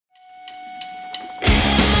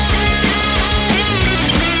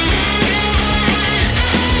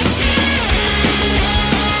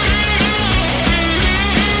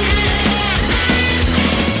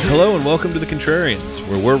and welcome to The Contrarians,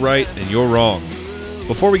 where we're right and you're wrong.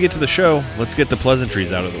 Before we get to the show, let's get the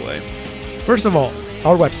pleasantries out of the way. First of all,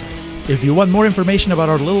 our website. If you want more information about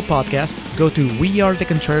our little podcast, go to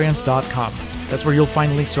wearethecontrarians.com. That's where you'll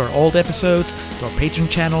find links to our old episodes, to our Patreon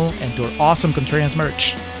channel, and to our awesome Contrarians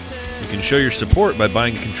merch. You can show your support by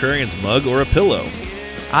buying a Contrarians mug or a pillow.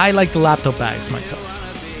 I like the laptop bags myself.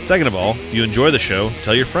 Second of all, if you enjoy the show,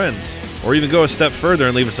 tell your friends. Or even go a step further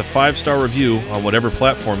and leave us a 5-star review on whatever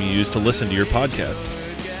platform you use to listen to your podcasts.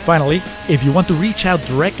 Finally, if you want to reach out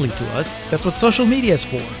directly to us, that's what social media is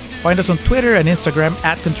for. Find us on Twitter and Instagram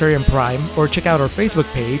at Contrarian Prime, or check out our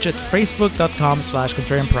Facebook page at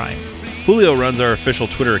facebook.com/Contrarian Prime. Julio runs our official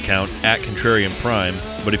Twitter account at Contrarian Prime,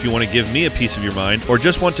 but if you want to give me a piece of your mind or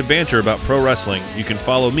just want to banter about pro wrestling, you can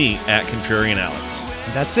follow me at Contrarian Alex.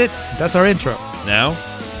 That's it. That's our intro. Now,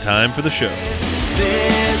 time for the show.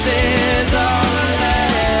 This is our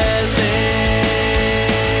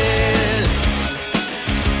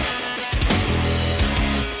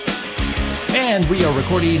And we are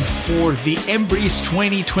recording for the Embries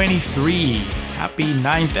 2023. Happy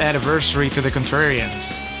 9th anniversary to the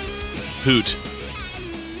Contrarians. Hoot.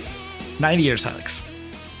 9 years, Alex.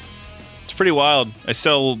 It's pretty wild.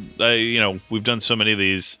 We've done so many of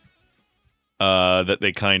these that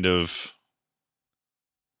they kind of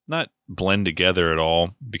not blend together at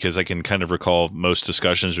all, because I can kind of recall most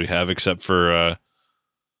discussions we have except for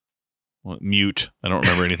Mute. I don't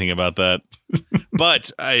remember anything about that.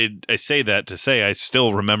 But I say that to say I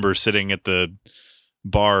still remember sitting at the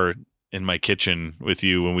bar in my kitchen with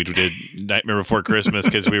you when we did Nightmare Before Christmas,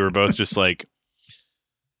 because we were both just like,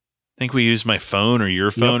 I think we used my phone or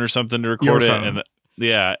your phone or something to record it. And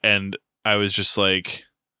and I was just like,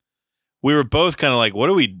 we were both kind of like, what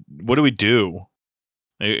do we do?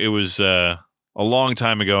 It was a long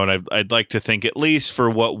time ago, and I'd like to think, at least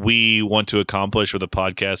for what we want to accomplish with a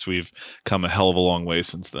podcast, we've come a hell of a long way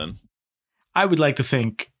since then. I would like to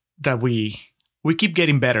think that we keep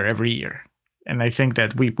getting better every year. And I think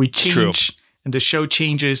that we change and the show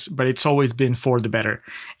changes, but it's always been for the better.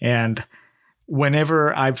 And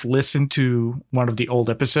whenever I've listened to one of the old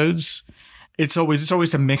episodes, it's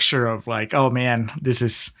always a mixture of like, oh man, this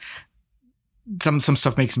is some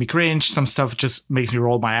stuff makes me cringe, some stuff just makes me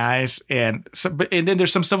roll my eyes, and then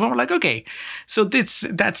there's some stuff where I'm like, okay, so that's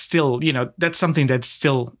still, that's something that's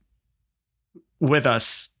still with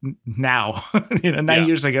us now. 9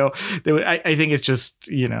 years ago, I think it's just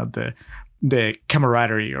the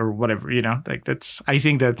camaraderie or whatever, like that's, I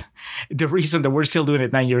think that the reason that we're still doing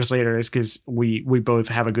it 9 years later is because we both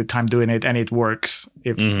have a good time doing it and it works.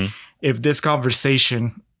 If this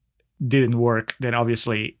conversation didn't work, then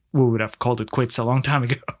obviously we would have called it quits a long time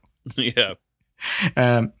ago. Yeah.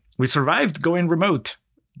 We survived going remote.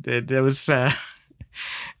 That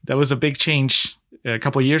was a big change a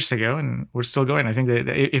couple of years ago, and we're still going. I think that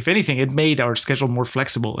if anything, it made our schedule more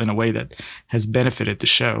flexible in a way that has benefited the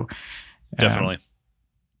show. Definitely.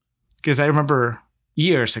 Because I remember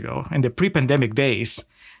years ago, in the pre-pandemic days,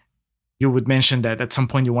 you would mention that at some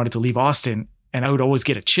point you wanted to leave Austin, and I would always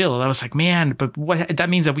get a chill. I was like, man, but what? That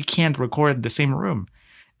means that we can't record in the same room.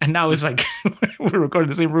 And now it's like, we record in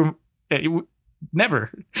the same room.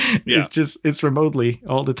 Never. Yeah. It's remotely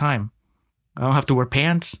all the time. I don't have to wear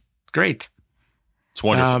pants. It's great. It's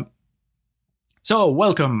wonderful. So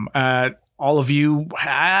welcome, all of you.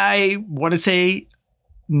 I want to say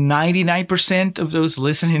 99% of those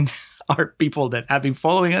listening are people that have been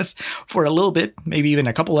following us for a little bit, maybe even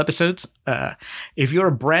a couple episodes. If you're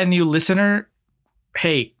a brand new listener,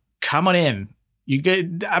 hey, come on in.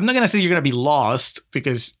 I'm not going to say you're going to be lost,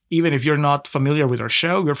 because even if you're not familiar with our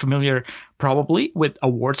show, you're familiar probably with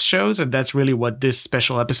awards shows, and that's really what this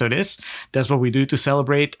special episode is. That's what we do to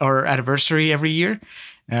celebrate our anniversary every year.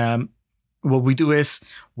 What we do is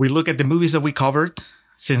we look at the movies that we covered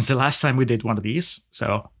since the last time we did one of these.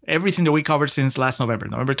 So everything that we covered since last November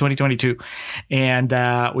 2022. And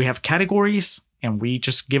we have categories, and we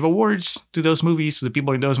just give awards to those movies, to the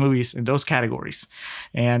people in those movies, in those categories.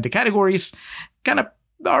 And the categories kind of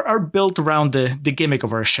are built around the gimmick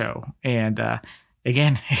of our show. And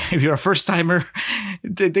again, if you're a first timer,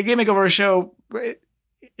 the gimmick of our show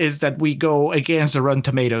is that we go against the Rotten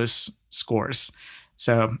Tomatoes scores.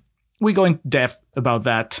 So we go in depth about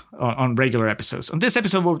that on regular episodes. On this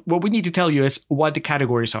episode, what we need to tell you is what the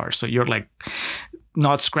categories are. So you're like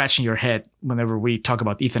not scratching your head whenever we talk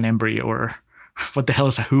about Ethan Embry or what the hell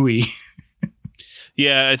is a hooey.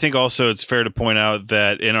 Yeah, I think also it's fair to point out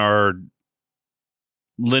that in our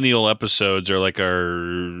lineal episodes, or like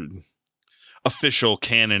our official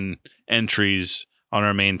canon entries on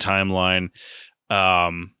our main timeline,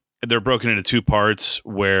 they're broken into two parts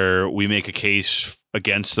where we make a case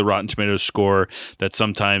against the Rotten Tomatoes score that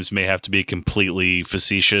sometimes may have to be completely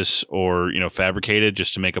facetious or, fabricated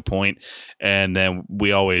just to make a point. And then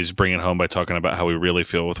we always bring it home by talking about how we really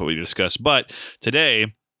feel with what we discuss. But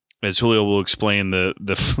today, as Julio will explain, the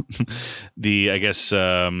I guess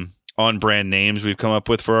on brand names we've come up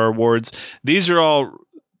with for our awards. These are all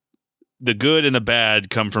the good and the bad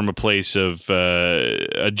come from a place of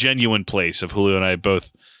a genuine place of Julio and I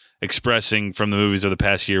both expressing from the movies of the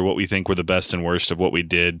past year what we think were the best and worst of what we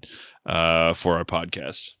did for our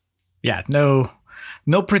podcast. Yeah, no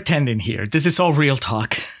pretending here. This is all real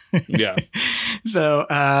talk. Yeah. So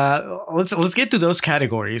let's get to those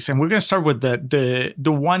categories, and we're gonna start with the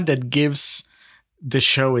one that gives the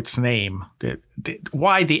show its name.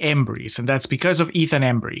 Why the Embries, and that's because of Ethan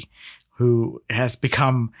Embry, who has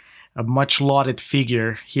become a much lauded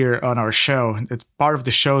figure here on our show. It's part of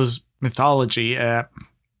the show's mythology.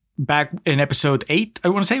 Back in episode 8, I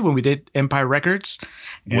want to say, when we did Empire Records.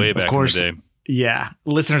 Way back in the day. Yeah.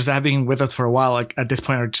 Listeners that have been with us for a while, like at this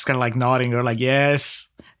point, are just kind of like nodding or like, yes,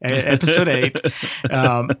 episode 8.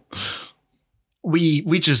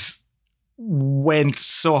 We just went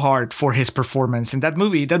so hard for his performance in that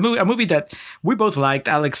movie. A movie that we both liked.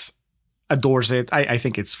 Alex adores it. I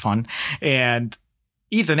think it's fun. And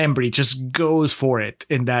Ethan Embry just goes for it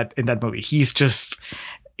in that movie.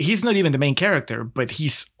 He's not even the main character, but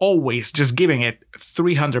he's always just giving it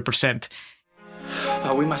 300%.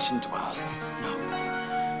 Oh, we mustn't dwell.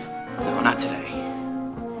 No, not today.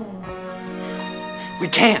 We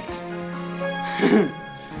can't.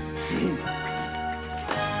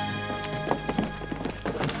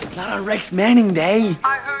 Not on Rex Manning Day.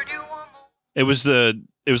 I heard you. It was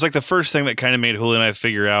like the first thing that kind of made Julio and I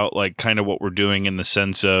figure out like kind of what we're doing, in the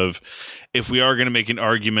sense of, if we are going to make an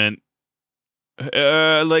argument,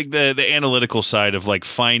 like the analytical side of like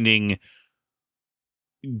finding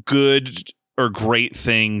good or great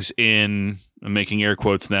things in, I'm making air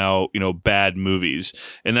quotes now, bad movies.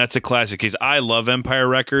 And that's a classic case. I love Empire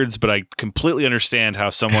Records, but I completely understand how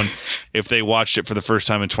someone, if they watched it for the first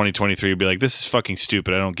time in 2023, would be like, this is fucking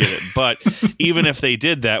stupid. I don't get it. But even if they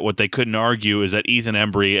did that, what they couldn't argue is that Ethan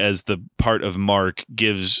Embry, as the part of Mark,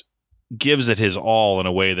 gives it his all in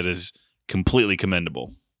a way that is completely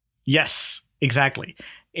commendable. Yes, exactly.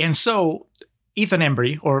 And so Ethan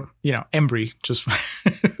Embry, or Embry, just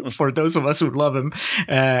for those of us who love him,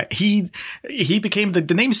 he became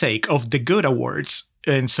the namesake of the Good Awards.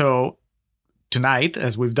 And so tonight,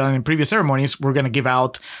 as we've done in previous ceremonies, we're going to give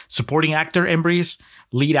out supporting actor Embries,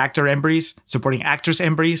 lead actor Embries, supporting actress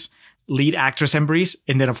Embries, lead actress Embries,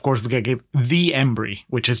 and then of course we're going to give the Embry,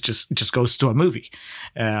 which is just goes to a movie.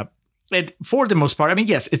 And for the most part, I mean,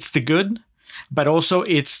 yes, it's the good, but also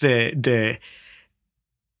it's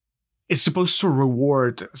it's supposed to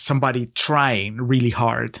reward somebody trying really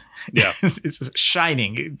hard. Yeah. It's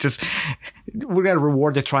shining. We're going to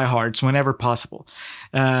reward the tryhards whenever possible.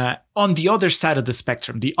 On the other side of the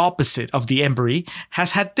spectrum, the opposite of the Embry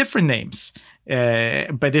has had different names.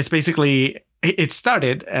 But it's basically, it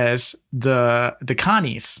started as the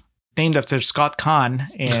Connies, named after Scott Conn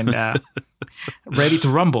and Ready to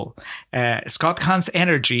Rumble. Scott Conn's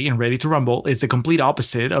energy in Ready to Rumble is the complete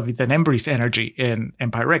opposite of Ethan Embry's energy in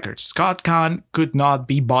Empire Records. Scott Conn could not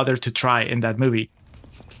be bothered to try in that movie.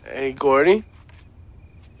 Hey, Gordy?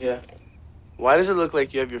 Yeah? Why does it look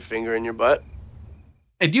like you have your finger in your butt?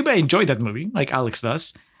 And you may enjoy that movie, like Alex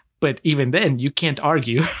does, but even then, you can't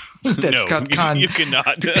argue that Scott Conn... You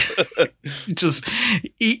cannot.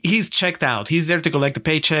 He's checked out. He's there to collect the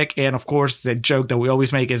paycheck. And of course, the joke that we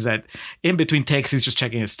always make is that in between takes, he's just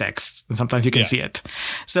checking his texts. And sometimes you can see it.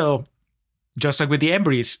 So just like with the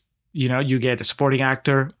Embries, you get a supporting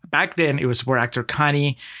actor. Back then, it was support actor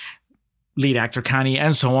Connie, lead actor Connie,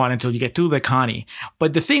 and so on until you get to the Connie.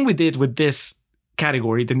 But the thing we did with this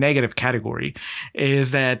category, the negative category,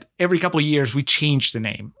 is that every couple of years we changed the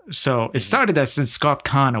name. So it started as the Scott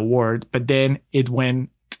Conn Award, but then it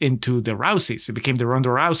went into the Rouseys. It became the Ronda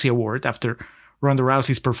Rousey Award after Ronda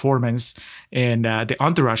Rousey's performance in the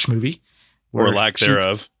Entourage movie. Or lack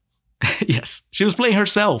thereof. Yes. She was playing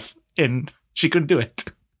herself and she couldn't do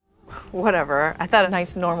it. Whatever. I thought a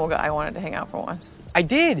nice, normal guy wanted to hang out for once. I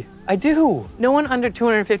did. I do. No one under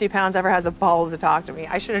 250 pounds ever has the balls to talk to me.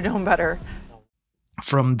 I should have known better.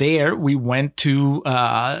 From there, we went to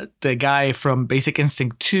the guy from Basic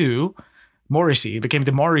Instinct 2, Morrissey. It became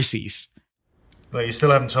the Morrisseys. But you still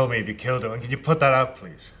haven't told me if you killed her. And can you put that out,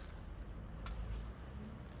 please?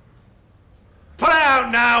 Put it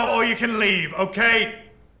out now, or you can leave, okay?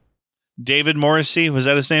 David Morrissey, was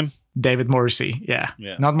that his name? David Morrissey, yeah.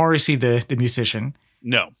 Not Morrissey, the musician.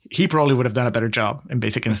 No. He probably would have done a better job in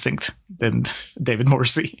Basic Instinct than David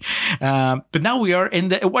Morrissey. But now we are in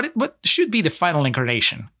the what should be the final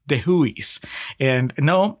incarnation, the Whoies. And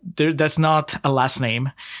no, that's not a last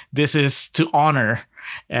name. This is to honor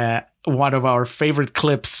one of our favorite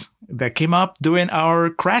clips that came up during our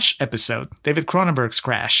Crash episode, David Cronenberg's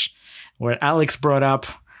Crash, where Alex brought up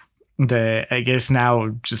the, I guess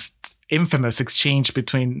now just infamous exchange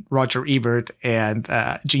between Roger Ebert and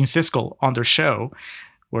Gene Siskel on their show,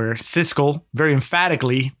 where Siskel very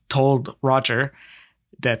emphatically told Roger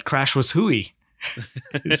that Crash was hooey.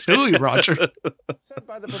 It's hooey, Roger. Said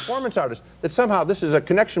by the performance artist that somehow this is a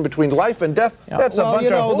connection between life and death. Yeah, that's a bunch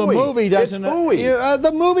of hooey. The movie doesn't. It's hooey.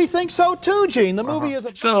 The movie thinks so too, Gene. The movie is.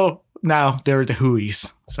 So now they're the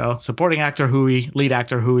Whoies. So supporting actor hooey, lead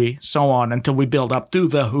actor hooey, so on until we build up to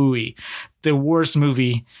the hooey, the worst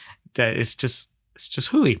movie that it's just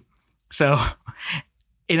hooey. So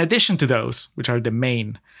in addition to those, which are the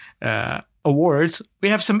main awards, we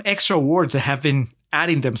have some extra awards that have been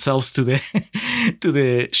adding themselves to the to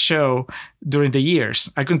the show during the years.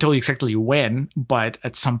 I couldn't tell you exactly when, but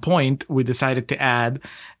at some point we decided to add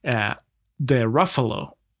the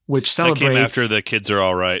Ruffalo, which celebrates. That came after The Kids Are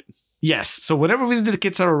All Right. Yes. So whenever we did The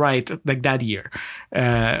Kids Are All Right, like that year,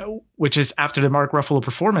 which is after the Mark Ruffalo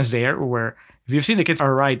performance there, where if you've seen The Kids Are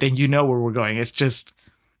All Right, then you know where we're going. It's just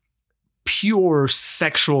pure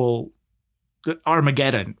sexual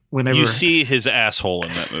Armageddon. Whenever you see his asshole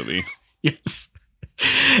in that movie. Yes.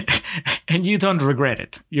 And you don't regret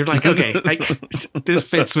it. You're like, okay, this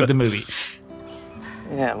fits with the movie.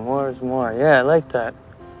 Yeah, more is more. Yeah, I like that.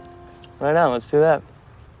 Right on, let's do that.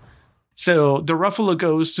 So the Ruffalo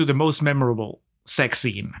goes to the most memorable sex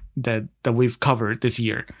scene that we've covered this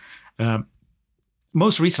year.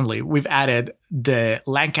 Most recently, we've added the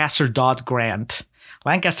Lancaster Dodd Grant.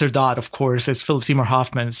 Lancaster Dodd, of course, is Philip Seymour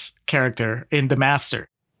Hoffman's character in The Master.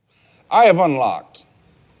 I have unlocked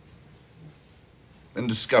and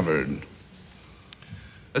discovered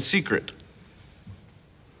a secret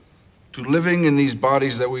to living in these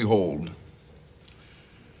bodies that we hold.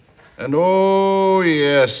 And oh,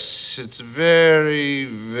 yes, it's very,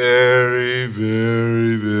 very,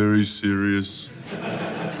 very, very serious.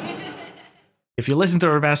 If you listen to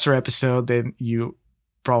our Master episode, then you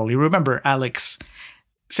probably remember Alex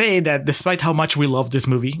saying that despite how much we love this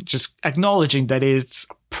movie, just acknowledging that it's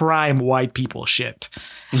prime white people shit.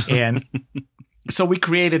 And so we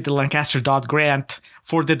created the Lancaster Dodd Grant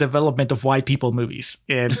for the development of white people movies.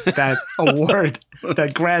 And that award,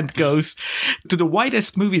 that grant goes to the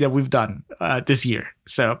whitest movie that we've done this year.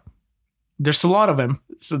 So there's a lot of them.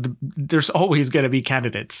 So there's always going to be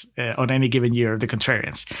candidates on any given year of the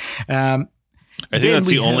Contrarians. I think that's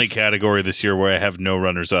the only category this year where I have no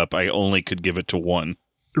runners up. I only could give it to one.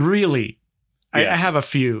 Really? Yes. I have a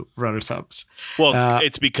few runners-ups. Well,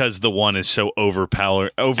 it's because the one is so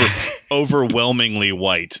overwhelmingly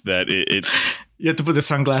white that it you had to put the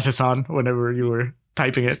sunglasses on whenever you were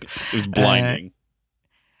typing it. It was blinding.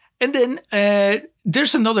 And then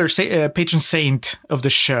there's another patron saint of the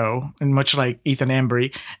show, and much like Ethan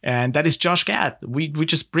Embry, and that is Josh Gad. We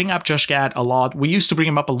just bring up Josh Gad a lot. We used to bring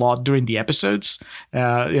him up a lot during the episodes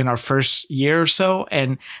in our first year or so,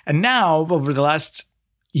 and now over the last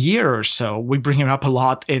year or so, we bring him up a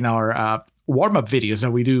lot in our warm-up videos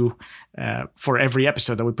that we do for every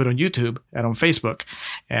episode that we put on YouTube and on Facebook.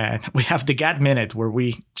 And we have the Gad Minute, where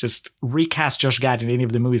we just recast Josh Gad in any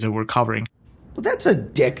of the movies that we're covering. Well, that's a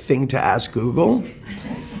dick thing to ask Google.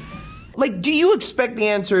 Like, do you expect the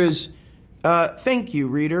answer is, thank you,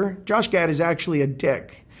 reader. Josh Gad is actually a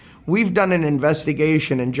dick. We've done an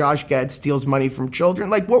investigation and Josh Gad steals money from children.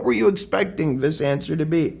 Like, what were you expecting this answer to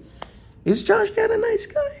be? Is Josh Gad a nice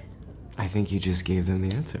guy? I think you just gave them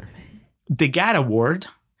the answer. The Gad Award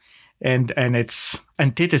and its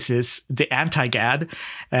antithesis, the anti-Gad,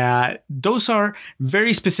 those are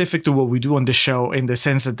very specific to what we do on the show in the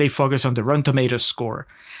sense that they focus on the Rotten Tomatoes score.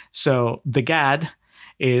 So the Gad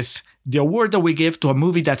is the award that we give to a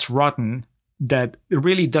movie that's rotten, that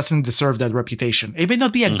really doesn't deserve that reputation. It may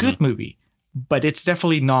not be a good movie, but it's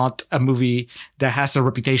definitely not a movie that has a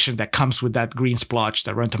reputation that comes with that green splotch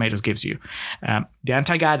that Rotten Tomatoes gives you. The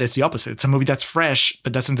anti-Gad is the opposite. It's a movie that's fresh,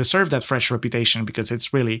 but doesn't deserve that fresh reputation because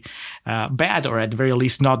it's really bad, or at the very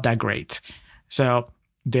least not that great. So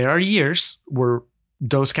there are years where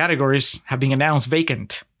those categories have been announced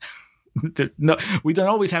vacant. No, we don't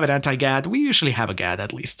always have an anti-Gad. We usually have a Gad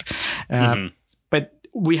at least. But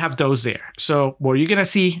we have those there. So what you're going to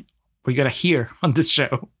see, what you're going to hear on this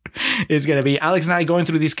show is going to be Alex and I going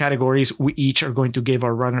through these categories. We each are going to give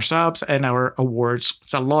our runners-ups and our awards.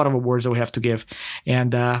 It's a lot of awards that we have to give.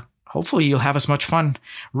 And hopefully you'll have as much fun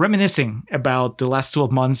reminiscing about the last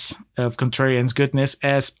 12 months of Contrarian's goodness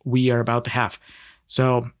as we are about to have.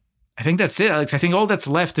 So I think that's it, Alex. I think all that's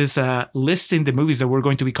left is listing the movies that we're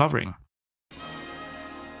going to be covering.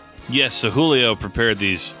 Yes, so Julio prepared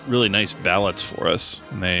these really nice ballots for us.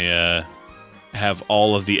 And they have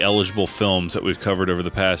all of the eligible films that we've covered over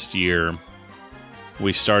the past year.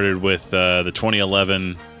 We started with the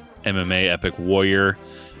 2011 MMA epic Warrior,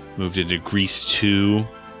 moved into Grease 2,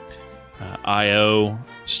 I.O.,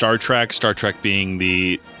 Star Trek being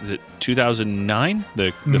is it 2009?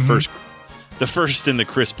 The first in the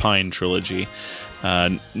Chris Pine trilogy.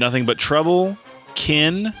 Nothing But Trouble,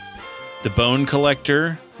 Kin, The Bone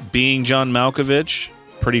Collector, Being John Malkovich,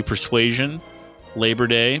 Pretty Persuasion, Labor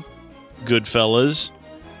Day, Goodfellas,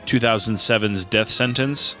 2007's Death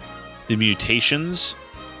Sentence, The Mutations,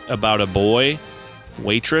 About a Boy,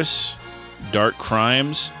 Waitress, Dark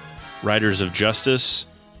Crimes, Riders of Justice,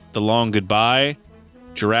 The Long Goodbye,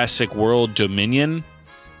 Jurassic World Dominion,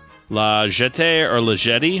 La Jetée or La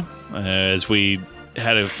Jetty, as we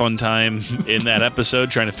had a fun time in that episode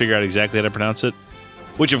trying to figure out exactly how to pronounce it,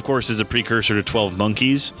 which of course is a precursor to 12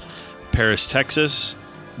 Monkeys, Paris, Texas,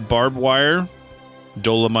 Barbed Wire,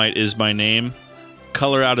 Dolomite Is My Name,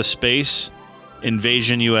 Color Out of Space,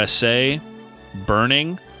 Invasion USA,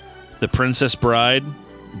 Burning, The Princess Bride,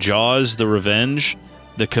 Jaws, The Revenge,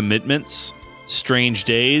 The Commitments, Strange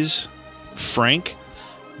Days, Frank,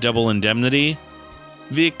 Double Indemnity,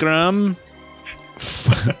 Vikram,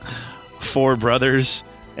 Four Brothers,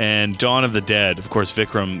 and Dawn of the Dead. Of course,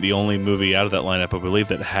 Vikram, the only movie out of that lineup, I believe,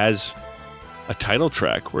 that has a title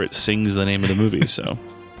track where it sings the name of the movie. So,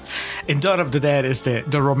 and Dawn of the Dead is the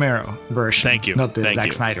Romero version. Thank you. Not the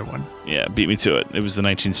Zack Snyder one. Yeah, beat me to it. It was the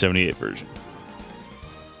 1978 version.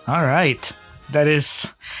 All right. That is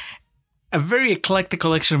a very eclectic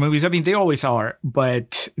collection of movies. I mean, they always are,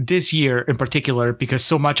 but this year in particular, because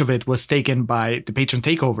so much of it was taken by the patron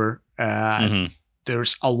takeover,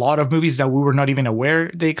 there's a lot of movies that we were not even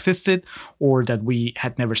aware they existed or that we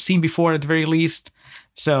had never seen before at the very least.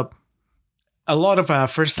 So a lot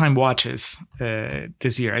of first-time watches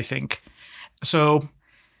this year, I think. So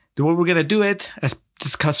the way we're going to do it, as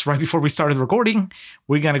discussed right before we started recording,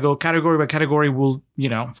 we're going to go category by category. We'll,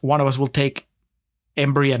 one of us will take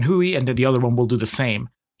Embry and Huey, and then the other one will do the same.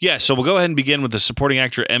 Yeah, so we'll go ahead and begin with the supporting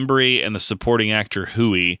actor Embry and the supporting actor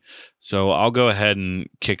Huey. So I'll go ahead and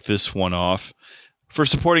kick this one off. For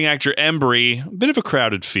supporting actor Embry, a bit of a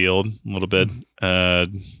crowded field, a little bit. The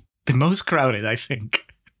most crowded, I think.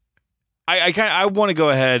 I want to go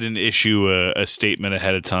ahead and issue a statement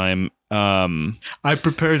ahead of time. I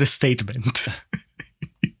prepared a statement.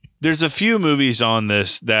 There's a few movies on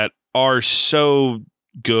this that are so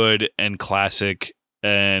good and classic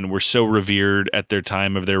and were so revered at their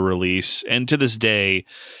time of their release and to this day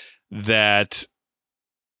that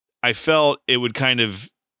I felt it would kind of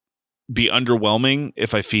be underwhelming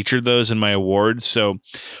if I featured those in my awards. So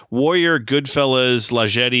Warrior, Goodfellas, La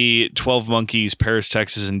Jetty, 12 Monkeys, Paris,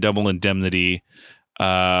 Texas, and Double Indemnity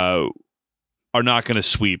are not going to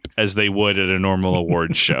sweep as they would at a normal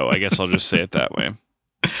awards show. I guess I'll just say it that way.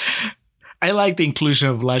 I like the inclusion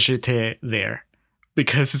of La Jetée there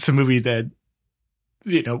because it's a movie that,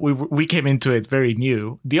 we came into it very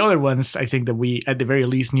new. The other ones, I think that we, at the very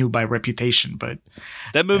least, knew by reputation. But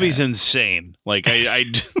that movie's insane. Like I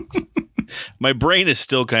my brain is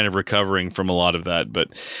still kind of recovering from a lot of that.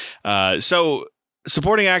 But so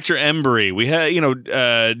supporting actor Embry, we had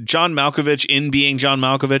John Malkovich in Being John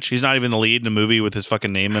Malkovich. He's not even the lead in a movie with his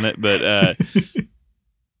fucking name in it, but.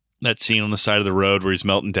 That scene on the side of the road where he's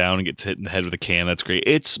melting down and gets hit in the head with a can. That's great.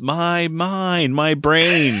 It's my mind, my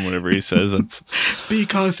brain, whatever he says. That's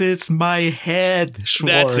because it's my head,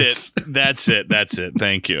 Schwartz. That's it.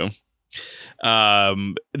 Thank you.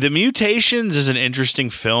 The Mutations is an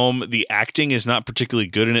interesting film. The acting is not particularly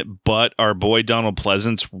good in it, but our boy Donald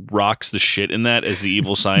Pleasance rocks the shit in that as the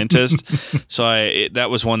evil scientist. So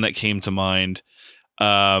that was one that came to mind.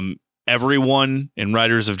 Everyone in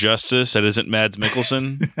Riders of Justice that isn't Mads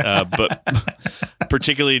Mikkelsen, but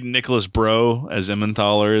particularly Nicholas Bro as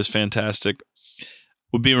Emmenthaler is fantastic.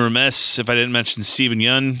 Would be remiss if I didn't mention Steven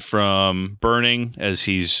Yeun from Burning, as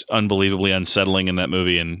he's unbelievably unsettling in that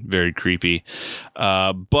movie and very creepy.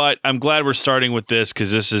 But I'm glad we're starting with this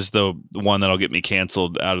because this is the one that'll get me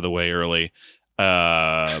canceled out of the way early.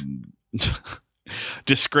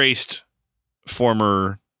 Disgraced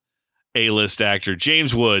former A-list actor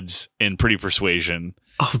James Woods in Pretty Persuasion.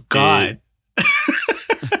 Oh, God.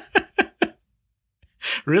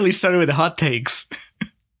 Really started with the hot takes.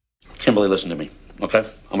 Kimberly, listen to me, okay?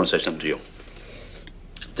 I'm going to say something to you.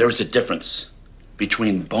 There is a difference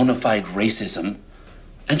between bona fide racism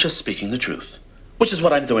and just speaking the truth, which is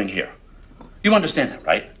what I'm doing here. You understand that,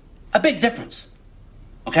 right? A big difference.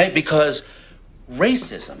 Okay? Because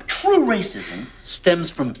racism, true racism, stems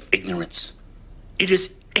from ignorance. It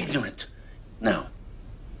is ignorant. Now,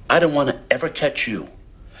 I don't want to ever catch you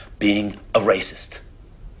being a racist.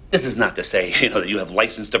 This is not to say, that you have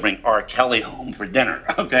license to bring R. Kelly home for dinner,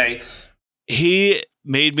 okay? He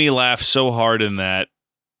made me laugh so hard in that,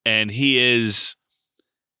 and he is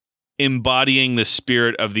embodying the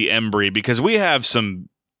spirit of the Embry, because we have some...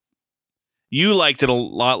 You liked it a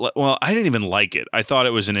lot. Well, I didn't even like it. I thought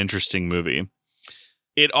it was an interesting movie.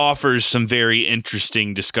 It offers some very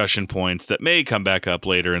interesting discussion points that may come back up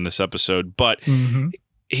later in this episode, but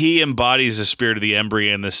he embodies the spirit of the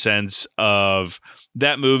Embry in the sense of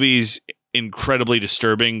that movie's incredibly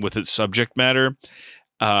disturbing with its subject matter,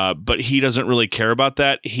 but he doesn't really care about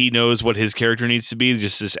that. He knows what his character needs to be,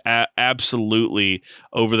 just this absolutely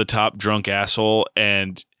over-the-top drunk asshole,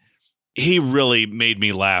 and he really made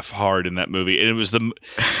me laugh hard in that movie. And it was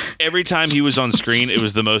every time he was on screen, it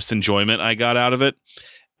was the most enjoyment I got out of it.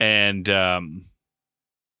 And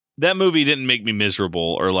that movie didn't make me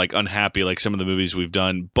miserable or like unhappy like some of the movies we've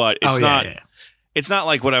done, but it's it's not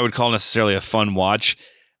like what I would call necessarily a fun watch.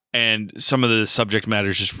 And some of the subject matter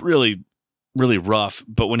is just really, really rough.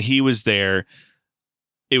 But when he was there,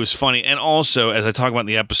 it was funny. And also, as I talk about in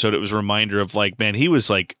the episode, it was a reminder of like, man, he was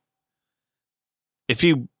like,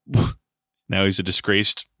 now he's a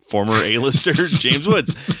disgraced former A-lister, James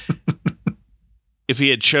Woods. If he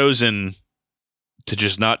had chosen to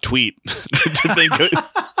just not tweet,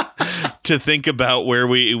 to think about where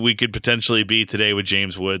we could potentially be today with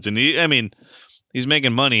James Woods, and he's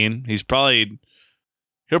making money, and he'll probably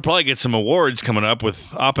get some awards coming up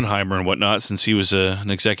with Oppenheimer and whatnot, since he was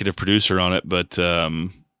an executive producer on it. But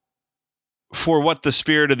for what the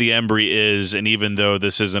spirit of the Embry is, and even though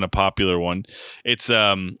this isn't a popular one, it's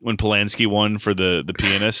when Polanski won for the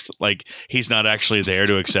pianist, like he's not actually there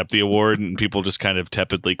to accept the award, and people just kind of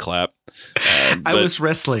tepidly clap. I was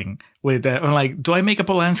wrestling with that. I'm like, do I make a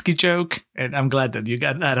Polanski joke? And I'm glad that you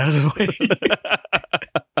got that out of the way.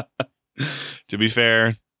 To be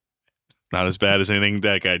fair, not as bad as anything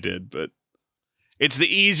that guy did, but it's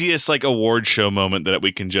the easiest like award show moment that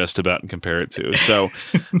we can just about compare it to. So,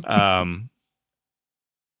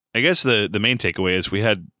 I guess the main takeaway is we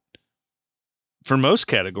had, for most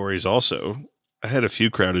categories also, I had a few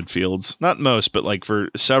crowded fields. Not most, but like for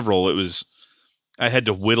several, I had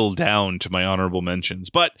to whittle down to my honorable mentions.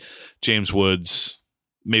 But James Woods,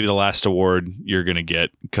 maybe the last award you're going to get.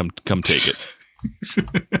 Come take it.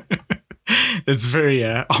 It's very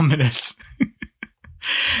ominous.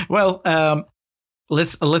 Well,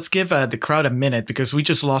 let's give the crowd a minute, because we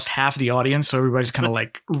just lost half the audience, so everybody's kind of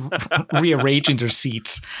like rearranging their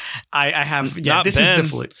seats. I have Not this Ben. is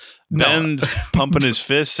definitely Ben's pumping his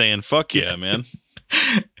fist, saying "fuck yeah, man."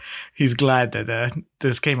 He's glad that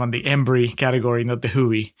this came on the Embry category, not the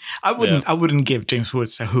Hooey. I wouldn't give James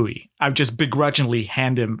Woods a Hooey. I would just begrudgingly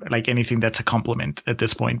hand him like anything that's a compliment at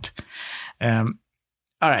this point.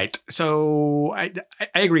 All right, so I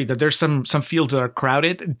agree that there's some fields that are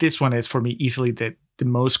crowded. This one is for me easily the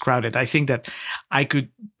most crowded. I think that I could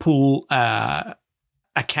pull a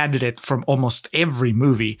candidate from almost every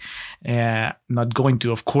movie. Not going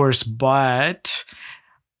to, of course, but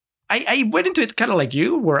I went into it kind of like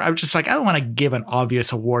you, where I was just like, I don't want to give an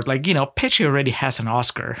obvious award. Like, Pesci already has an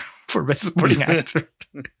Oscar for Best Supporting Actor.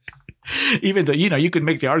 Even though, you could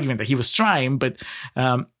make the argument that he was trying, but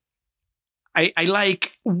I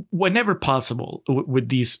like, whenever possible with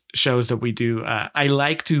these shows that we do, I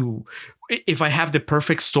like to, if I have the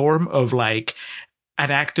perfect storm of like an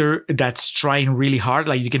actor that's trying really hard,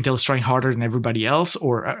 like you can tell is trying harder than everybody else,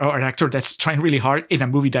 or an actor that's trying really hard in a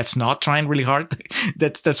movie that's not trying really hard,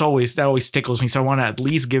 that always tickles me. So I want to at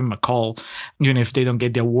least give him a call, even if they don't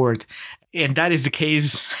get the award. And that is the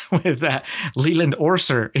case with Leland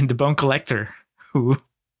Orser in The Bone Collector, who,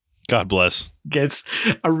 God bless, gets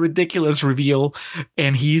a ridiculous reveal,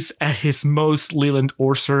 and he's at his most Leland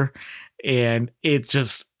Orser, and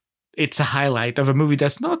it's a highlight of a movie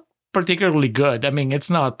that's not particularly good. I mean, it's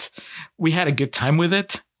not. We had a good time with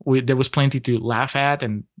it. There was plenty to laugh at,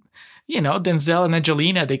 and Denzel and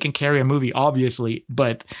Angelina, they can carry a movie, obviously,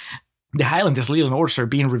 but the highlight is Leland Orser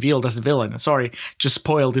being revealed as the villain. Sorry, just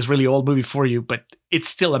spoiled this really old movie for you, but it's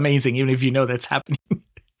still amazing, even if you know that's happening.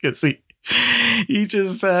 Because he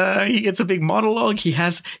just he gets a big monologue. He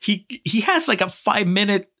has like a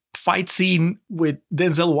 5-minute fight scene with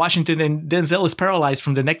Denzel Washington, and Denzel is paralyzed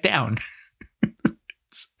from the neck down.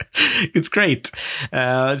 It's great.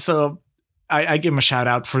 So I give him a shout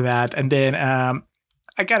out for that. And then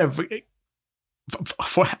I gotta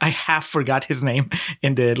I half forgot his name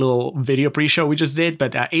in the little video pre-show we just did,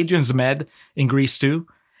 but Adrian Zmed in Grease 2.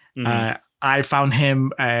 I found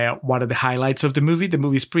him one of the highlights of the movie. The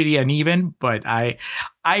movie's pretty uneven, but I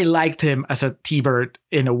liked him as a T-Bird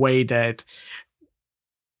in a way that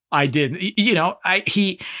I did. You know,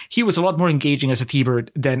 he was a lot more engaging as a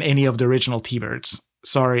T-Bird than any of the original T-Birds.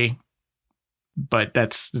 Sorry, but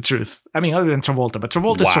that's the truth. I mean, other than Travolta, but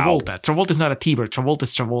Travolta's Travolta. Travolta's not a T-Bird.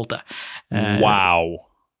 Travolta's Travolta. Wow.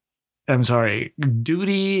 I'm sorry.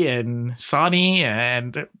 Duty and Sonny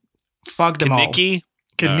and fuck them all.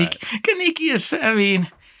 Kaneki is, I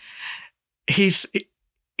mean, he's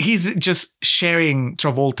just sharing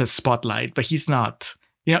Travolta's spotlight, but he's not.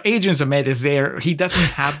 You know, Adrian Zmed is there. He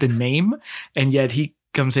doesn't have the name, and yet he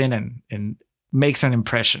comes in and makes an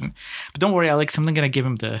impression. But don't worry, Alex, I'm not going to give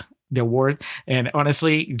him the award. And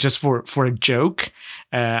honestly, just for a joke,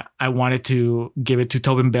 I wanted to give it to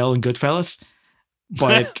Tobin Bell and Goodfellas.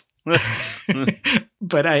 But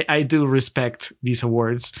but I do respect these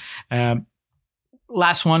awards.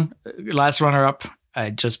 Last runner-up,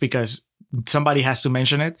 just because somebody has to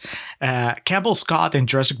mention it. Campbell Scott in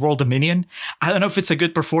Jurassic World Dominion. I don't know if it's a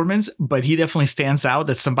good performance, but he definitely stands out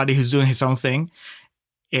as somebody who's doing his own thing.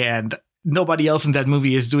 And nobody else in that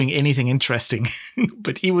movie is doing anything interesting.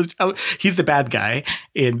 But he's the bad guy.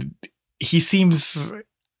 And he seems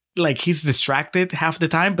like he's distracted half the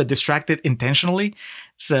time, but distracted intentionally.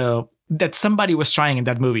 So that somebody was trying in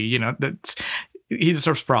that movie, you know, that he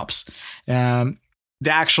deserves props. The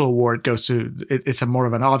actual award goes to, it's a more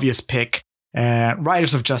of an obvious pick.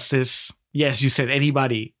 Riders of Justice. Yes, you said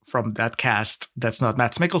anybody from that cast that's not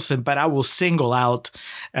Mads Mikkelsen, but I will single out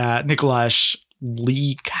Nicholas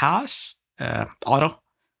Lee Kaas, Otto,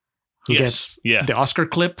 who gets the Oscar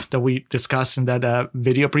clip that we discussed in that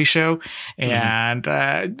video pre-show. And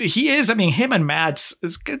he is, I mean, him and Mads,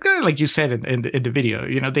 is kind of like you said in the video,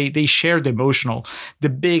 you know, they share the emotional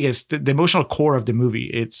core of the movie.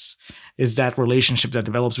 Is that relationship that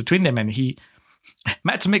develops between them. And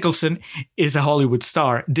Mads Mikkelsen is a Hollywood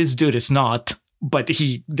star. This dude is not, but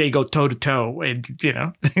they go toe to toe, and you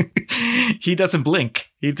know, he doesn't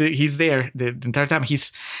blink. He's there the entire time.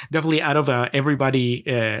 He's definitely out of everybody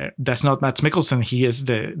that's not Mads Mikkelsen. He is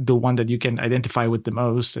the one that you can identify with the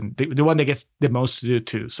most, and the one that gets the most to do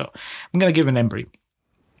too. So I'm gonna give an Embry.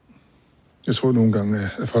 Jeg tror nogle gange,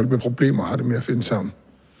 at folk med problemer har det med at finde sammen.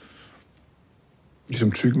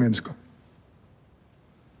 Ligesom tykke mennesker.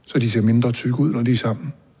 Så de ser mindre tykke ud, når de er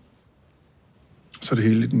sammen. Så det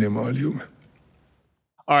hele lidt nemmere at leve med.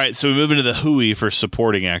 All right, so we move into the Hui for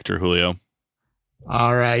supporting actor, Julio.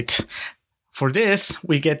 All right. For this,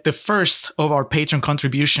 we get the first of our Patreon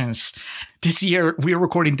contributions. This year, we're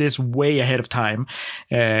recording this way ahead of time.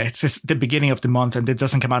 It's just the beginning of the month, and it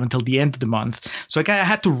doesn't come out until the end of the month. So I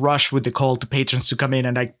had to rush with the call to patrons to come in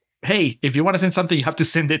and like, hey, if you want to send something, you have to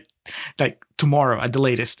send it like tomorrow at the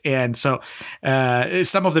latest. And so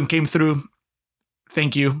some of them came through.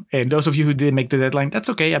 Thank you. And those of you who didn't make the deadline, that's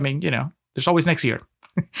okay. I mean, you know, there's always next year.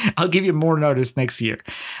 I'll give you more notice next year.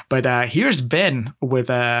 But here's Ben with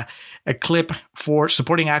a clip for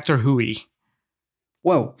supporting actor Hui.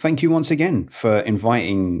 Well, thank you once again for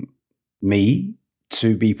inviting me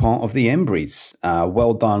to be part of the Embries.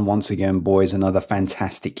 Well done once again, boys. Another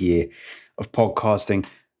fantastic year of podcasting.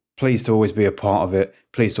 Pleased to always be a part of it.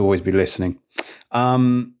 Pleased to always be listening.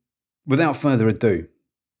 Without further ado,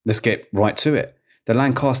 let's get right to it. The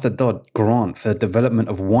Lancaster Dodd grant for the development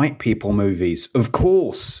of white people movies. Of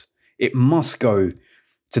course, it must go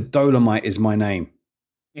to Dolomite Is My Name.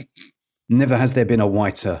 Never has there been a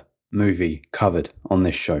whiter movie covered on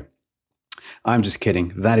this show. I'm just kidding.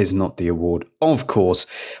 That is not the award. Of course,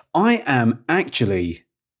 I am actually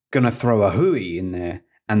going to throw a Hui in there,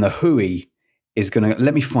 and the Hui is going to...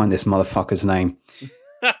 Let me find this motherfucker's name.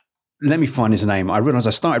 Let me find his name. I realized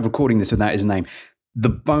I started recording this without his name. The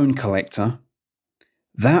Bone Collector.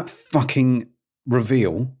 That fucking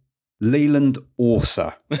reveal, Leland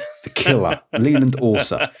Orser, the killer, Leland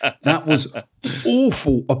Orser. That was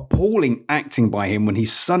awful, appalling acting by him when he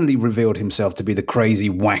suddenly revealed himself to be the crazy,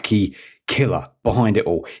 wacky killer behind it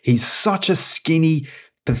all. He's such a skinny,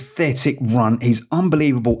 pathetic runt. He's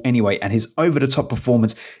unbelievable anyway, and his over-the-top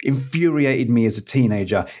performance infuriated me as a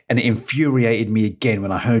teenager, and it infuriated me again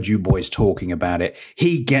when I heard you boys talking about it.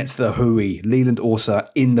 He gets the Hui, Leland Orser,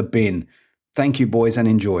 in the bin. Thank you, boys, and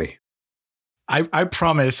enjoy. I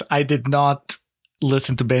promise I did not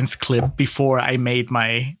listen to Ben's clip before I made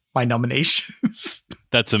my nominations.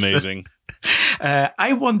 That's amazing.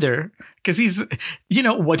 I wonder, because he's, you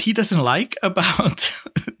know, what he doesn't like about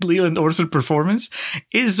Leland Orser performance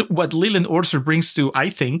is what Leland Orser brings to, I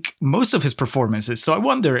think, most of his performances. So I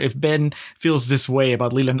wonder if Ben feels this way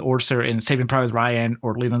about Leland Orser in Saving Private Ryan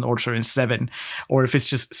or Leland Orser in Seven, or if it's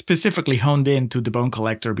just specifically honed in to The Bone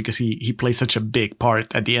Collector because he plays such a big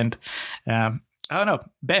part at the end. I don't know.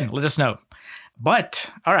 Ben, let us know.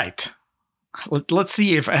 But, all right. Let's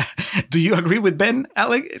see if do you agree with Ben,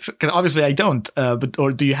 Alex? Because obviously I don't. But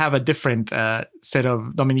or do you have a different set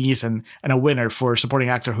of nominees and a winner for supporting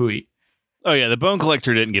actor Hui? Oh yeah, The Bone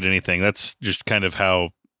Collector didn't get anything. That's just kind of how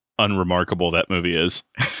unremarkable that movie is.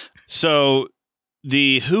 So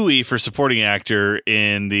the Hui for supporting actor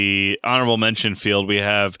in the honorable mention field, we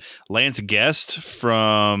have Lance Guest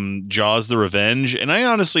from Jaws: The Revenge, and I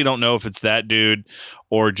honestly don't know if it's that dude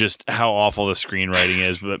or just how awful the screenwriting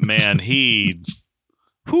is, but man,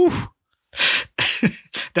 whew.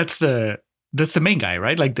 That's the main guy,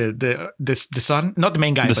 right? Like the son, not the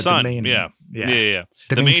main guy, the but son. The main, yeah.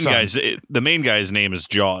 The main guy's name is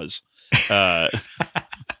Jaws. Yeah,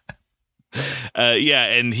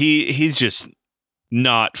 and he's just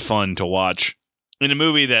not fun to watch in a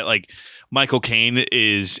movie that like Michael Caine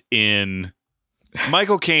is in.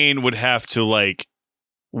 Michael Caine would have to like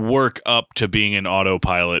work up to being an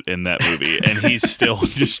autopilot in that movie, and he's still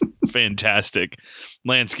just fantastic.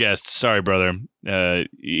 Lance Guest, sorry brother,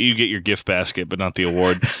 you get your gift basket but not the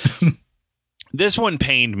award. This one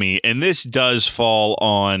pained me, and this does fall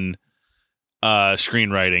on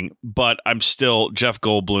screenwriting, but I'm still Jeff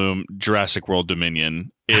Goldblum, Jurassic World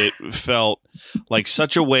Dominion. It felt like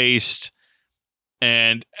such a waste,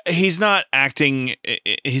 and he's not acting,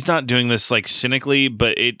 he's not doing this like cynically,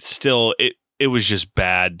 but it was just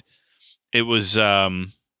bad. It was a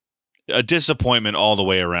disappointment all the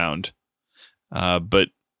way around. But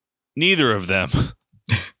neither of them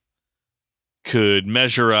could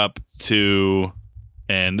measure up to,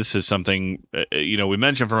 and this is something, we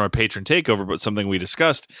mentioned from our patron takeover, but something we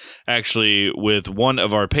discussed actually with one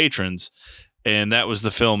of our patrons, and that was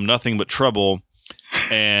the film Nothing But Trouble.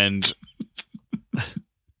 And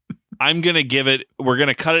we're going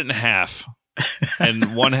to cut it in half.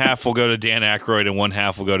 And one half will go to Dan Aykroyd and one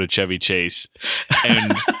half will go to Chevy Chase.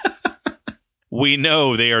 And we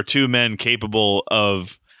know they are two men capable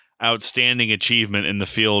of outstanding achievement in the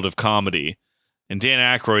field of comedy. And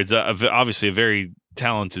Dan Aykroyd's obviously a very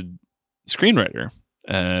talented screenwriter.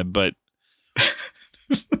 But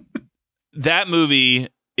that movie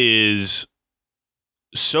is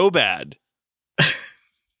so bad.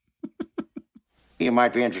 You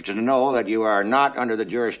might be interested to know that you are not under the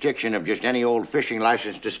jurisdiction of just any old fishing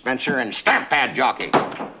license dispenser and stamp pad jockey.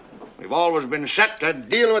 We've always been set to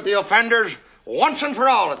deal with the offenders once and for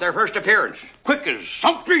all at their first appearance. Quick as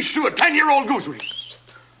sunk grease through a 10-year-old goose.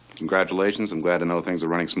 Congratulations. I'm glad to know things are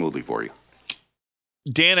running smoothly for you.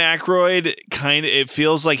 Dan Aykroyd, it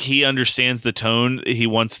feels like he understands the tone he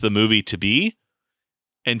wants the movie to be.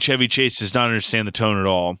 And Chevy Chase does not understand the tone at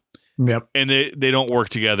all. Yep. And they don't work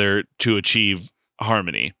together to achieve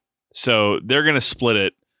harmony. So they're going to split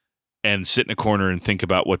it and sit in a corner and think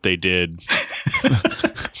about what they did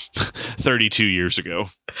 32 years ago.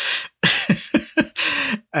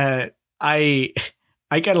 I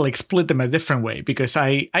gotta like split them a different way because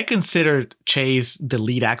I considered Chase the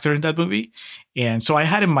lead actor in that movie. And so I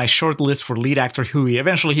had him my short list for lead actor Hui.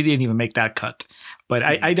 Eventually he didn't even make that cut. But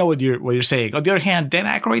I know what you're saying. On the other hand, Dan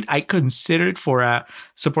Aykroyd, I considered for a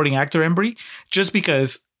supporting actor Embry just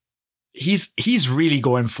because he's really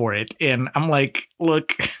going for it. And I'm like,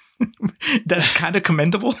 look, that's kind of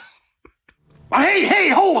commendable. Hey,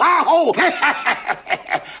 ho, ha, ho!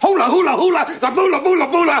 Hula, hula, hula, the bula, bula,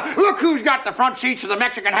 bula. Look who's got the front seats of the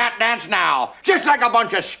Mexican hat dance now. Just like a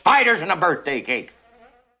bunch of spiders in a birthday cake.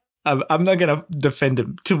 I'm not going to defend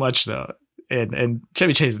him too much, though. And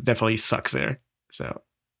Chevy Chase definitely sucks there. So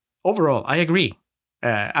overall, I agree.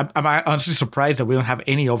 I'm honestly surprised that we don't have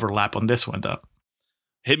any overlap on this one, though.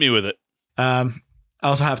 Hit me with it. I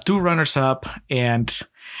also have two runners-up and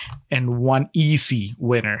one easy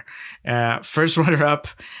winner. First runner-up,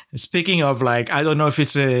 speaking of like, I don't know if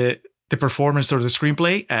it's the performance or the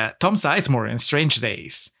screenplay, Tom Sizemore in Strange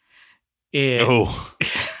Days. He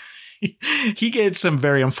gets some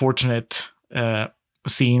very unfortunate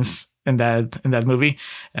scenes in that movie.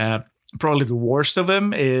 Probably the worst of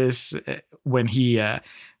them is when he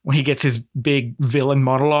gets his big villain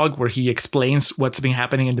monologue where he explains what's been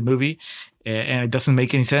happening in the movie and it doesn't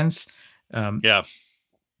make any sense. Yeah.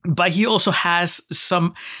 But he also has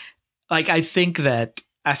some, like, I think that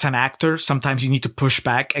as an actor, sometimes you need to push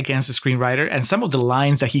back against the screenwriter. And some of the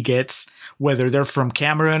lines that he gets, whether they're from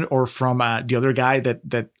Cameron or from the other guy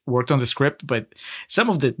that worked on the script, but some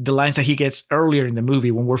of the lines that he gets earlier in the movie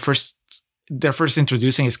when we're first they're first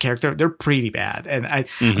introducing his character, they're pretty bad. And I'm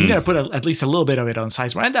going to put at least a little bit of it on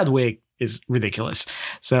Sizemore. And that wig is ridiculous.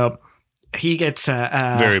 So he gets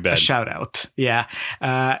very bad. A shout out. Yeah.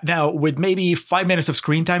 Now, with maybe 5 minutes of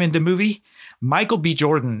screen time in the movie, Michael B.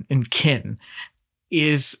 Jordan in Kin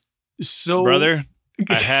is so... Brother,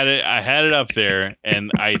 I had it up there,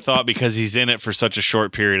 and I thought because he's in it for such a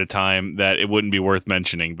short period of time that it wouldn't be worth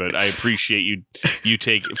mentioning, but I appreciate you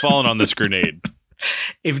falling on this grenade.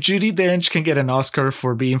 If Judi Dench can get an Oscar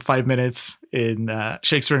for being 5 minutes in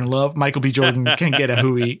Shakespeare in Love, Michael B. Jordan can get a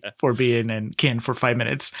Huey for being in Kin for 5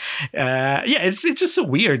 minutes. It's just so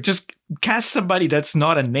weird. Just cast somebody that's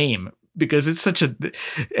not a name, because it's such a...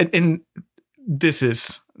 And this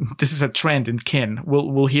is a trend in Kin.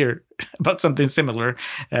 We'll hear about something similar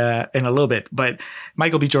in a little bit. But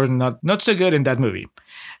Michael B. Jordan not so good in that movie.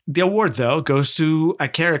 The award, though, goes to an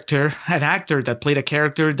actor that played a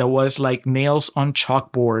character that was like nails on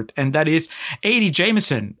chalkboard, and that is A.D.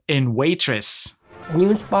 Jameson in Waitress. And you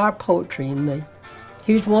inspire poetry in me.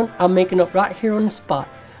 Here's one I'm making up right here on the spot.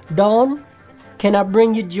 Dawn, can I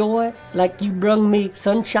bring you joy like you brung me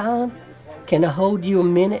sunshine? Can I hold you a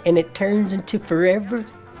minute and it turns into forever?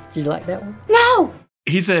 Did you like that one? No!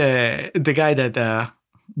 He's the guy that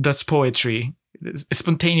does poetry.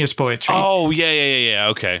 Spontaneous poetry. Oh, yeah.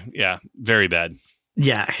 Okay. Yeah. Very bad.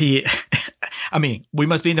 Yeah. I mean, we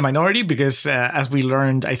must be in the minority because as we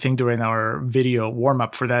learned, I think during our video warm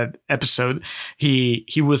up for that episode, he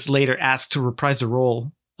was later asked to reprise the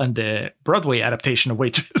role on the Broadway adaptation of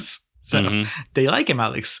Waitress. So they like him,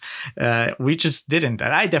 Alex. We just didn't.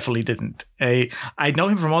 And I definitely didn't. I know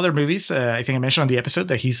him from other movies. I think I mentioned on the episode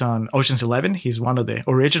that he's on Ocean's 11. He's one of the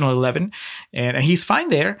original 11. And he's fine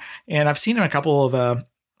there. And I've seen him in a couple of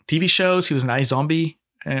TV shows. He was an iZombie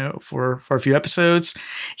for a few episodes.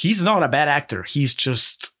 He's not a bad actor. He's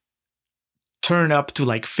just turned up to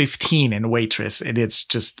like 15 in Waitress. And it's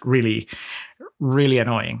just really, really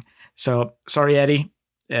annoying. So sorry, Eddie.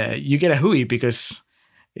 You get a Huey because...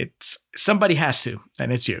 it's somebody has to,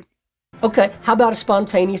 and it's you. Okay, how about a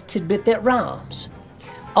spontaneous tidbit that rhymes?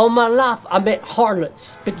 All my life I met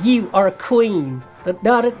harlots, but you are a queen.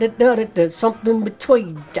 Something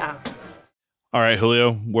between. All right,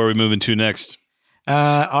 Julio, where are we moving to next?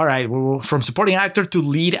 All right, we're from supporting actor to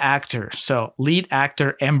lead actor. So lead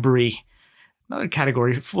actor Embry, another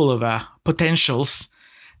category full of potentials.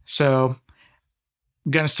 So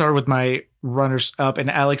I'm gonna start with my runners up. And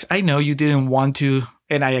Alex, I know you didn't want to,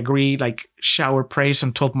 and I agree, like shower praise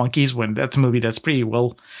on 12 Monkeys when that's a movie that's pretty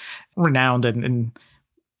well renowned and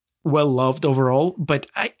well loved overall. But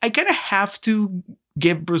I kind of have to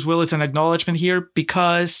give Bruce Willis an acknowledgement here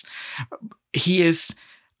because he is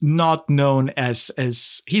not known as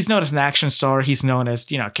he's known as an action star. He's known as,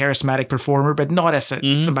 a charismatic performer, but not as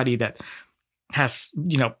somebody that has,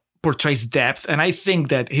 portrays depth. And I think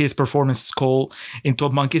that his performance Cole in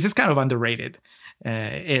 12 Monkeys is kind of underrated.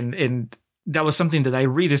 And that was something that I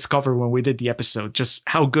rediscovered when we did the episode, just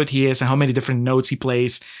how good he is and how many different notes he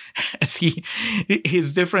plays as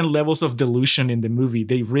his different levels of delusion in the movie.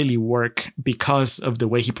 They really work because of the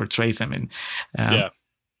way he portrays them. And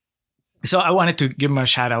so I wanted to give him a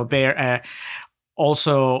shout out there.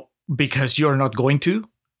 Also, because you're not going to,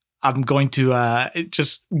 I'm going to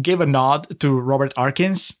just give a nod to Robert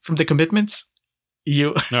Arkins from The Commitments.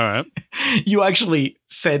 All right. You actually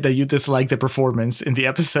said that you disliked the performance in the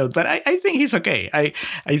episode, but I think he's okay.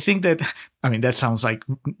 I think that, that sounds like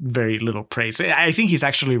very little praise. I think he's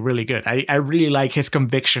actually really good. I really like his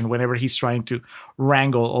conviction whenever he's trying to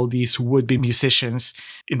wrangle all these would-be musicians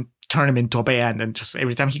and turn them into a band. And just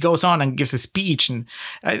every time he goes on and gives a speech, and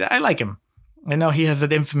I like him. I know he has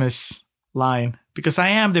that infamous line, because I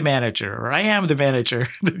am the manager, or I am the manager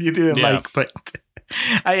that you didn't like, but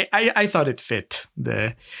I thought it fit.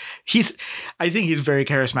 I think he's very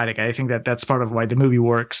charismatic. I think that's part of why the movie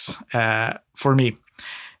works for me.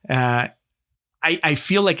 I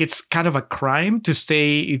feel like it's kind of a crime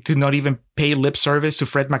to not even pay lip service to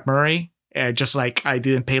Fred McMurray, just like I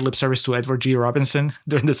didn't pay lip service to Edward G. Robinson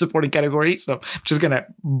during the supporting category. So I'm just gonna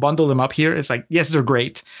bundle them up here. It's like, yes, they're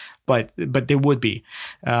great, but they would be.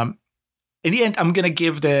 In the end, I'm going to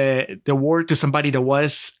give the award to somebody that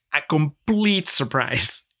was a complete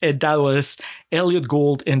surprise. And that was Elliot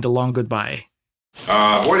Gould in The Long Goodbye.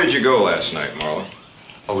 Where did you go last night, Marlon?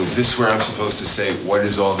 Oh, is this where I'm supposed to say, what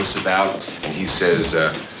is all this about? And he says,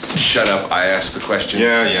 shut up, I asked the questions.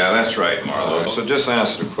 Yeah, that's right, Marlon. So just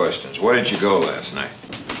answer the questions. Where did you go last night?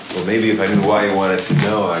 Well, maybe if I knew why you wanted to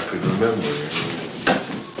know, I could remember.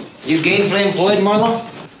 You gainfully employed, Marlon?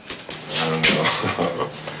 I don't know.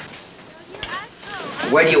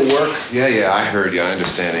 Where do you work? Yeah, I heard you. I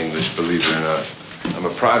understand English, believe it or not. I'm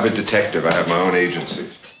a private detective. I have my own agency.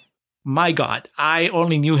 My God, I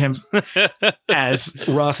only knew him as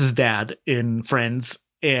Ross's dad in Friends,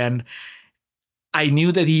 and I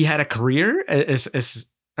knew that he had a career as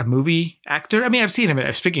a movie actor. I mean, I've seen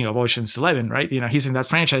him, speaking of Ocean's 11, right? You know, he's in that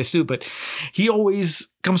franchise too, but he always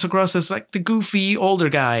comes across as like the goofy older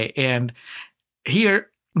guy. And here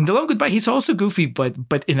in The Long Goodbye, he's also goofy,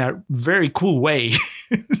 but in a very cool way.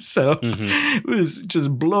 So it was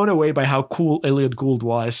just blown away by how cool Elliot Gould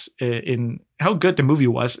was in how good the movie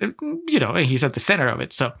was. You know, he's at the center of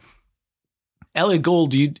it. So Elliot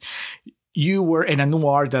Gould, you were in a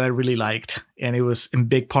noir that I really liked, and it was in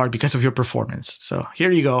big part because of your performance. So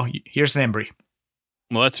here you go. Here's an Embry.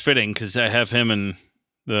 Well, that's fitting because I have him in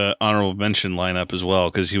the honorable mention lineup as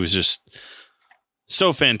well, because he was just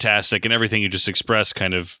so fantastic, and everything you just expressed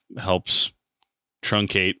kind of helps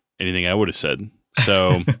truncate anything I would have said.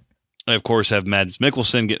 So I, of course, have Mads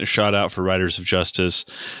Mikkelsen getting a shout out for Riders of Justice.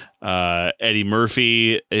 Eddie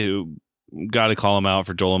Murphy, who got to call him out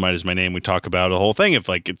for Dolomite Is My Name. We talk about the whole thing of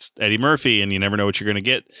like it's Eddie Murphy and you never know what you're going to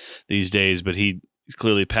get these days, but he's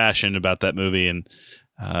clearly passionate about that movie and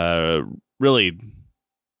really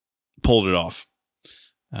pulled it off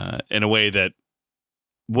in a way that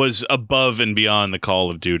was above and beyond the call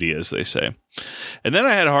of duty, as they say. And then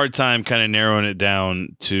I had a hard time kind of narrowing it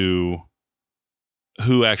down to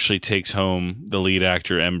who actually takes home the lead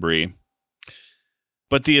actor, Embry.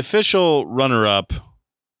 But the official runner-up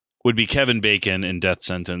would be Kevin Bacon in Death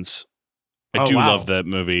Sentence. I do love that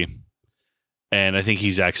movie. And I think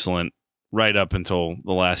he's excellent right up until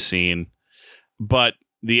the last scene. But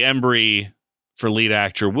the Embry for lead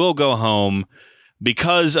actor will go home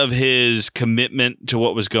because of his commitment to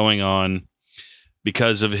what was going on,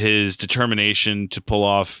 because of his determination to pull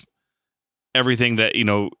off everything that, you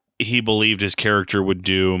know, he believed his character would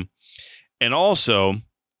do. And also,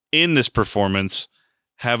 in this performance,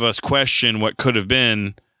 have us question what could have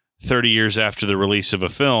been 30 years after the release of a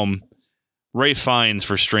film. Ray Fiennes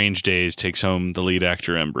for Strange Days takes home the lead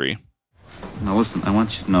actor, Embry. Now listen, I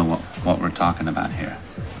want you to know what we're talking about here,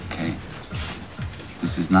 okay?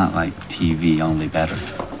 This is not like TV, only better.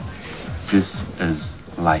 This is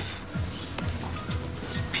life.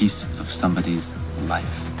 It's a piece of somebody's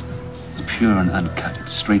life. It's pure and uncut.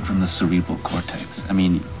 It's straight from the cerebral cortex. I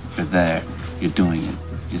mean, you're there, you're doing it,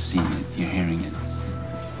 you're seeing it, you're hearing it,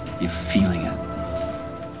 you're feeling it.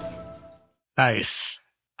 Nice.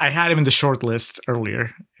 I had him in the short list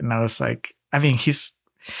earlier, and I was like, I mean, he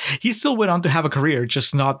still went on to have a career,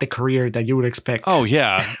 just not the career that you would expect. Oh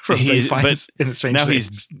yeah, from Ray Fiennes in the Strange now Days.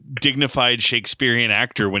 He's dignified Shakespearean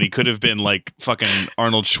actor when he could have been like fucking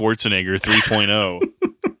Arnold Schwarzenegger 3.0.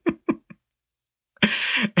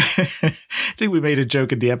 I think we made a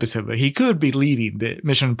joke in the episode, but he could be leading the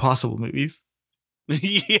Mission Impossible movies.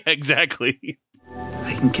 Yeah, exactly.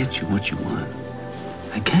 I can get you what you want.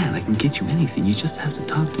 I can get you anything. You just have to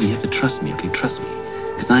talk to me. You have to trust me, okay? Trust me.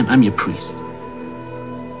 Because I'm your priest.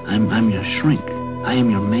 I'm your shrink. I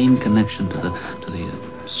am your main connection to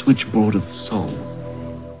the switchboard of souls.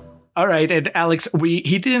 All right, and Alex,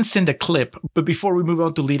 he didn't send a clip, but before we move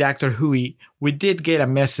on to lead actor Huey, we did get a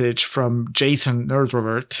message from Jason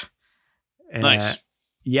Nerdrovert. Nice.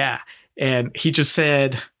 Yeah, and he just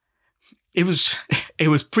said it was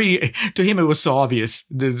pretty, to him it was so obvious.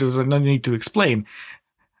 There was no need to explain.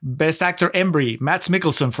 Best actor Embry, Mads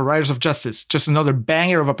Mikkelsen for Riders of Justice. Just another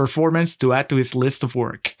banger of a performance to add to his list of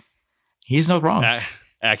work. He's not wrong.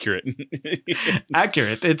 Accurate.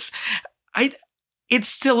 Accurate. It's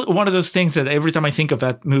still one of those things that every time I think of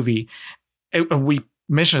that movie, we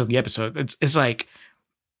mentioned in the episode, it's like,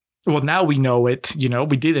 well, now we know it, you know,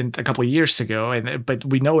 we didn't a couple of years ago, but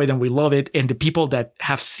we know it and we love it. And the people that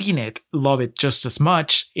have seen it love it just as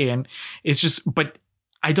much. And it's just, but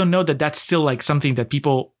I don't know that that's still like something that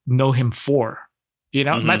people know him for. You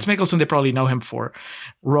know, Mads Mikkelsen, they probably know him for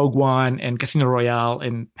Rogue One and Casino Royale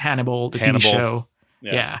and Hannibal, the TV show.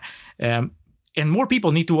 Yeah. And more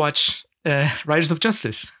people need to watch Riders of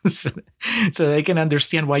Justice so they can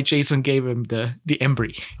understand why Jason gave him the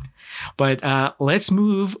Embry. But let's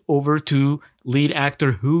move over to lead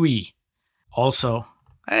actor Huey. Also,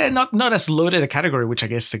 not as loaded a category, which I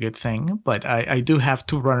guess is a good thing, but I do have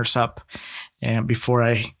two runners up before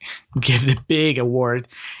I give the big award.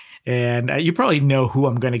 And you probably know who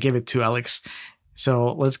I'm going to give it to, Alex.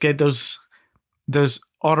 So let's get those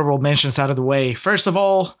honorable mentions out of the way. First of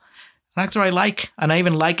all, an actor I like, and I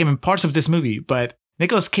even like him in parts of this movie, but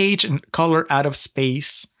Nicolas Cage in Color Out of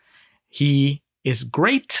Space. He is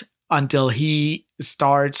great until he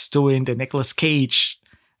starts doing the Nicolas Cage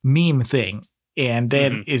meme thing. And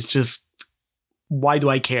then it's just, why do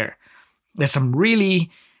I care? There's some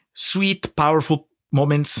really sweet, powerful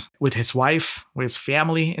moments with his wife, with his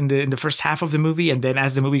family in the first half of the movie, and then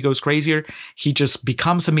as the movie goes crazier, he just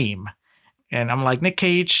becomes a meme. And I'm like, Nick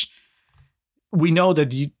Cage, we know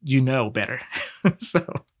that you know better.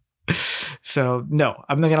 So no,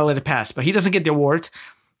 I'm not gonna let it pass. But he doesn't get the award.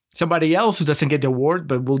 Somebody else who doesn't get the award,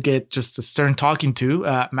 but will get just a stern talking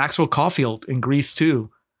to, Maxwell Caulfield in Grease 2.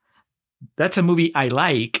 That's a movie I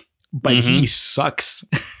like, but he sucks.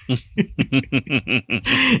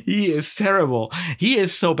 He is terrible. He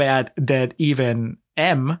is so bad that even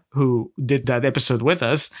M, who did that episode with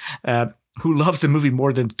us, who loves the movie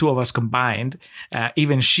more than the two of us combined,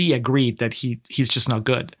 even she agreed that he's just not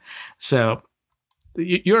good. So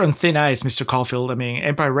you're on thin ice, Mr. Caulfield. I mean,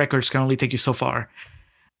 Empire Records can only take you so far.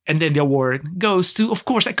 And then the award goes to, of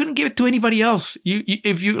course, I couldn't give it to anybody else.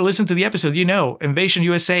 If you listen to the episode, you know, Invasion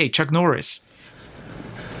USA, Chuck Norris.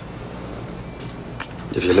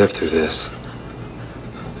 If you live through this,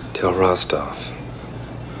 tell Rostov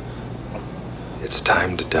it's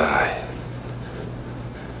time to die.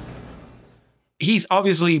 He's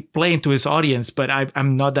obviously playing to his audience, but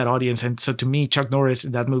I'm not that audience. And so to me, Chuck Norris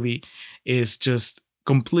in that movie is just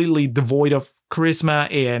completely devoid of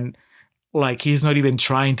charisma, and like he's not even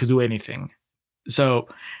trying to do anything. So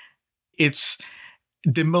it's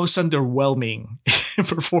the most underwhelming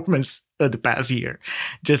performance of the past year.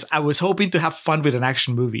 Just, I was hoping to have fun with an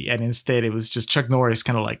action movie, and instead it was just Chuck Norris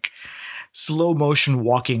kind of like slow motion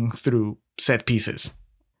walking through set pieces.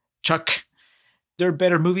 Chuck, there are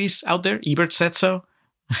better movies out there. Ebert said so.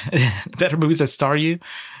 Better movies that star you.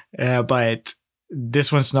 But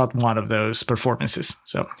this one's not one of those performances.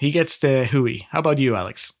 So he gets the Huey. How about you,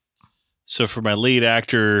 Alex? So for my lead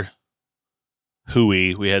actor,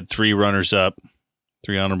 Huey, we had 3 runners-up,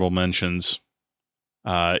 3 honorable mentions.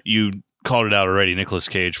 You called it out already, Nicolas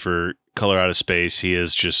Cage for Color Out of Space. He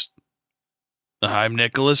is just, I'm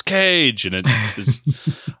Nicolas Cage. And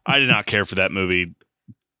I did not care for that movie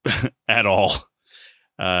at all.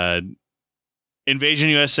 Invasion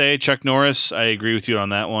USA, Chuck Norris, I agree with you on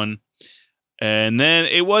that one. And then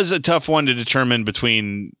it was a tough one to determine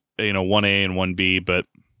between, 1A and 1B, but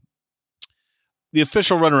the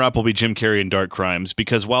official runner-up will be Jim Carrey in Dark Crimes,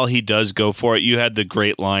 because while he does go for it, you had the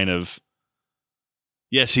great line of,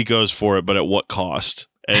 yes, he goes for it, but at what cost?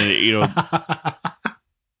 And,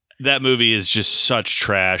 that movie is just such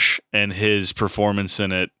trash, and his performance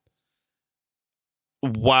in it,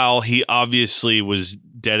 while he obviously was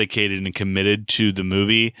dedicated and committed to the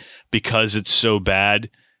movie because it's so bad,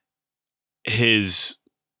 his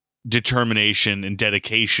determination and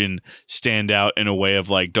dedication stand out in a way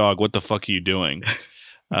of like, dog, what the fuck are you doing?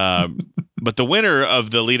 But the winner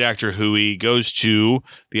of the lead actor Huey goes to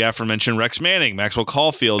the aforementioned Rex Manning, Maxwell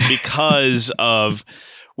Caulfield, because of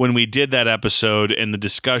when we did that episode and the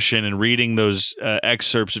discussion and reading those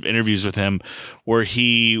excerpts of interviews with him where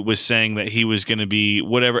he was saying that he was going to be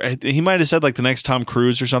whatever. He might have said like the next Tom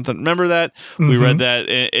Cruise or something. Remember that? Mm-hmm. We read that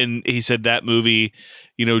and he said that movie,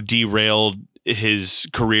 derailed his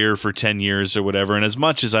career for 10 years or whatever. And as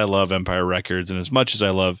much as I love Empire Records and as much as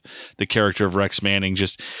I love the character of Rex Manning,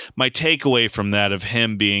 just my takeaway from that of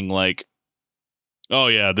him being like, oh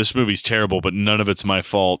yeah, this movie's terrible, but none of it's my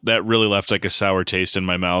fault, that really left like a sour taste in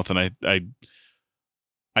my mouth. And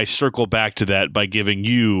I circle back to that by giving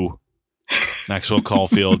you, Maxwell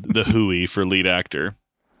Caulfield, the Huey for lead actor.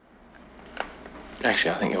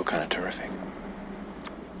 Actually, I think you're kind of terrific.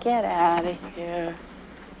 Get out of here.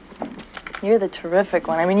 You're the terrific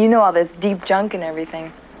one. I mean, you know all this deep junk and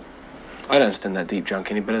everything. I don't understand that deep junk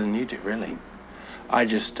any better than you do, really. I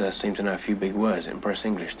just seem to know a few big words that impress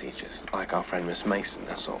English teachers, like our friend Miss Mason,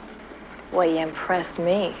 that's all. Well, you impressed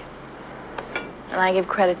me. And I give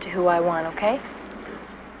credit to who I want, okay?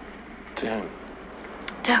 To whom?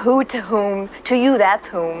 To who, to whom. To you, that's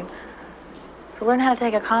whom. So learn how to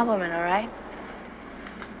take a compliment, all right?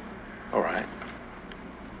 All right.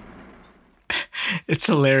 It's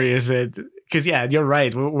hilarious because, yeah, you're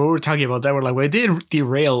right. We were talking about that. We're like, well, it did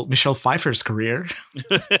derail Michelle Pfeiffer's career.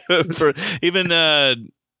 For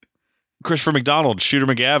even Christopher McDonald, Shooter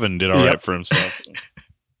McGavin did all right for himself.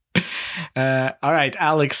 All right,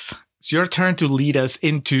 Alex, it's your turn to lead us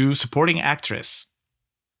into supporting actress.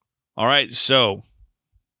 All right, so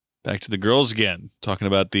back to the girls again, talking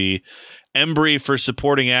about the Embry for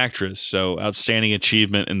supporting actress. So outstanding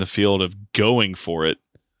achievement in the field of going for it.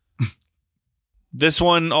 This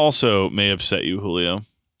one also may upset you, Julio.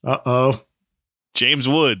 Uh-oh. James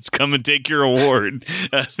Woods, come and take your award.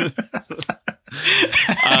 All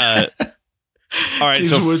right,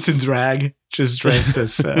 James Woods in drag, just dressed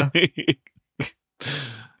as...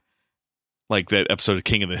 Like that episode of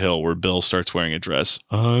King of the Hill where Bill starts wearing a dress.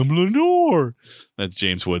 I'm Lenore. That's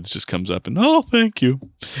James Woods just comes up and, oh, thank you.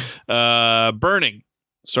 Burning.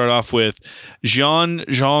 Start off with Jean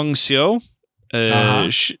Jong-seo.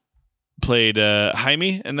 She played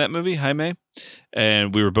Jaime in that movie, Jaime.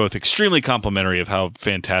 And we were both extremely complimentary of how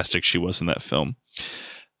fantastic she was in that film.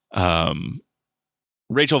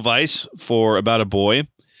 Rachel Weisz for About a Boy,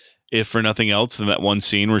 if for nothing else than that one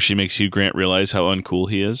scene where she makes Hugh Grant realize how uncool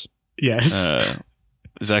he is. Yes.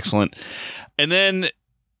 Is excellent. And then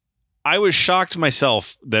I was shocked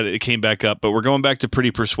myself that it came back up, but we're going back to Pretty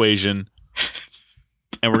Persuasion.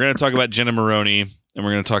 And we're going to talk about Jenna Maroney, and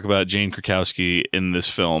we're going to talk about Jane Krakowski in this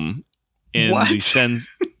film. In What? the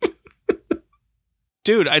sense,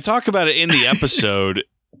 dude, I talk about it in the episode.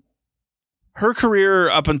 Her career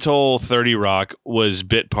up until 30 Rock was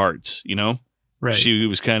bit parts, you know? Right. She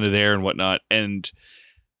was kind of there and whatnot. And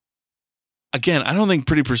again, I don't think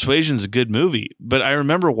Pretty Persuasion is a good movie, but I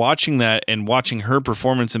remember watching that and watching her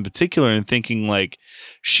performance in particular and thinking like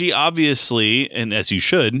she obviously, and as you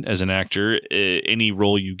should as an actor, any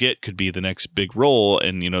role you get could be the next big role.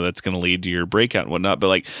 And, you know, that's going to lead to your breakout and whatnot. But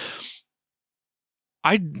like,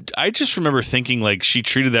 I just remember thinking like she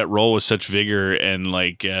treated that role with such vigor and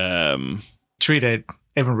like, treated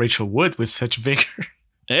even Rachel Wood with such vigor.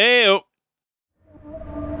 Hey, Do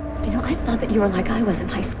you know, I thought that you were like I was in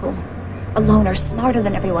high school. Alone or smarter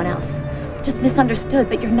than everyone else. Just misunderstood,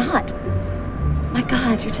 but you're not. My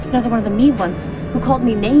God, you're just another one of the mean ones who called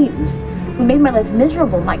me names, who made my life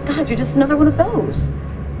miserable. My God, you're just another one of those.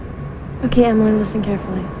 Okay, Emily, listen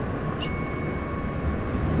carefully.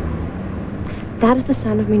 That is the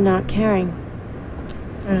sound of me not caring.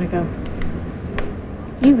 I gotta go.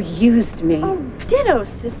 You used me. Oh, ditto,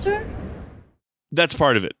 sister. that's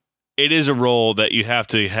part of it. It is a role that you have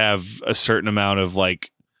to have a certain amount of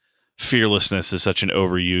like fearlessness is such an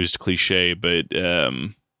overused cliche, but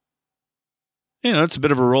you know, it's a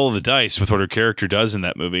bit of a roll of the dice with what her character does in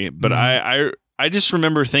that movie. But I just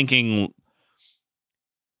remember thinking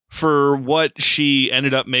for what she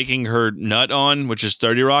ended up making her nut on, which is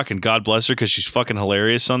 30 Rock, and God bless her because she's fucking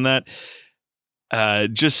hilarious on that.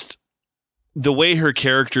 Just the way her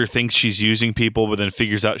character thinks she's using people, but then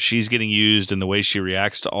figures out she's getting used, and the way she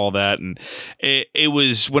reacts to all that. And it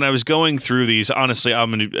was when I was going through these, honestly,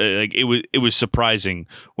 it was surprising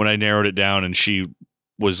when I narrowed it down and she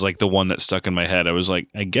was like the one that stuck in my head. I was like,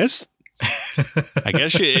 I guess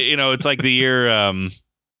she, you know, it's like the year,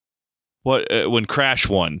 when Crash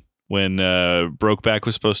won, when Brokeback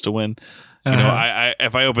was supposed to win. You know, I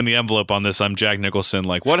if I open the envelope on this, I'm Jack Nicholson.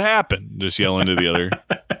 Like, what happened? Just yell into the other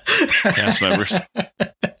cast members.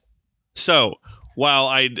 So while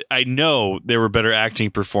I know there were better acting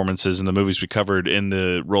performances in the movies we covered in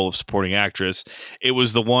the role of supporting actress, it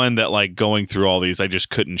was the one that, like, going through all these, I just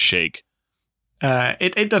couldn't shake.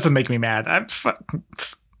 It doesn't make me mad.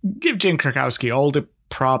 Give Jane Krakowski all the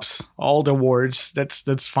props, all the awards.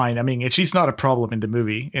 That's fine. I mean, she's not a problem in the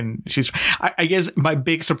movie, and I guess my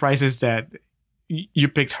big surprise is that you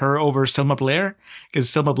picked her over Selma Blair, because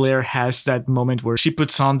Selma Blair has that moment where she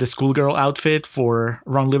puts on the schoolgirl outfit for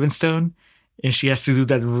Ron Livingstone, and she has to do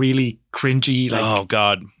that really cringy, like, oh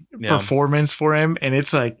god, performance for him, and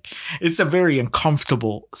it's like it's a very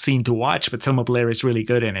uncomfortable scene to watch. But Selma Blair is really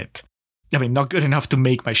good in it. I mean, not good enough to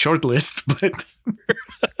make my short list, but.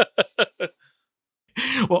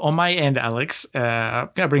 Well, on my end, Alex, I'm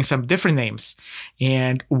going to bring some different names.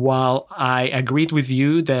 And while I agreed with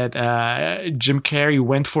you that Jim Carrey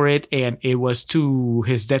went for it and it was to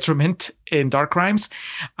his detriment in Dark Crimes,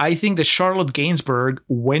 I think that Charlotte Gainsbourg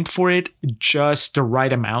went for it just the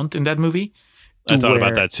right amount in that movie. I thought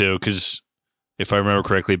about that too, because if I remember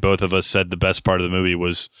correctly, both of us said the best part of the movie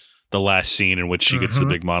was the last scene in which she gets the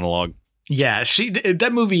big monologue. Yeah,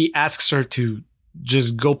 that movie asks her to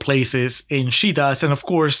just go places, and she does. And of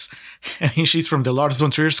course, I mean, she's from the Lars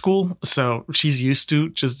von Trier school, so she's used to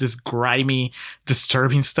just this grimy,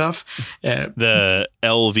 disturbing stuff. The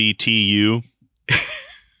LVTU.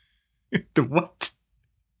 The what?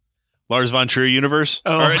 Lars von Trier universe?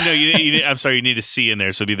 Oh. Or, no, I'm sorry, you need a C in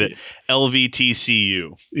there, so it'd be the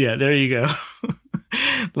LVTCU. Yeah, there you go.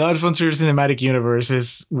 Lars von Trier Cinematic Universe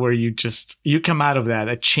is where you come out of that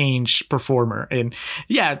a changed performer. And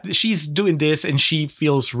yeah, she's doing this and she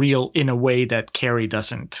feels real in a way that Carrie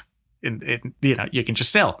doesn't. And you know, you can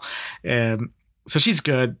just tell. So she's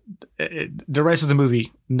good. The rest of the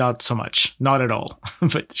movie, not so much, not at all,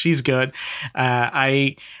 but she's good.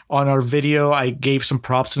 On our video, I gave some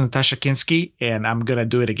props to Natasha Kinski, and I'm gonna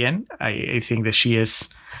do it again. I think that she is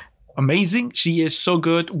amazing. She is so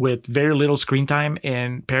good with very little screen time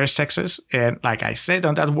in Paris, Texas. And like I said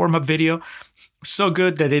on that warm-up video, so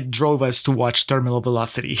good that it drove us to watch Terminal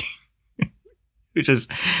Velocity, which is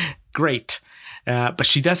great. But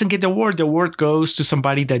she doesn't get the award. The award goes to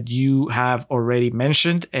somebody that you have already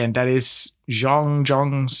mentioned, and that is Jong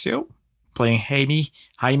Jong-seo playing Jaime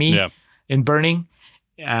in Burning.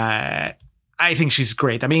 I think she's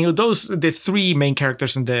great. I mean, the three main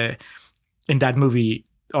characters in that movie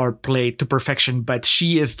are played to perfection, but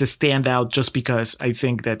she is the standout just because I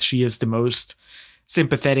think that she is the most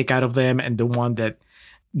sympathetic out of them and the one that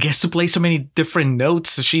gets to play so many different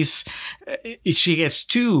notes. She gets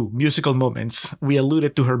two musical moments. We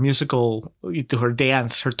alluded to her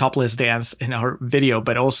dance, her topless dance in our video,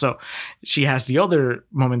 but also she has the other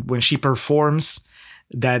moment when she performs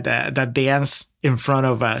that dance in front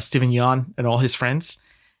of Steven Yeun and all his friends.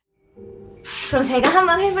 그럼 제가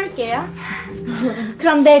한번 해볼게요.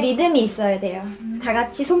 그런데 리듬이 있어야 돼요. 다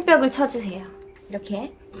같이 손뼉을 쳐주세요.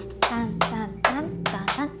 이렇게.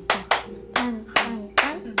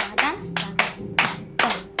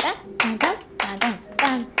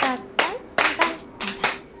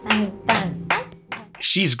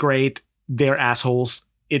 She's great. They're assholes.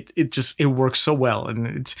 It works so well,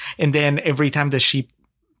 and then every time that she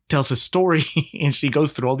tells a story and she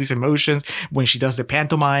goes through all these emotions when she does the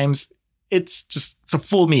pantomimes, it's a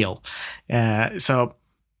full meal. So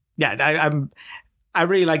yeah, I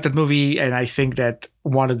really like that movie, and I think that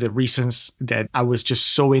one of the reasons that I was just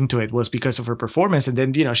so into it was because of her performance. And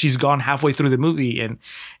then, she's gone halfway through the movie, and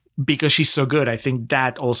because she's so good, I think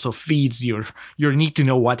that also feeds your need to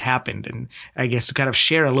know what happened, and I guess to kind of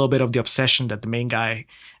share a little bit of the obsession that the main guy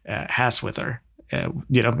has with her,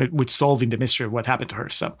 with solving the mystery of what happened to her.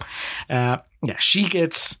 So she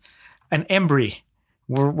gets an Embry.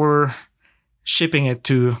 We're shipping it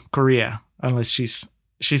to Korea unless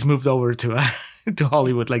she's moved over to to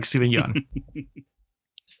Hollywood like Steven Yeun.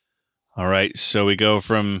 All right, so we go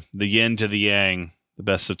from the yin to the yang, the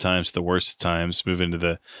best of times to the worst of times, move into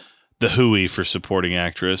the Hui for supporting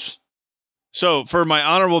actress. So for my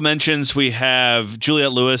honorable mentions, we have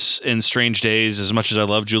Juliette Lewis in Strange Days. As much as I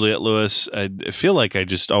love Juliette Lewis, I feel like I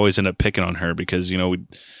just always end up picking on her because, we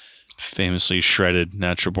famously shredded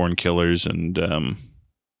Natural Born Killers. And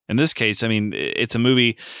in this case, I mean, it's a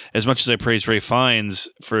movie, as much as I praise Ralph Fiennes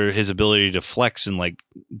for his ability to flex and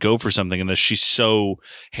go for something in this, she's so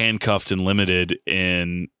handcuffed and limited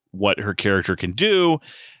in what her character can do,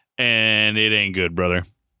 and it ain't good, brother.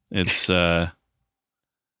 It's that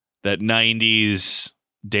 90s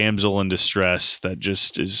damsel in distress that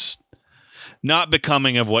just is not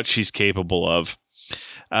becoming of what she's capable of.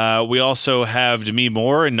 We also have Demi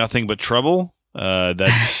Moore in Nothing But Trouble.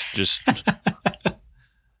 That's just,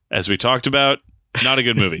 as we talked about, not a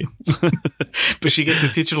good movie. But she gets the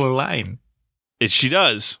titular line. She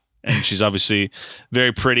does. And she's obviously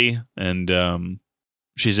very pretty, and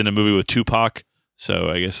she's in a movie with Tupac, so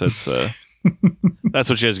I guess that's that's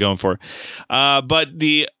what she has going for. But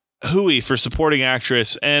the Hui for supporting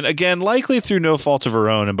actress, and again, likely through no fault of her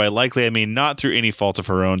own, and by likely I mean not through any fault of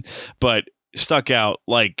her own, but stuck out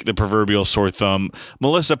like the proverbial sore thumb,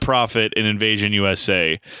 Melissa Prophet in Invasion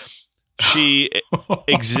USA. She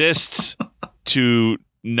exists to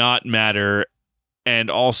not matter,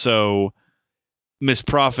 and also Miss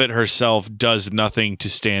Prophet herself does nothing to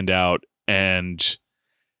stand out. And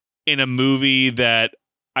in a movie that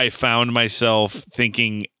I found myself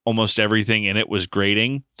thinking almost everything in it was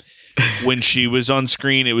grating, when she was on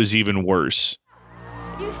screen, it was even worse.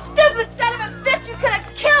 You stupid son of a bitch! You could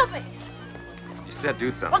have killed me! You said do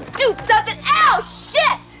something. Well, do something! Ow!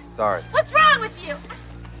 Shit! Sorry. What's wrong with you?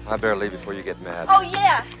 I better leave before you get mad. Oh,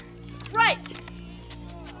 yeah. Right.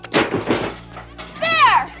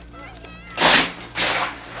 There!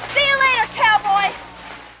 See you later, cowboy!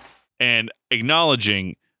 And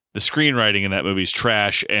acknowledging the screenwriting in that movie is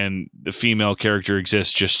trash, and the female character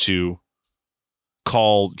exists just to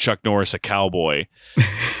call Chuck Norris a cowboy.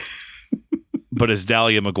 But as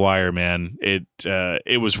Dahlia McGuire, man,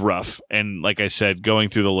 it was rough. And like I said, going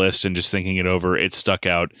through the list and just thinking it over, it stuck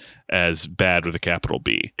out as bad with a capital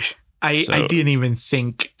B. I didn't even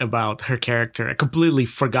think about her character. I completely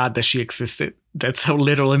forgot that she existed. That's how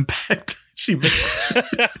little impact she makes.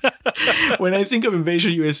 When I think of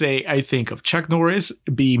Invasion USA, I think of Chuck Norris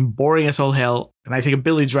being boring as all hell, and I think of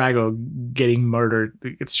Billy Drago getting murdered.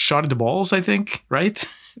 It's shot in the balls, I think, right?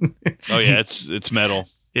 Oh yeah, it's metal.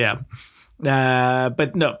 Yeah.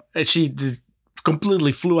 But no, she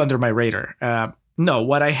completely flew under my radar. No,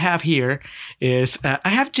 what I have here is I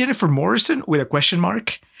have Jennifer Morrison with a question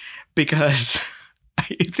mark, because I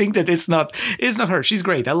think that it's not her. She's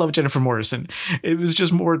great. I love Jennifer Morrison. It was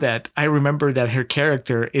just more that I remember that her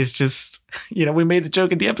character is just, we made the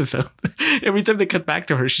joke in the episode. Every time they cut back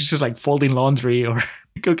to her, she's just like folding laundry or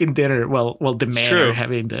cooking dinner. Well, the men are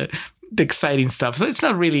having the exciting stuff. So it's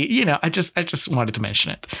not really, I just wanted to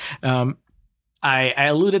mention it. I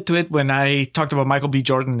alluded to it when I talked about Michael B.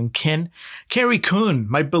 Jordan and Kin. Carrie Coon,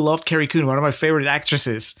 my beloved Carrie Coon, one of my favorite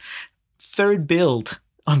actresses. Third build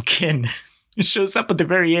on Kin. It shows up at the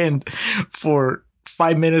very end for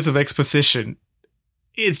 5 minutes of exposition.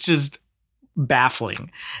 It's just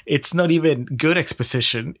baffling. It's not even good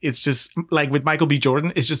exposition. It's just like with Michael B.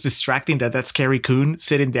 Jordan, it's just distracting that's Carrie Coon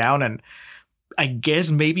sitting down and I guess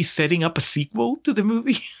maybe setting up a sequel to the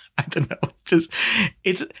movie. I don't know.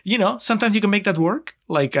 It's sometimes you can make that work,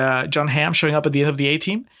 like John Hamm showing up at the end of the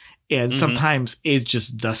A-Team, and sometimes it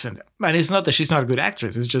just doesn't. And it's not that she's not a good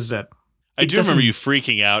actress. It's just that I do remember you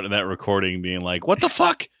freaking out in that recording, being like, "What the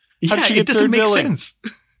fuck? How did she it get doesn't third make billing?" sense.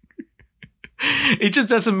 It just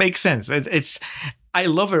doesn't make sense. It's I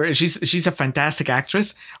love her, and she's a fantastic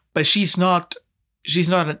actress, but she's not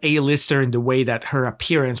an A-lister in the way that her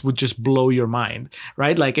appearance would just blow your mind,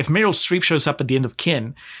 right? Like if Meryl Streep shows up at the end of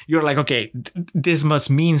Kin, you're like, okay, this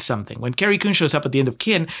must mean something. When Carrie Coon shows up at the end of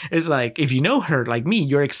Kin, it's like, if you know her like me,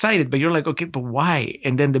 you're excited, but you're like, okay, but why?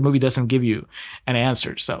 And then the movie doesn't give you an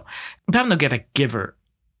answer. So I'm not going to give her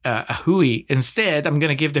a Huey. Instead, I'm going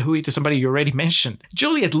to give the Huey to somebody you already mentioned.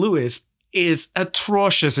 Juliette Lewis is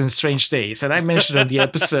atrocious in Strange Days. And I mentioned in the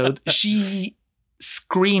episode, she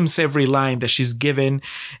screams every line that she's given.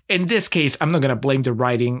 In this case, I'm not going to blame the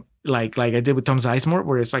writing like I did with Tom Sizemore,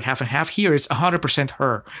 where it's like half and half. Here, it's 100%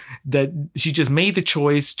 her. That she just made the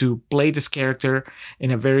choice to play this character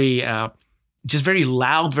in a very, just very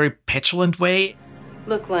loud, very petulant way.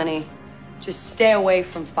 Look, Lenny, just stay away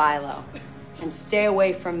from Philo and stay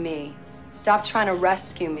away from me. Stop trying to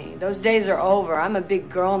rescue me. Those days are over. I'm a big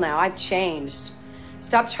girl now. I've changed.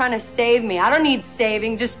 Stop trying to save me. I don't need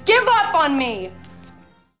saving. Just give up on me.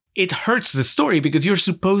 It hurts the story because you're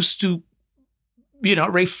supposed to,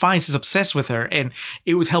 Ray Fiennes is obsessed with her, and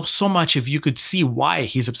it would help so much if you could see why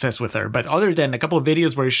he's obsessed with her. But other than a couple of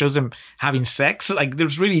videos where he shows him having sex, like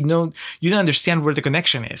there's really you don't understand where the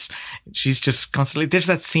connection is. She's just constantly, there's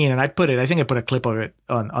that scene, and I think I put a clip of it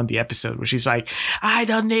on the episode where she's like, I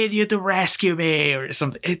don't need you to rescue me or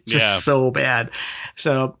something. It's just so bad.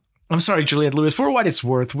 So I'm sorry, Juliette Lewis, for what it's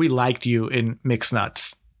worth, we liked you in Mixed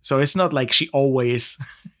Nuts. So it's not like she always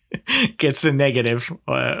gets the negative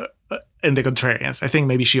in the Contrarians. I think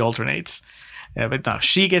maybe she alternates. But no,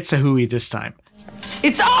 she gets a Huey this time.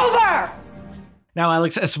 It's over! Now,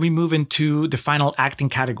 Alex, as we move into the final acting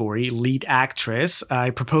category, lead actress, I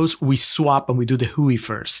propose we swap and we do the Huey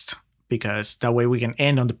first, because that way we can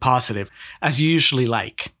end on the positive, as you usually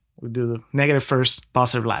like. We do the negative first,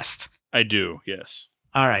 positive last. I do, yes.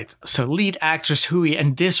 All right, so lead actress Huey,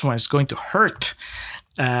 and this one is going to hurt.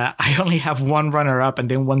 I only have one runner-up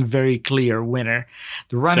and then one very clear winner.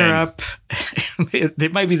 The runner-up, they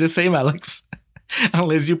might be the same, Alex,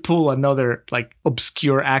 unless you pull another like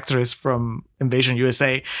obscure actress from Invasion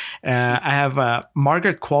USA. I have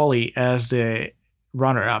Margaret Qualley as the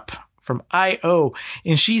runner-up from I.O.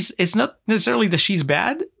 And it's not necessarily that she's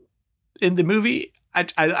bad in the movie.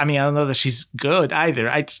 I mean, I don't know that she's good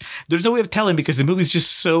either. There's no way of telling because the movie's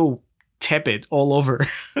just so tepid all over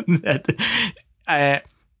that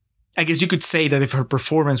I guess you could say that if her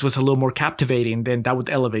performance was a little more captivating, then that would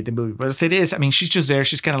elevate the movie. But as it is, I mean, she's just there.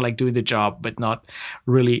 She's kind of like doing the job, but not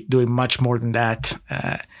really doing much more than that.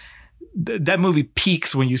 That movie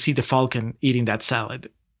peaks when you see the Falcon eating that salad.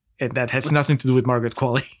 And that has nothing to do with Margaret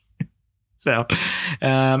Qualley. So,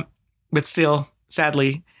 but still,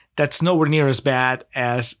 sadly, that's nowhere near as bad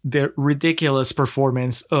as the ridiculous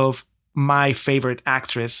performance of my favorite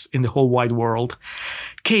actress in the whole wide world,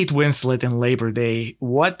 Kate Winslet in Labor Day.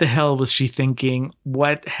 What the hell was she thinking?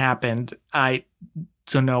 What happened? I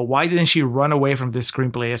don't know. Why didn't she run away from this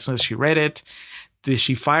screenplay as soon as she read it? Did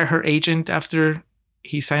she fire her agent after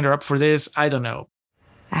he signed her up for this? I don't know.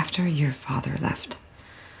 After your father left,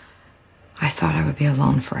 I thought I would be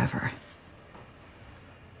alone forever.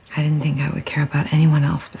 I didn't think I would care about anyone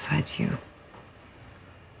else besides you.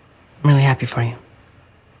 I'm really happy for you.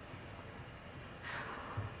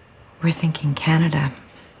 We're thinking Canada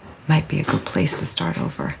might be a good place to start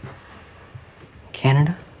over.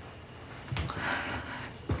 Canada?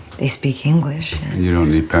 They speak English. And you don't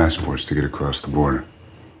need passports to get across the border.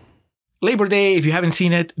 Labor Day, if you haven't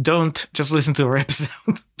seen it, don't just listen to our episode.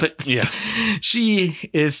 But yeah, she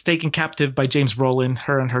is taken captive by James Brolin.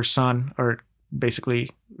 Her and her son are basically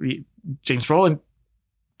James Brolin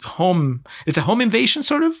home. It's a home invasion,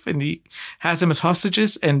 sort of, and he has them as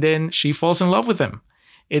hostages, and then she falls in love with him.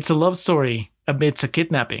 It's a love story amidst a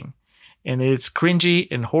kidnapping, and it's cringy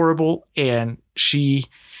and horrible, and she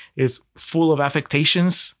is full of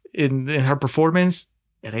affectations in her performance,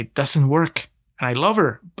 and it doesn't work. And I love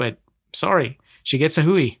her, but sorry, she gets a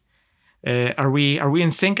hooey. Are we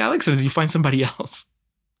in sync, Alex, or did you find somebody else?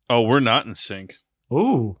 Oh, we're not in sync.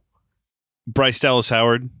 Ooh. Bryce Dallas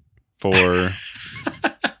Howard for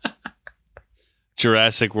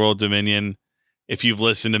Jurassic World Dominion. If you've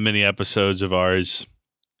listened to many episodes of ours,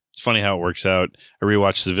 it's funny how it works out. I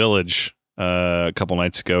rewatched The Village a couple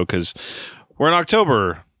nights ago because we're in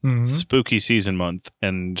October, spooky season month,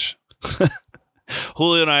 and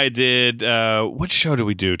Julio and I did. What show did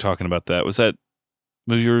we do talking about that? Was that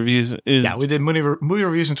movie reviews? Yeah, we did movie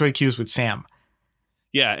reviews and 20 Qs with Sam.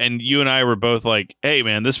 Yeah, and you and I were both like, hey,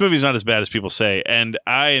 man, this movie's not as bad as people say. And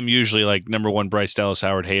I am usually like #1 Bryce Dallas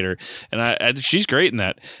Howard hater. And she's great in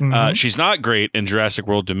that. She's not great in Jurassic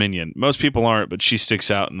World Dominion. Most people aren't, but she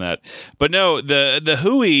sticks out in that. But no, the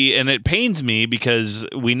hooey, and it pains me because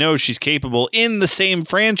we know she's capable in the same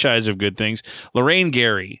franchise of good things. Lorraine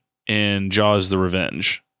Gary in Jaws the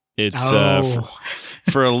Revenge. It's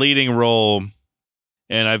for a leading role.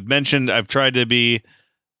 And I've tried to be,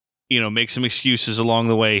 make some excuses along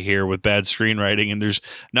the way here with bad screenwriting. And there's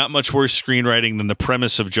not much worse screenwriting than the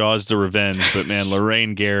premise of Jaws the Revenge. But man,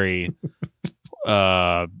 Lorraine Gary,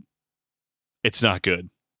 it's not good.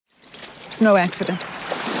 It's no accident.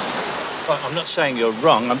 Well, I'm not saying you're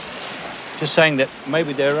wrong. I'm just saying that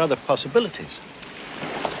maybe there are other possibilities.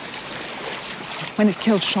 When it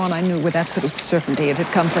killed Sean, I knew with absolute certainty it had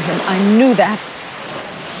come for him. I knew that.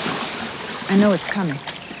 I know it's coming.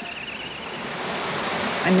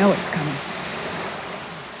 I know it's coming.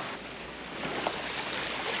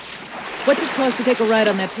 What's it cost to take a ride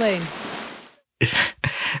on that plane?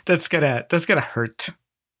 That's gonna hurt.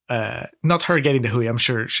 Not her getting the hooey. I'm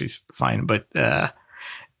sure she's fine, but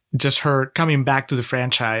just her coming back to the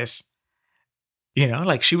franchise.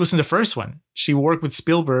 Like she was in the first one. She worked with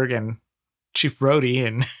Spielberg and Chief Brody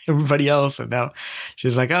and everybody else, and now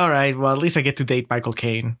she's like, all right, well, at least I get to date Michael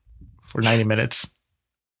Caine for 90 minutes.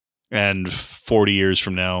 And 40 years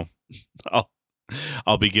from now,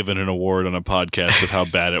 I'll be given an award on a podcast of how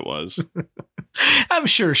bad it was. I'm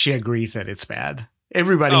sure she agrees that it's bad.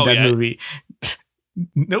 Everybody in that movie,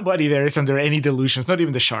 nobody there is under any delusions, not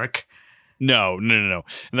even the shark. No. And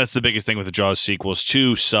that's the biggest thing with the Jaws sequels.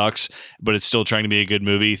 2 sucks, but it's still trying to be a good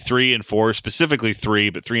movie. 3 and 4, specifically 3,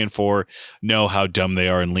 but 3 and 4 know how dumb they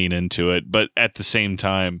are and lean into it. But at the same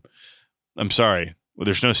time, I'm sorry. Well,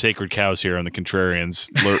 there's no sacred cows here on the Contrarians.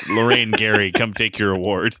 Lorraine Gary, come take your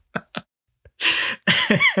award.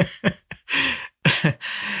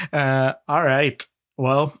 All right.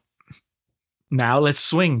 Well, now let's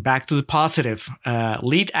swing back to the positive.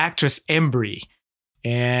 Lead actress Embry.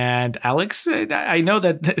 And Alex, I know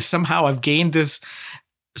that somehow I've gained this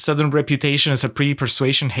sudden reputation as a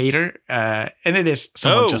pre-persuasion hater, and it is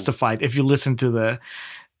somewhat justified if you listen to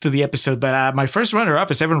the episode. But my first runner-up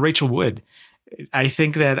is Evan Rachel Wood. I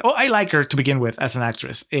think that I like her to begin with as an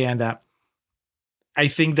actress, and I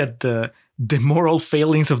think that the moral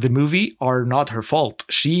failings of the movie are not her fault.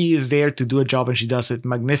 She is there to do a job, and she does it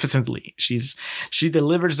magnificently. She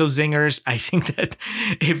delivers those zingers. I think that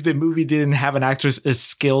if the movie didn't have an actress as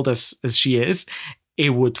skilled as she is,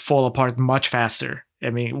 it would fall apart much faster. I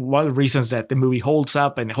mean, one of the reasons that the movie holds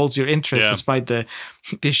up and holds your interest despite the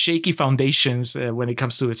shaky foundations when it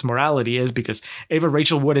comes to its morality is because Ava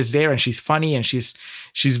Rachel Wood is there and she's funny and she's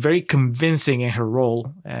very convincing in her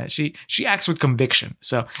role. She acts with conviction.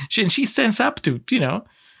 So she stands up to,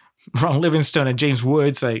 Ron Livingston and James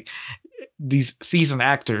Woods, like these seasoned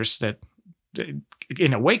actors that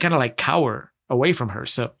in a way kind of like cower away from her.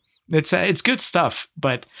 So it's good stuff,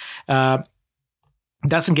 but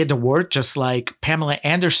doesn't get the word, just like Pamela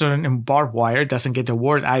Anderson in Barbed Wire doesn't get the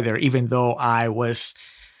word either, even though I was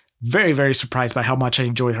very, very surprised by how much I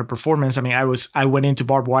enjoyed her performance. I mean, I went into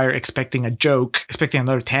Barbed Wire expecting a joke, expecting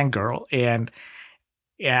another tank girl, and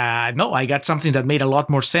no, I got something that made a lot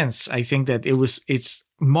more sense. I think that it's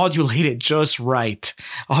modulated just right.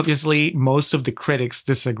 Obviously, most of the critics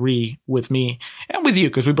disagree with me and with you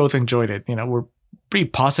because we both enjoyed it. We're pretty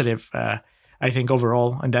positive, I think,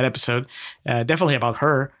 overall in that episode. Definitely about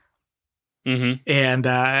her. Mm-hmm. And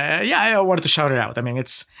I wanted to shout her out. I mean,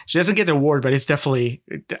 she doesn't get the award, but it's definitely,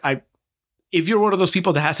 if you're one of those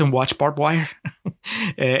people that hasn't watched Barbed Wire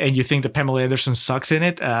and you think that Pamela Anderson sucks in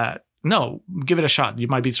it, no, give it a shot. You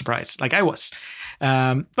might be surprised, like I was. But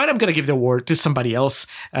I'm going to give the award to somebody else.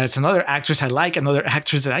 It's another actress I like, another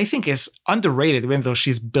actress that I think is underrated, even though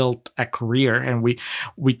she's built a career. And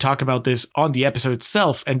we talk about this on the episode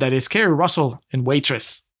itself, and that is Kerry Russell in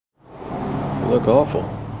Waitress. You look awful.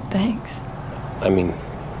 Thanks. I mean,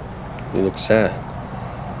 you look sad.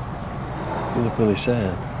 You look really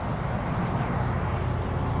sad.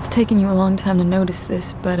 It's taken you a long time to notice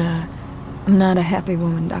this, but I'm not a happy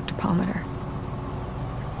woman, Dr. Palmer.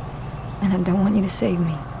 And I don't want you to save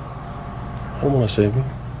me. I don't want to save you.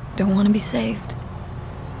 Don't want to be saved.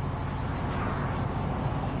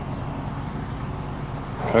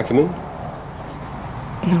 Can I come in?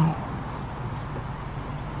 No.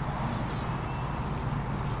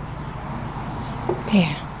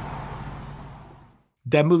 Here.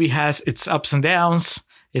 That movie has its ups and downs,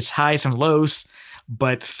 its highs and lows,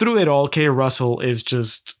 but through it all, Kerry Russell is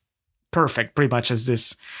just perfect, pretty much as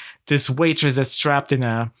this waitress that's trapped in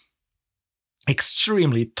a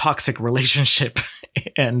extremely toxic relationship,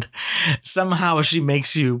 and somehow she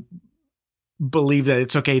makes you believe that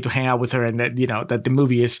it's okay to hang out with her, and that that the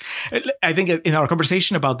movie is. I think in our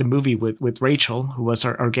conversation about the movie with Rachel, who was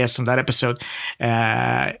our guest on that episode,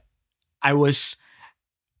 I was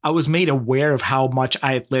made aware of how much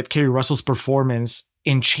I had let Kerry Russell's performance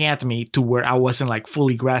enchant me to where I wasn't like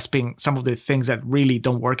fully grasping some of the things that really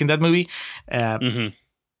don't work in that movie.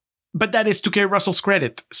 But that is to Kerry Russell's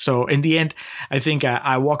credit. So in the end, I think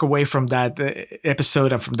I walk away from that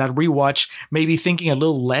episode and from that rewatch, maybe thinking a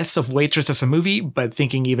little less of Waitress as a movie, but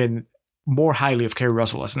thinking even more highly of Kerry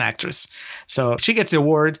Russell as an actress. So she gets the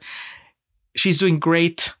award. She's doing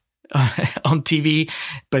great on TV,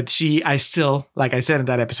 but I still, like I said in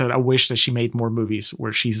that episode, I wish that she made more movies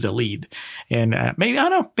where she's the lead. And maybe, I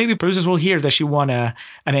don't know, maybe producers will hear that she won an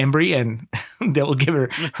Embry and they'll give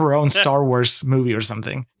her own Star Wars movie or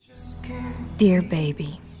something. Dear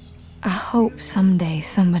baby, I hope someday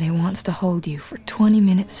somebody wants to hold you for 20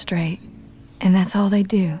 minutes straight. And that's all they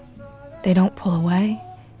do. They don't pull away.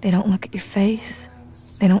 They don't look at your face.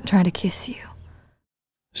 They don't try to kiss you.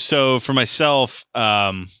 So for myself,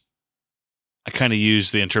 I kind of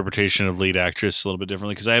use the interpretation of lead actress a little bit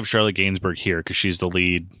differently because I have Charlotte Gainsbourg here because she's the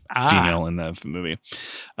lead female in that movie.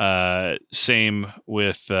 Same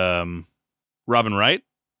with Robin Wright.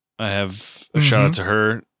 I have a shout out to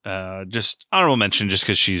her. Just honorable mention just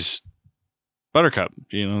because she's Buttercup.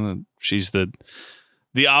 She's the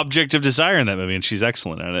object of desire in that movie, and she's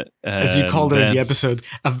excellent at it. As you called her in the episode,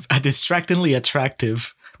 a distractingly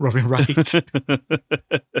attractive Robin Wright.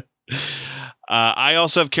 I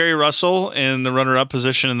also have Kerry Russell in the runner-up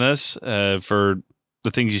position in this for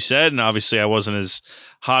the things you said, and obviously I wasn't as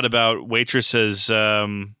hot about Waitress as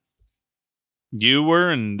you were,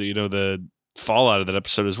 and the fallout of that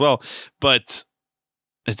episode as well. But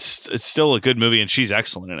it's still a good movie, and she's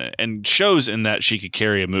excellent in it, and shows in that she could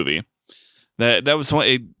carry a movie. That was one.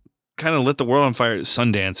 It kind of lit the world on fire at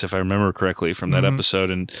Sundance, if I remember correctly, from that episode.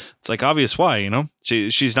 And it's like obvious why,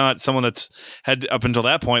 she's not someone that's had up until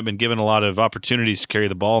that point been given a lot of opportunities to carry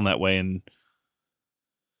the ball in that way. And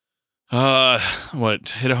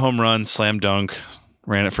hit a home run, slam dunk,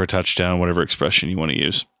 ran it for a touchdown, whatever expression you want to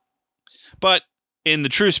use. But in the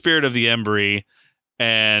true spirit of the Embry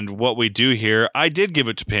and what we do here, I did give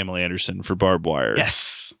it to Pamela Anderson for Barbed Wire.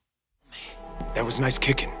 Yes. That was nice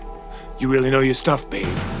kicking. You really know your stuff, babe.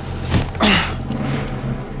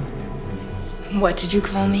 What did you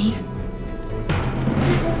call me?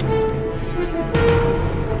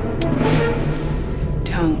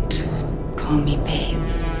 Don't call me babe.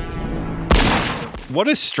 What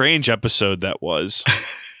a strange episode that was.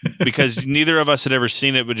 Because neither of us had ever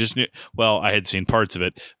seen it, but just knew, well, I had seen parts of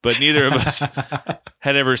it, but neither of us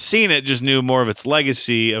had ever seen it, just knew more of its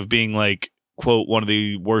legacy of being like, quote, one of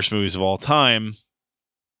the worst movies of all time.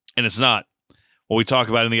 And it's not. What we talk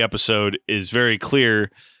about in the episode is very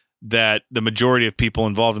clear that the majority of people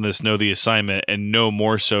involved in this know the assignment, and no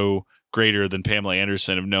more so greater than Pamela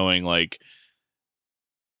Anderson of knowing like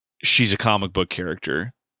she's a comic book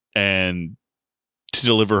character, and to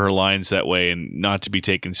deliver her lines that way and not to be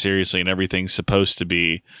taken seriously, and everything's supposed to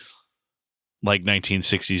be like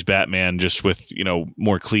 1960s Batman, just with,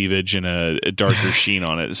 more cleavage and a darker sheen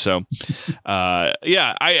on it. So, I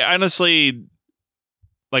honestly,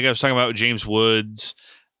 like I was talking about with James Woods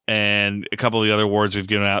and a couple of the other awards we've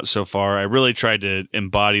given out so far, I really tried to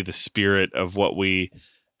embody the spirit of what we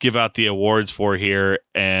give out the awards for here.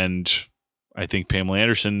 And I think Pamela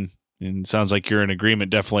Anderson, and it sounds like you're in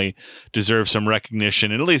agreement, definitely deserves some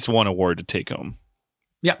recognition and at least one award to take home.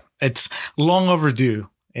 Yeah, it's long overdue.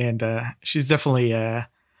 And she's definitely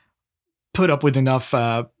put up with enough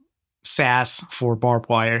sass for Barbed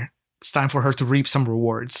Wire it's time for her to reap some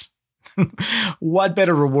rewards. What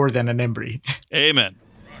better reward than an Embry? Amen.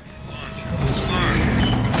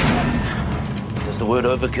 Does the word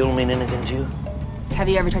overkill mean anything to you? Have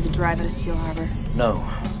you ever tried to drive out of Steel Harbor? No.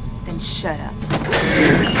 Then shut up.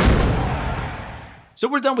 So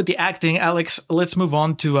we're done with the acting, Alex. Let's move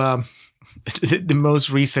on to the most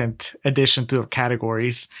recent addition to our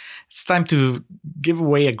categories. It's time to give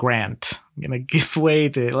away a grant. I'm going to give away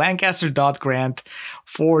the Lancaster Dodd grant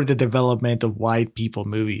for the development of white people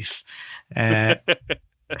movies. I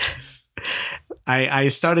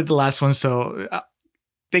started the last one, so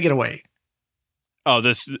take it away. Oh,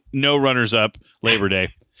 this no runners up. Labor Day.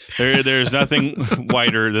 There's nothing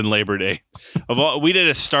whiter than Labor Day. We did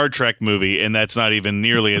a Star Trek movie, and that's not even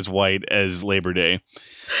nearly as white as Labor Day.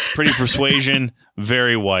 Pretty Persuasion,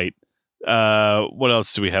 very white. What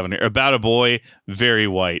else do we have in here? About a Boy, very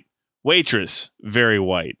white. Waitress, very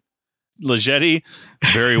white. Leggetti,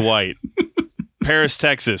 very white. Paris,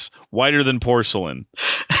 Texas, whiter than porcelain.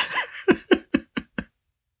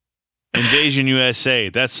 Invasion USA,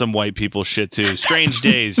 that's some white people shit too. Strange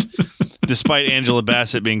Days, despite Angela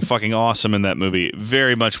Bassett being fucking awesome in that movie,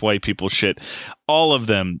 very much white people shit. All of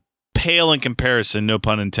them pale in comparison, no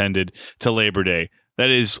pun intended, to Labor Day. That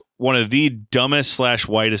is one of the dumbest /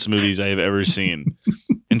 whitest movies I have ever seen.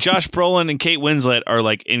 And Josh Brolin and Kate Winslet are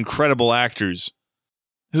like incredible actors.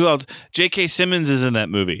 Who else? J.K. Simmons is in that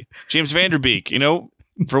movie. James Van Der Beek,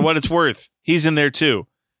 for what it's worth, he's in there too.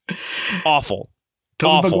 Awful.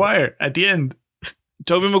 Tobey Maguire at the end.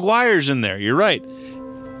 Tobey Maguire's in there. You're right.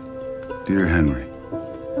 Dear Henry,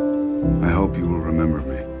 I hope you will remember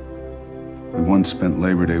me. We once spent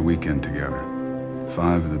Labor Day weekend together.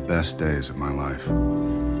 5 of the best days of my life.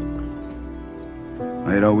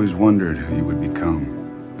 I had always wondered who you would become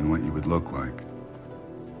and what you would look like.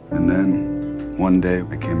 And then, one day,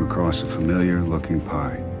 I came across a familiar-looking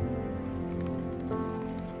pie.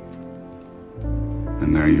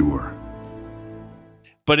 And there you were.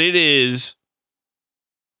 But it is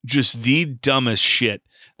just the dumbest shit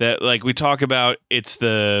that, like, we talk about. It's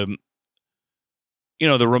the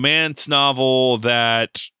romance novel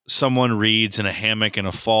that someone reads in a hammock in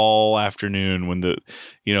a fall afternoon when the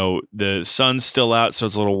sun's still out, so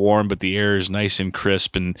it's a little warm, but the air is nice and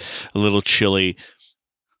crisp and a little chilly.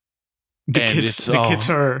 The kids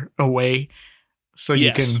are away, so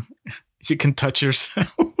yes. you can touch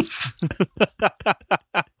yourself.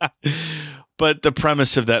 But the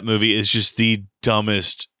premise of that movie is just the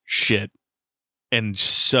dumbest shit and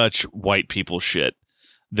such white people shit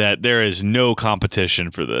that there is no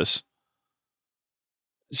competition for this.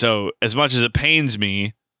 So as much as it pains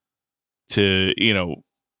me to,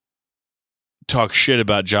 talk shit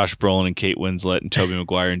about Josh Brolin and Kate Winslet and Tobey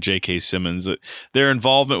Maguire and J.K. Simmons, their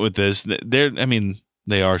involvement with this,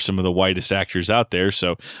 they are some of the whitest actors out there,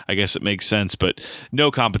 so I guess it makes sense, but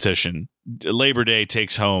no competition. Labor Day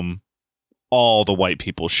takes home all the white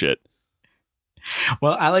people shit.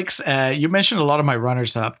 Well, Alex, you mentioned a lot of my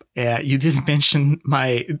runners-up. You didn't mention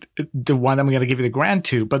the one I'm going to give you the grant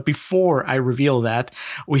to. But before I reveal that,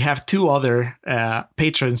 we have 2 other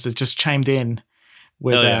patrons that just chimed in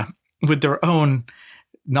with their own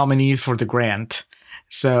nominees for the grant.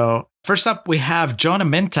 So first up, we have John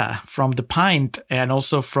Amenta from The Pint and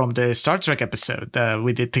also from the Star Trek episode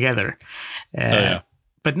we did together.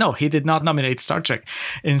 But no, he did not nominate Star Trek.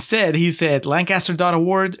 Instead, he said Lancaster Dodd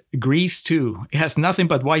Award, Grease 2. It has nothing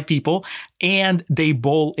but white people, and they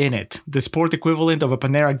bowl in it. The sport equivalent of a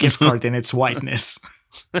Panera gift card in its whiteness.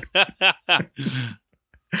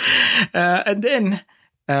 And then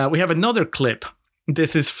we have another clip.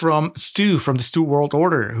 This is from Stu from the Stu World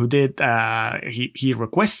Order, who did, he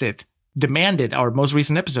demanded our most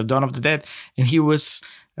recent episode, Dawn of the Dead, and he was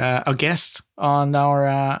a guest on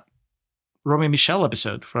our Romy and Michelle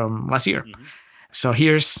episode from last year. Mm-hmm. So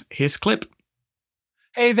here's his clip.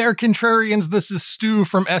 Hey there, contrarians. This is Stu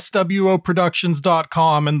from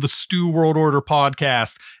SWOproductions.com and the Stu World Order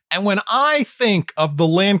podcast. And when I think of the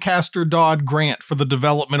Lancaster Dodd grant for the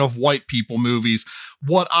development of white people movies,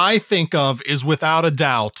 what I think of is without a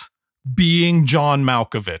doubt Being John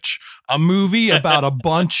Malkovich, a movie about a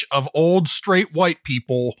bunch of old straight white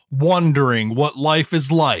people wondering what life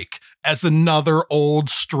is like as another old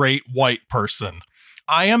straight white person.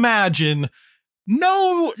 I imagine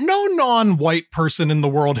no non-white person in the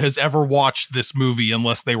world has ever watched this movie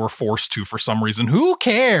unless they were forced to for some reason. Who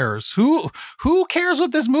cares? Who cares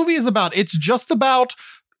what this movie is about? It's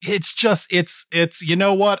you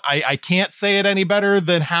know what? I can't say it any better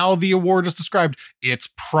than how the award is described. It's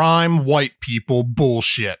prime white people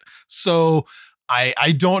bullshit. So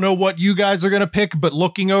I don't know what you guys are going to pick, but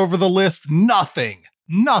looking over the list, nothing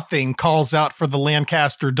nothing calls out for the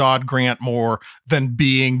Lancaster Dodd Grant more than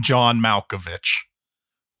being John Malkovich.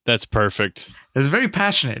 That's perfect. It's very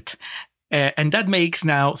passionate. And that makes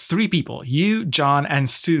now 3 people, you, John, and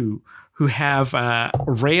Stu, who have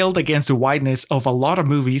railed against the wideness of a lot of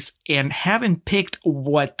movies and haven't picked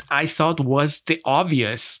what I thought was the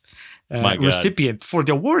obvious recipient for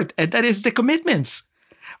the award, and that is The Commitments.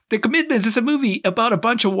 The Commitments is a movie about a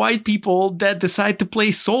bunch of white people that decide to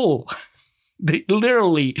play soul. They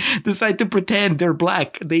literally decide to pretend they're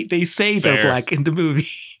black. They say they're black in the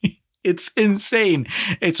movie. It's insane.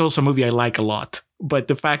 It's also a movie I like a lot. But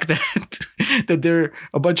the fact that that they're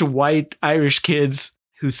a bunch of white Irish kids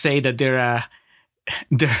who say that they're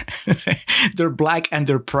black and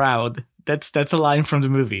they're proud. That's a line from the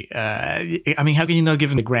movie. I mean, how can you not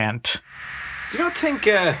give him the grant? Do you not think,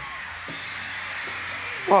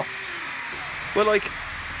 well, like,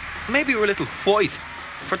 maybe we're a little white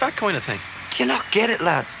for that kind of thing? Do you not get it,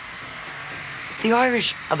 lads? The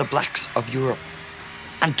Irish are the blacks of Europe,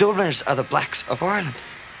 and Dubliners are the blacks of Ireland.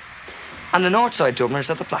 And the Northside Dubliners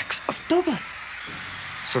are the blacks of Dublin.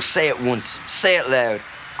 So say it once, say it loud.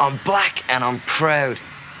 I'm black and I'm proud.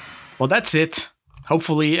 Well, that's it.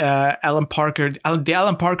 Hopefully, the Alan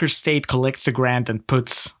Parker State collects the grant and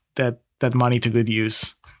puts that money to good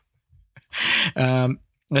use.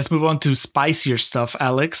 Let's move on to spicier stuff,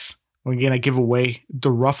 Alex. We're going to give away the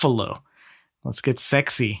Ruffalo. Let's get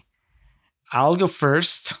sexy. I'll go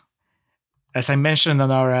first. As I mentioned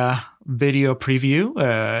on our video preview,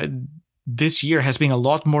 this year has been a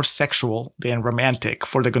lot more sexual than romantic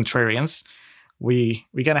for the Contrarians. We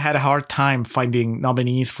kind of had a hard time finding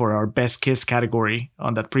nominees for our best kiss category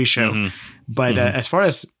on that pre-show. Mm-hmm. But as far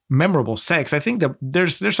as memorable sex, I think that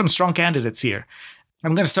there's some strong candidates here.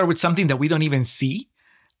 I'm going to start with something that we don't even see,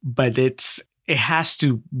 but it has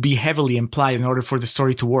to be heavily implied in order for the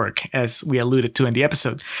story to work, as we alluded to in the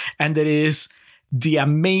episode. And that is the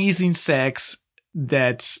amazing sex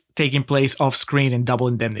that's taking place off screen in Double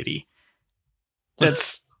Indemnity.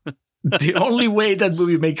 That's the only way that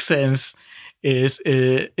movie makes sense is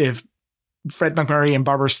if Fred McMurray and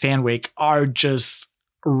Barbara Stanwyck are just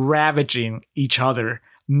ravaging each other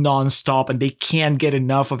nonstop and they can't get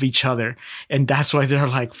enough of each other. And that's why they're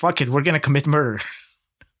like, fuck it, we're going to commit murder.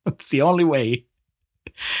 It's the only way.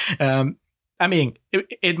 I mean,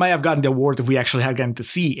 it might have gotten the award if we actually had gotten to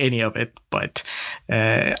see any of it, but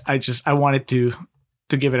I wanted to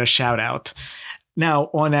give it a shout out.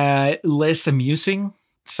 Now, on a less amusing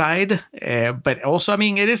side, but also, I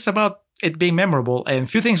mean, it is about it being memorable, and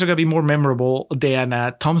few things are going to be more memorable than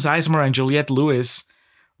Tom Sizemore and Juliette Lewis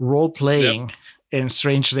role-playing in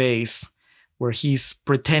Strange Days, where he's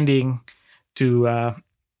pretending to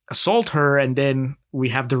assault her, and then we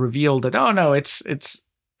have the reveal that, oh no, it's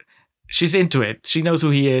she's into it. She knows who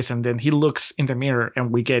he is, and then he looks in the mirror,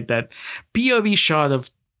 and we get that POV shot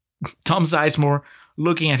of Tom Sizemore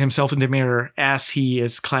looking at himself in the mirror as he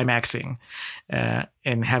is climaxing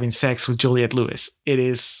and having sex with Juliette Lewis. It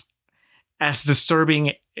is as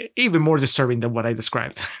disturbing, even more disturbing than what I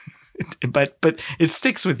described. but it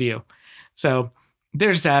sticks with you. So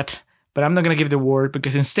there's that. But I'm not going to give the award,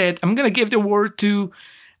 because instead I'm going to give the award to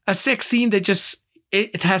a sex scene that just,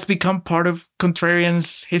 it has become part of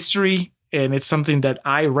Contrarian's history. And it's something that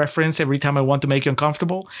I reference every time I want to make you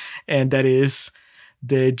uncomfortable. And that is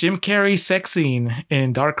the Jim Carrey sex scene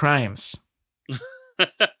in Dark Crimes.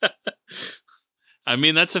 I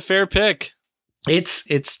mean, that's a fair pick.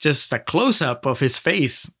 It's just a close-up of his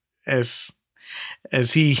face as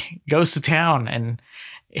he goes to town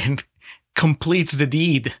and completes the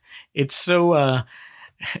deed. It's so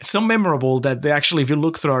memorable that if you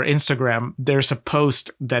look through our Instagram, there's a post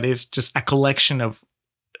that is just a collection of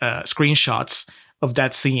screenshots of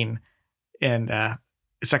that scene, and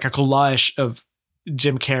it's like a collage of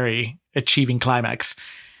Jim Carrey achieving climax.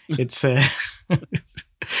 It's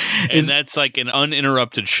and that's like an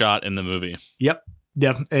uninterrupted shot in the movie. Yep.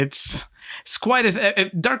 It's quite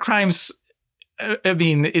Dark Crimes. I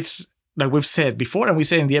mean, it's like we've said before, and we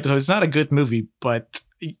said in the episode, it's not a good movie, but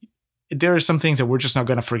there are some things that we're just not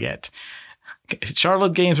going to forget.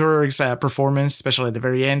 Charlotte Gainsbourg's performance, especially at the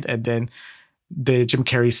very end, and then the Jim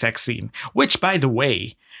Carrey sex scene, which, by the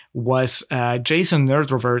way, was Jason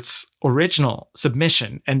Nerdrovert's original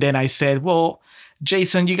submission. And then I said, well,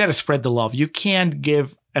 Jason, you got to spread the love. You can't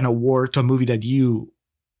give an award to a movie that you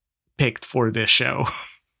picked for this show.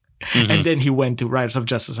 Mm-hmm. And then he went to Riders of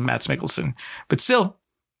Justice and Mads Mikkelsen. But still,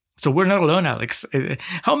 so we're not alone, Alex.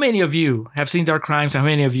 How many of you have seen Dark Crimes? How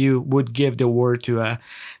many of you would give the award to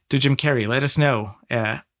Jim Carrey? Let us know.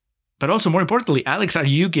 But also, more importantly, Alex, are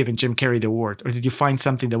you giving Jim Carrey the award? Or did you find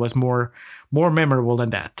something that was more memorable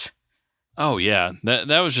than that? Oh yeah,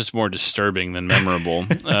 that was just more disturbing than memorable.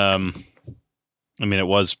 I mean, it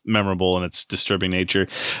was memorable in its disturbing nature.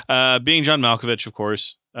 Being John Malkovich, of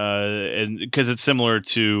course, and because it's similar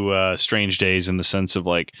to Strange Days in the sense of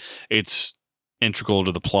like it's integral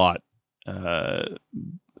to the plot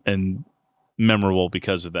and memorable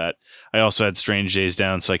because of that. I also had Strange Days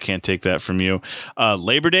down, so I can't take that from you.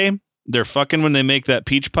 Labor Day, they're fucking when they make that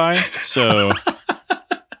peach pie. So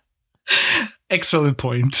excellent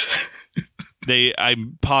point.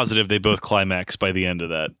 I'm positive they both climax by the end of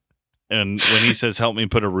that. And when he says, help me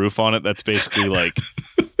put a roof on it, that's basically like,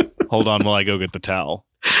 hold on while I go get the towel.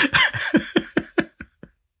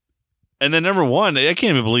 And then number one, I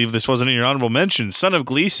can't even believe this wasn't in your honorable mention. Son of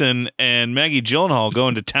Gleason and Maggie Gyllenhaal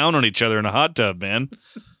going to town on each other in a hot tub, man.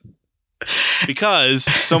 Because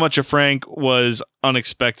so much of Frank was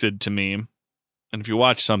unexpected to me. And if you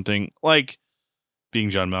watch something like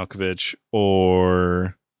Being John Malkovich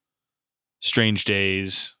or Strange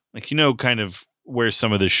Days, like, you know, kind of where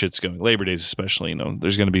some of this shit's going. Labor Days especially, you know,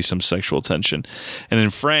 there's going to be some sexual tension. And in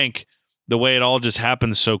Frank, the way it all just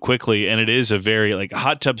happens so quickly, and it is a very, like,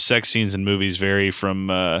 hot tub sex scenes in movies vary from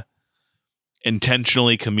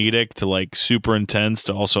intentionally comedic to, like, super intense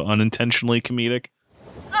to also unintentionally comedic.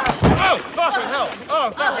 Oh, fucking hell! Oh,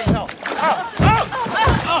 fucking hell! Ow! Ow!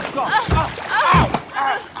 Oh, God! Ow!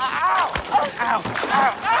 Ow! Ow! Ow!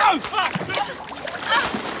 Ow! Ow! Fuck!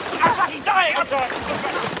 I'm fucking dying! I'm dying!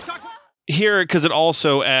 Here, because it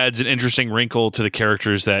also adds an interesting wrinkle to the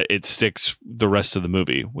characters that it sticks the rest of the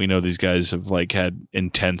movie. We know these guys have like had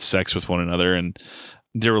intense sex with one another, and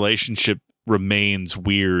their relationship remains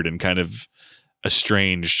weird and kind of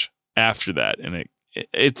estranged after that. And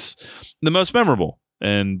it's the most memorable,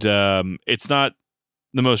 and it's not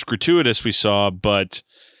the most gratuitous we saw, but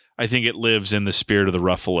I think it lives in the spirit of the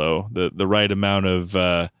Ruffalo, the right amount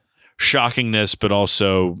of shockingness, but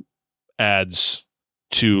also adds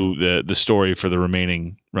to the story for the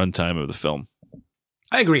remaining runtime of the film.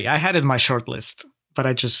 I agree. I had it in my short list, but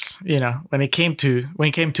I just, you know, when it came to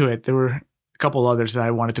it, there were a couple others that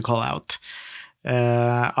I wanted to call out.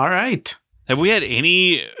 All right. Have we had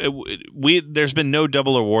any? There's been no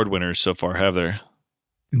double award winners so far, have there?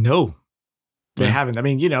 No, they haven't. I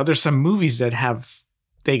mean, you know, there's some movies that have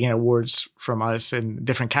taken awards from us in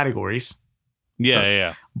different categories.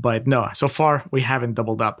 Yeah. But no, so far we haven't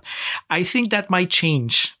doubled up. I think that might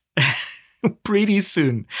change pretty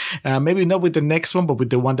soon. Maybe not with the next one, but with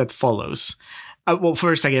the one that follows. Well,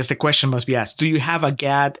 first, I guess the question must be asked: do you have a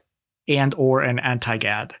GAD and or an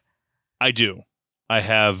anti-GAD? I do. I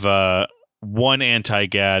have one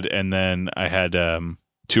anti-GAD, and then I had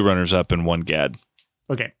two runners-up and one GAD.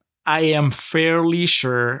 Okay. I am fairly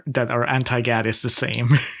sure that our anti-GAD is the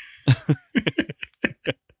same.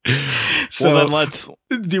 So, well, then let's.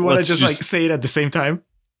 Do you want to just like say it at the same time?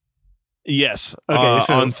 Yes. Okay.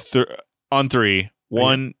 So on three.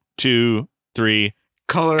 1, 2, 3.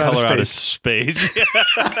 Colorado Space.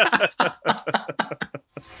 I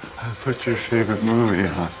put your favorite movie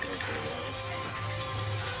on.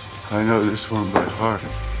 I know this one by heart.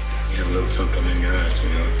 You have a little something in your eyes, you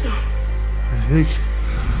know. I think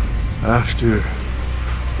after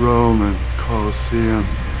Rome and Colosseum,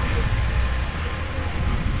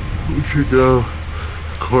 we should go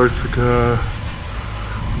Corsica,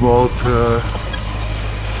 Malta,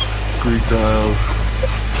 Greek Isles.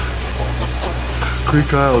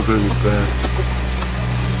 Greek Isles are the best.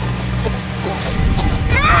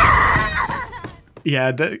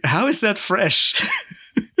 Yeah, how is that fresh?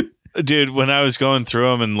 Dude, when I was going through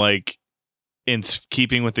them and like in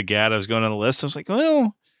keeping with the GAD I was going on the list, I was like,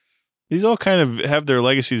 well, these all kind of have their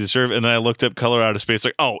legacies to serve. And then I looked up Color Out of Space,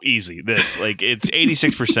 like, oh, easy. This, like, it's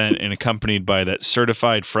 86% and accompanied by that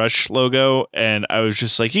certified fresh logo. And I was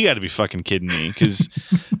just like, you got to be fucking kidding me. Because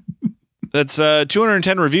that's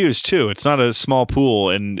 210 reviews, too. It's not a small pool.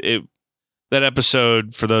 And that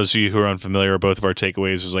episode, for those of you who are unfamiliar, both of our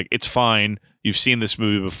takeaways was like, it's fine. You've seen this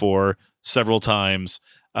movie before several times.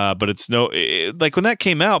 But it's like when that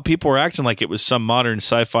came out, people were acting like it was some modern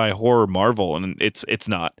sci-fi horror marvel, and it's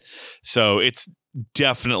not. So it's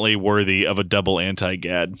definitely worthy of a double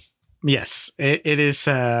anti-GAD. Yes, it is.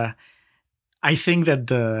 I think that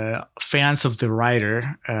the fans of the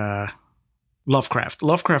writer, Lovecraft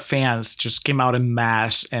fans just came out en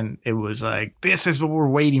masse, and it was like, this is what we're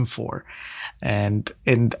waiting for. And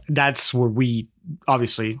that's where we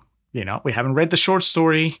obviously, you know, we haven't read the short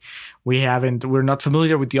story. We're not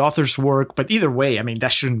familiar with the author's work, but either way, I mean,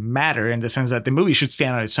 that shouldn't matter in the sense that the movie should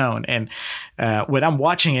stand on its own. And when I'm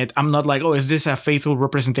watching it, I'm not like, oh, is this a faithful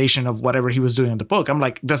representation of whatever he was doing in the book? I'm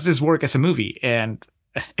like, does this work as a movie? And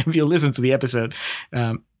if you listen to the episode,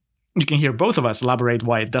 you can hear both of us elaborate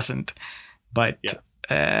why it doesn't. But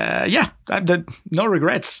no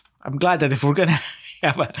regrets. I'm glad that if we're gonna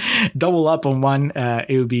have a double up on one,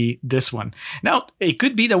 it would be this one. Now it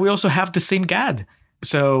could be that we also have the same GAD.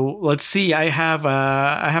 So let's see. I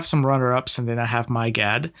have some runner ups, and then I have my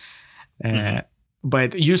GAD.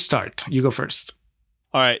 But you start. You go first.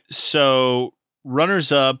 All right. So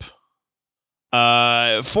runners up.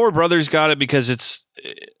 Four Brothers got it because it's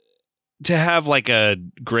to have like a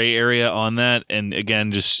gray area on that. And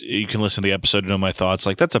again, just you can listen to the episode to know my thoughts.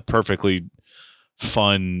 Like that's a perfectly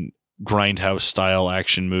fun grindhouse style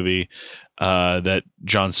action movie that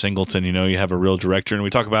John Singleton, you have a real director, and we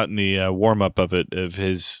talk about in the warm up of it, of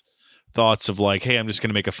his thoughts of like, hey, I'm just going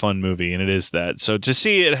to make a fun movie, and it is that. So to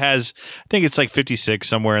see it has, I think it's like 56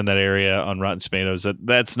 somewhere in that area on Rotten Tomatoes.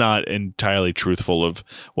 That's not entirely truthful of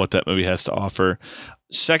what that movie has to offer.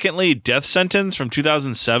 Secondly, Death Sentence from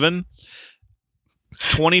 2007.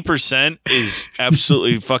 20% is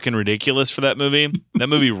absolutely fucking ridiculous for that movie. That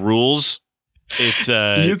movie rules. It's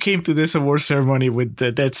you came to this award ceremony with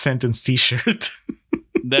the Death Sentence t-shirt.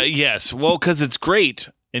 Yes, well, because it's great.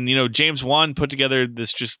 And, James Wan put together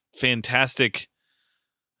this just fantastic,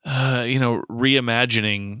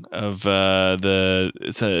 reimagining of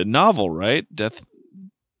it's a novel, right?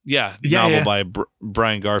 Novel by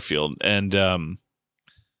Brian Garfield. And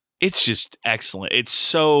it's just excellent. It's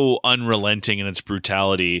so unrelenting in its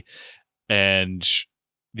brutality. And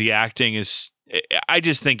the acting is, I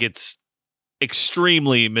just think it's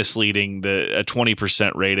extremely misleading, a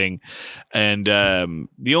 20% rating, and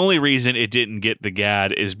the only reason it didn't get the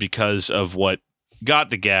GAD is because of what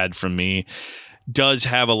got the GAD from me. Does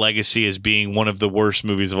have a legacy as being one of the worst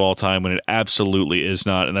movies of all time when it absolutely is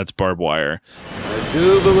not, and that's Barbed Wire. I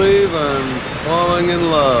do believe I'm falling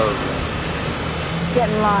in love. Get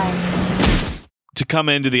in line. To come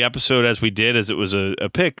into the episode as we did, as it was a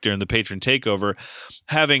pick during the patron takeover,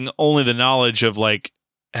 having only the knowledge of like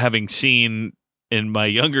having seen in my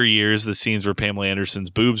younger years the scenes where Pamela Anderson's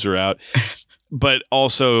boobs are out, but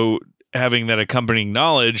also having that accompanying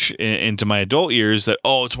knowledge into my adult years that,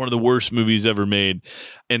 it's one of the worst movies ever made.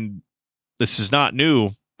 And this is not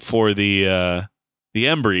new for the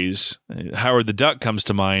Embries. Howard the Duck comes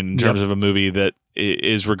to mind in terms of a movie that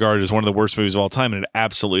is regarded as one of the worst movies of all time, and it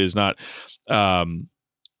absolutely is not.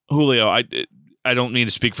 Julio, I don't mean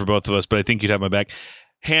to speak for both of us, but I think you'd have my back.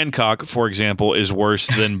 Hancock, for example, is worse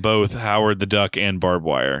than both Howard the Duck and Barbed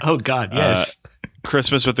Wire. Oh, God, yes.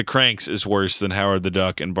 Christmas with the Cranks is worse than Howard the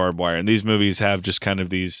Duck and Barbed Wire. And these movies have just kind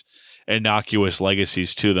of these innocuous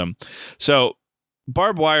legacies to them. So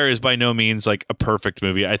Barbed Wire is by no means like a perfect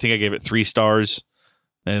movie. I think I gave it 3 stars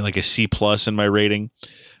and like a C+ in my rating.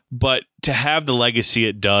 But to have the legacy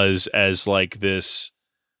it does as like this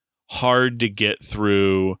hard to get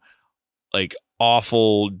through, like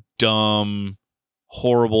awful, dumb,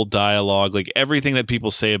 horrible dialogue, like everything that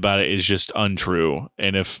people say about it is just untrue.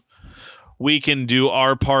 And if we can do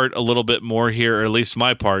our part a little bit more here, or at least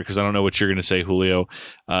my part, because I don't know what you're going to say, Julio,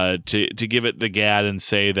 to give it the GAD and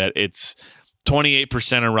say that it's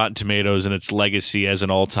 28% on Rotten Tomatoes and its legacy as an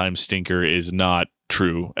all-time stinker is not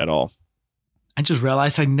true at all. I just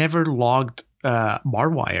realized I never logged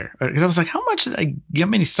Barbed Wire, because I was like, how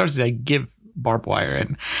many stars did I give Barbed Wire?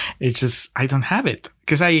 And it's just, I don't have it,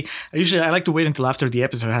 because I usually like to wait until after the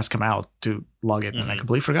episode has come out to log it, and I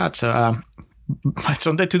completely forgot. So it's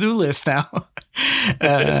on the to-do list now.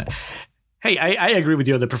 Hey, I agree with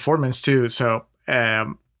you on the performance too. So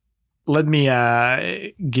let me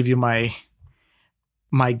give you my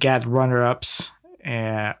GAD runner-ups,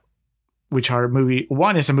 which are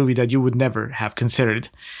one is a movie that you would never have considered,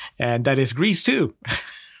 and that is Grease 2.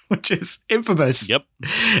 Which is infamous. Yep.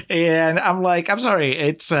 And I'm like, I'm sorry,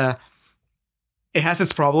 it has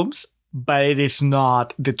its problems, but it is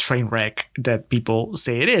not the train wreck that people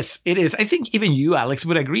say it is. It is. I think even you, Alex,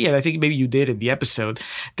 would agree, and I think maybe you did in the episode,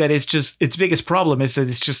 that it's just, its biggest problem is that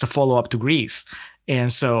it's just a follow-up to Grease.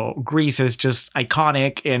 And so Grease is just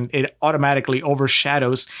iconic, and it automatically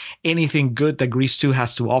overshadows anything good that Grease 2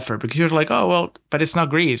 has to offer, because you're like, oh, well, but it's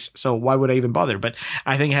not Grease, so why would I even bother? But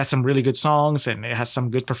I think it has some really good songs, and it has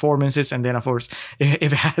some good performances, and then, of course,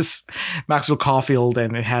 if it has Maxwell Caulfield,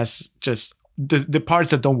 and it has just the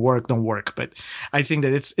parts that don't work. But I think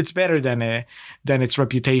that it's better than its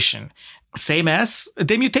reputation. Same as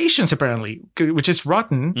The Mutations, apparently, which is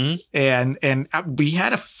rotten, and we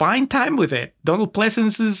had a fine time with it. Donald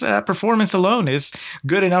Pleasance's performance alone is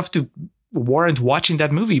good enough to warrant watching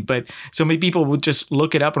that movie, but so many people would just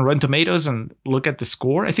look it up on Rotten Tomatoes and look at the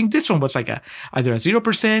score. I think this one was like either a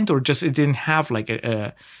 0% or just it didn't have like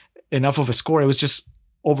enough of a score. It was just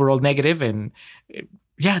overall negative, and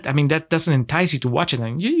I mean that doesn't entice you to watch it,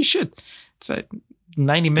 and you should. It's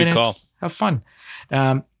 90 minutes. Good call. have fun.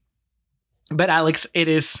 But Alex, it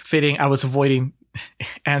is fitting. I was avoiding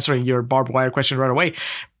answering your barbed wire question right away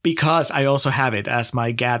because I also have it as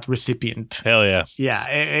my GAD recipient. Hell yeah. Yeah,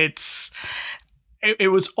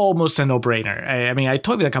 it was almost a no-brainer. I mean, I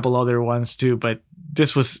toyed with a couple other ones too, but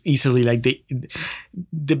this was easily like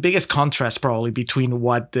the biggest contrast probably between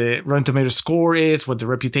what the Rotten Tomatoes score is, what the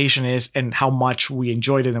reputation is, and how much we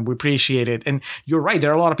enjoyed it and we appreciate it. And you're right,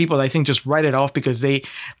 there are a lot of people that I think just write it off because it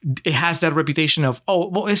has that reputation of, oh,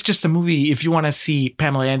 well, it's just a movie. If you want to see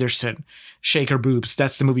Pamela Anderson shake her boobs,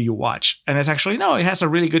 that's the movie you watch. And it's actually, no, it has a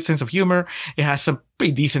really good sense of humor. It has some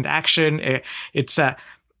pretty decent action.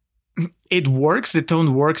 It works. The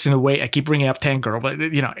tone works in a way. I keep bringing up Tank Girl, but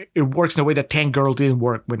it works in a way that Tank Girl didn't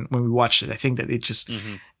work when we watched it. I think that it just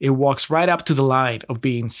it walks right up to the line of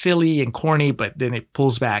being silly and corny, but then it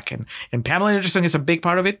pulls back. And Pamela Anderson is a big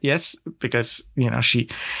part of it, yes, because she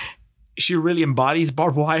really embodies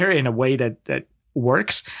barbed wire in a way that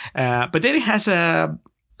works. But then it has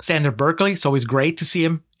Sander Berkeley. It's always great to see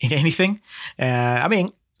him in anything. I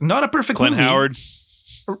mean, not a perfect Clint movie. Howard.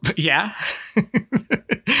 Yeah.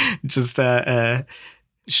 Just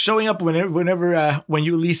showing up whenever when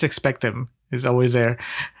you least expect him is always there.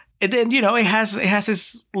 And then it has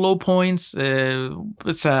its low points.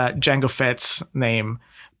 It's Jango Fett's name.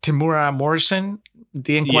 Tamura Morrison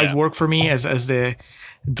didn't quite work for me as the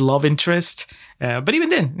love interest. But even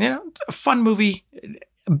then, it's a fun movie,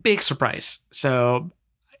 a big surprise. So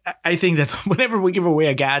I think that whenever we give away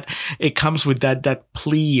a GAD, it comes with that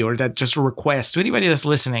plea or that just request to anybody that's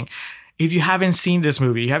listening. If you haven't seen this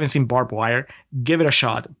movie, you haven't seen Barbed Wire, give it a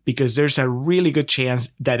shot because there's a really good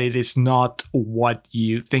chance that it is not what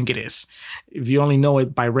you think it is. If you only know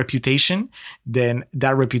it by reputation, then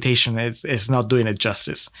that reputation is not doing it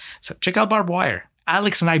justice. So check out Barbed Wire.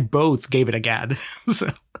 Alex and I both gave it a GAD.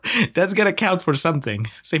 So that's going to count for something.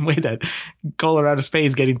 Same way that Colorado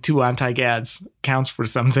Space getting 2 anti-GADs counts for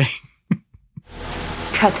something.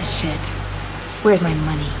 Cut the shit. Where's my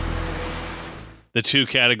money? The 2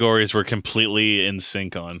 categories were completely in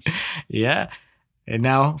sync on. Yeah. And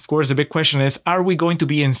now, of course, the big question is, are we going to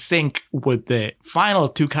be in sync with the final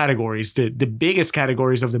 2 categories, the biggest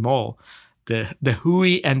categories of them all? The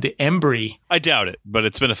Hui and the Embry. I doubt it, but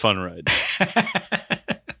it's been a fun ride.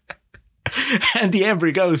 And the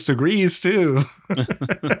Embry goes to Greece, too.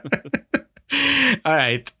 All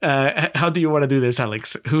right. How do you want to do this,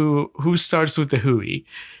 Alex? Who starts with the Hui?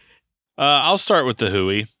 I'll start with the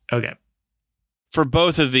Hui. Okay. For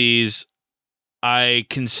both of these, I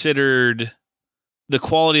considered the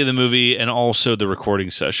quality of the movie and also the recording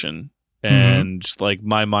session and like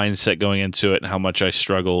my mindset going into it and how much I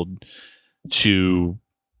struggled to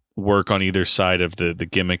work on either side of the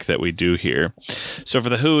gimmick that we do here. So for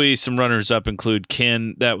the Hui, some runners up include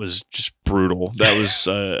Kin. That was just brutal. That was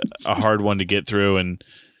a hard one to get through and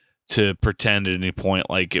to pretend at any point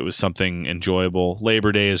like it was something enjoyable.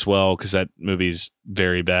 Labor Day as well, because that movie's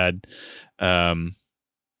very bad.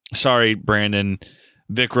 Sorry, Brandon.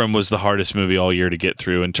 Vikram was the hardest movie all year to get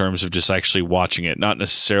through in terms of just actually watching it. Not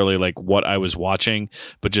necessarily like what I was watching,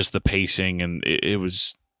 but just the pacing, and it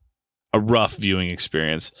was a rough viewing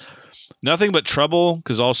experience. Nothing But Trouble,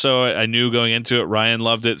 because also I knew going into it, Ryan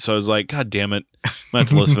loved it, so I was like, God damn it. I'm going to have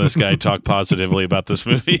to listen to this guy talk positively about this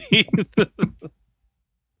movie.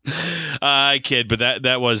 I kid, but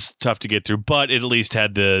that was tough to get through, but it at least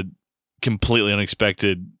had the completely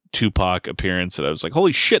unexpected Tupac appearance that I was like,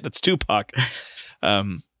 holy shit, that's Tupac.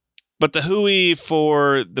 But the Hui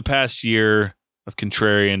for the past year of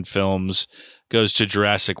contrarian films goes to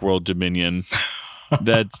Jurassic World Dominion.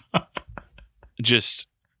 That's just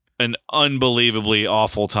an unbelievably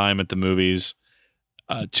awful time at the movies.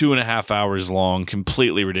 2.5 hours long,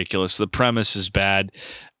 completely ridiculous. The premise is bad.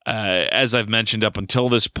 As I've mentioned up until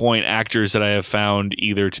this point, actors that I have found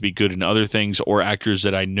either to be good in other things or actors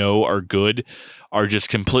that I know are good are just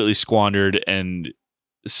completely squandered and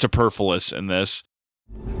superfluous in this.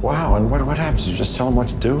 Wow, and what happens? You just tell them what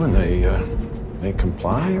to do and they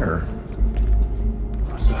comply, or?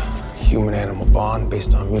 It's a human-animal bond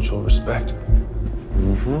based on mutual respect. I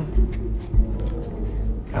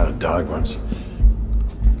had a dog once.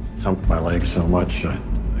 Humped my leg so much, I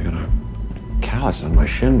got a callus on my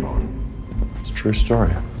shin bone. It's a true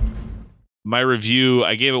story. My review,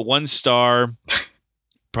 I gave it 1 star,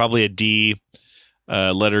 probably a D.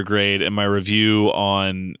 Letter grade, and my review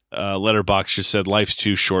on Letterboxd just said life's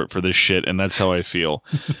too short for this shit, and that's how I feel.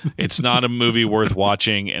 It's not a movie worth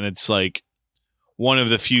watching, and it's like one of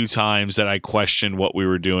the few times that I questioned what we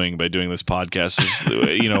were doing by doing this podcast. Is,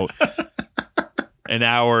 an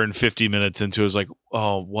hour and 50 minutes into it, I was like,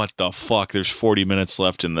 oh, what the fuck? There's 40 minutes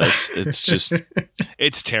left in this. It's just,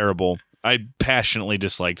 it's terrible. I passionately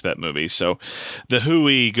disliked that movie. So the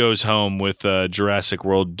Hui goes home with Jurassic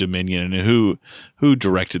World Dominion. And who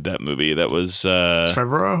directed that movie? That was Colin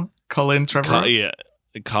Trevorrow. Colin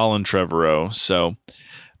Trevorrow. So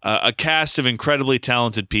a cast of incredibly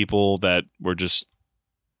talented people that were just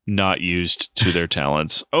not used to their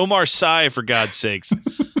talents. Omar Sy, for God's sakes.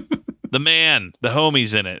 The man, the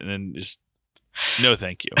homie's in it, and just no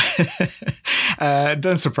thank you.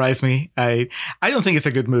 Doesn't surprise me. I don't think it's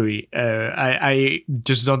a good movie. I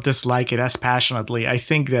just don't dislike it as passionately. I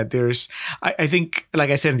think that I think, like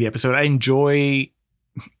I said in the episode, I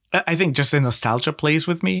think just the nostalgia plays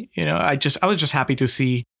with me. You know, I was just happy to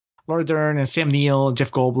see Laura Dern and Sam Neill and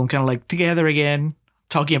Jeff Goldblum kind of like together again,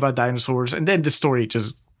 talking about dinosaurs, and then the story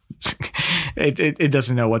just it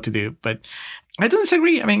doesn't know what to do. But I don't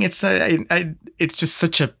disagree. I mean, it's just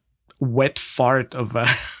such a wet fart of a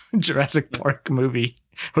Jurassic Park movie.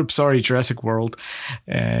 Or sorry, Jurassic World.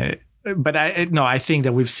 But I think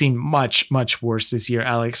that we've seen much worse this year,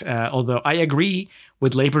 Alex. Although I agree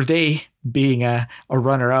with Labor Day being a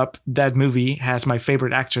runner-up, that movie has my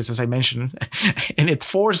favorite actress, as I mentioned, and it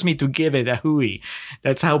forced me to give it a Hui.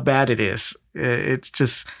 That's how bad it is.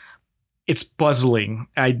 It's puzzling.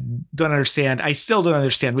 I don't understand. I still don't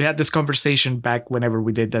understand. We had this conversation back whenever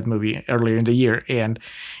we did that movie earlier in the year, and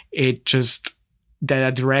it just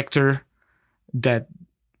that a director that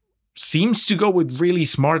seems to go with really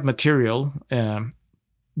smart material.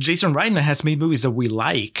 Jason Reitman has made movies that we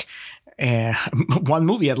like. One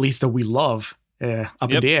movie at least that we love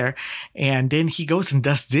up in the air, and then he goes and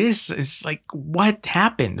does this. It's like, what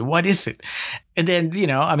happened? What is it? And then,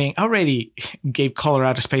 I mean, I already gave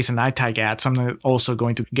Colorado Space an iTag ad, so I'm also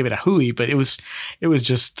going to give it a Hui, but it was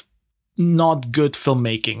just not good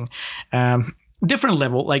filmmaking. Different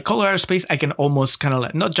level, like Colorado Space, I can almost kind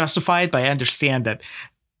of not justify it, but I understand that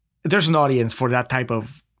there's an audience for that type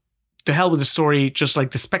of, to hell with the story, just like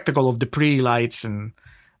the spectacle of the pretty lights and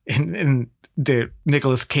the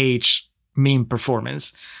Nicolas Cage meme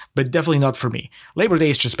performance, but definitely not for me. Labor Day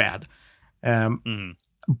is just bad.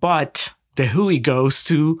 But the Hui goes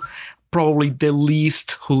to probably the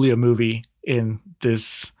least Julio movie in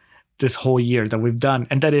this whole year that we've done,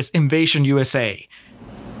 and that is Invasion USA.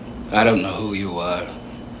 I don't know who you are.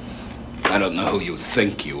 I don't know who you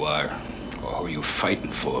think you are, or who you're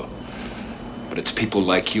fighting for. But it's people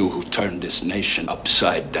like you who turned this nation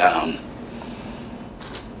upside down.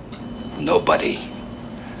 Nobody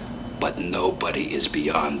is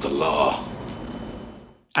beyond the law.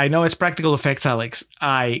 I know it's practical effects, Alex.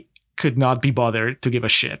 I could not be bothered to give a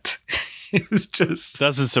shit. It was just...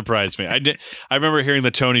 Doesn't surprise me. I remember hearing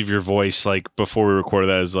the tone of your voice, like, before we recorded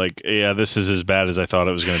that. I was like, yeah, this is as bad as I thought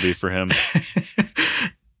it was going to be for him.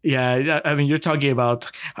 Yeah, I mean, you're talking about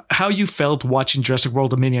how you felt watching Jurassic World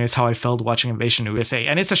Dominion is how I felt watching Invasion USA.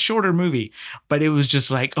 And it's a shorter movie, but it was just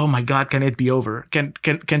like, oh my God, can it be over? Can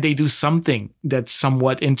they do something that's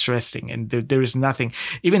somewhat interesting? And there is nothing.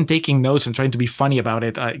 Even taking notes and trying to be funny about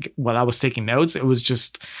it while I was taking notes, it was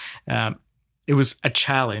just, it was a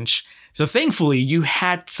challenge. So thankfully, you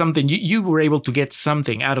had something, you were able to get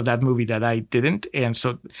something out of that movie that I didn't. And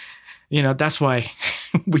so, that's why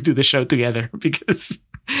we do the show together, because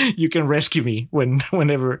you can rescue me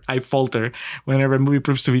whenever I falter, whenever a movie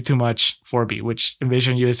proves to be too much for me, which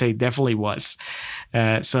Invasion USA definitely was.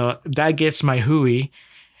 So that gets my Hui.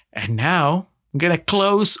 And now I'm going to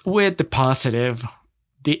close with the positive,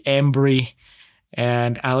 the Embry.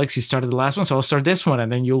 And Alex, you started the last one, so I'll start this one,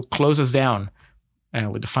 and then you'll close us down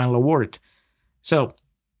with the final award. So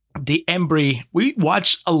the Embry, we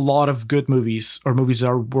watched a lot of good movies, or movies that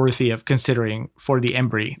are worthy of considering for the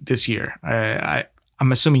Embry this year.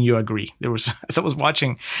 I'm assuming you agree. There was, as I was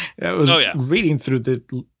watching, reading through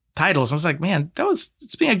the titles, I was like, man,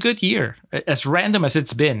 it's been a good year. As random as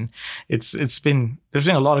it's been, there's been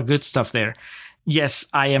a lot of good stuff there. Yes,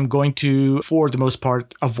 I am going to, for the most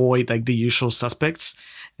part, avoid like the usual suspects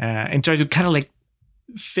and try to kind of like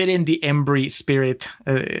fit in the Embry spirit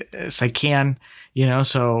as I can,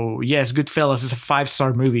 So yes, Goodfellas is a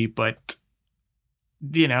 5-star movie, but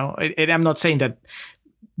and I'm not saying that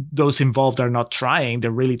those involved are not trying. They're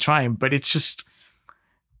really trying, but it's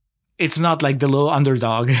not like the little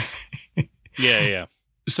underdog. Yeah.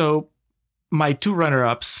 So my 2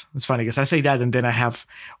 runner-ups, it's funny because I say that and then I have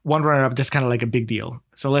 1 runner-up that's kind of like a big deal.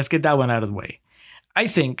 So let's get that one out of the way. I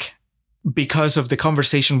think because of the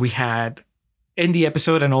conversation we had in the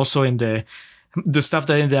episode and also in the stuff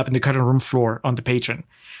that ended up in the cutting room floor on the Patreon,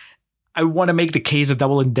 I want to make the case that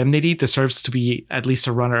Double Indemnity deserves to be at least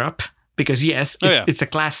a runner-up. Because yes, it's a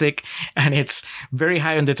classic, and it's very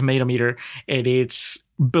high on the tomato meter, and it's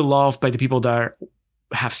beloved by the people that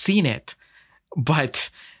have seen it.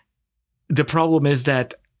 But The problem is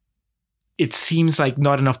that it seems like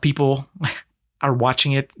not enough people are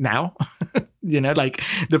watching it now. Like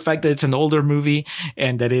the fact that it's an older movie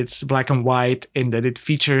and that it's black and white and that it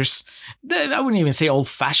features, I wouldn't even say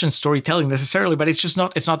old-fashioned storytelling necessarily, but it's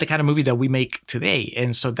not the kind of movie that we make today.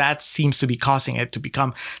 And so that seems to be causing it to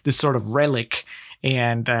become this sort of relic.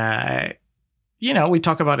 And, we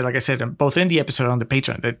talk about it, like I said, both in the episode and on the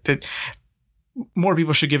Patreon, that more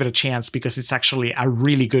people should give it a chance because it's actually a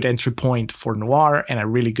really good entry point for noir and a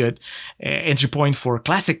really good entry point for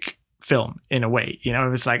classic film in a way.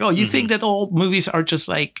 It's like, oh, you think that old movies are just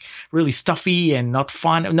like really stuffy and not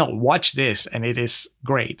fun? No, watch this and it is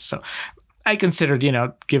great. So I considered,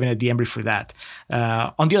 giving it the Embry for that.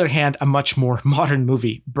 On the other hand, a much more modern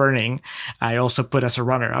movie, Burning, I also put as a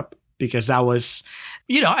runner-up because that was,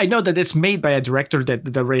 I know that it's made by a director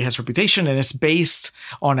that already has reputation and it's based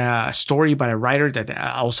on a story by a writer that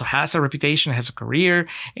also has a reputation, has a career.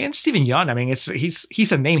 And Stephen Yeun, I mean,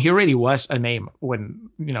 he's a name. He already was a name when,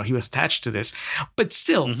 he was attached to this. But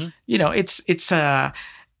still, it's a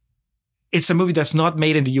movie that's not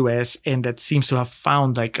made in the US and that seems to have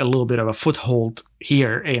found like a little bit of a foothold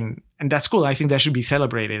here. And that's cool. I think that should be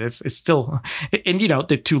celebrated. It's still, and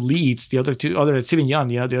the two leads, other than Stephen Yeun,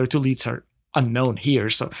 the other two leads are unknown here.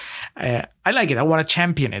 So I like it. I want to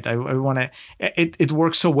champion it. I want to, it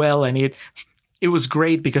works so well. And it was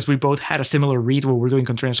great because we both had a similar read when we're doing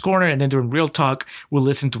Contrarian's Corner. And then during Real Talk, we'll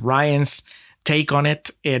listen to Ryan's take on it.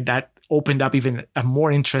 And that opened up even a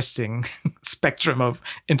more interesting spectrum of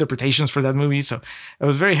interpretations for that movie. So I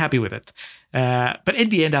was very happy with it. But in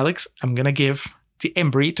the end, Alex, I'm going to give the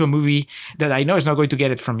Embry to a movie that I know is not going to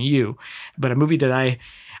get it from you, but a movie that I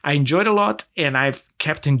enjoyed a lot and I've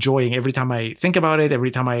kept enjoying every time I think about it,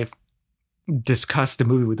 every time I discuss the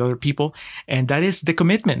movie with other people. And that is The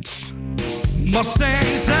Commitments. Mustang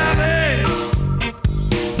Sally.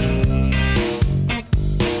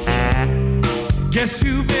 Guess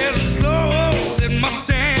you better slow that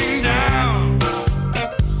Mustang down.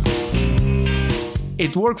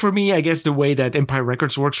 It worked for me, I guess, the way that Empire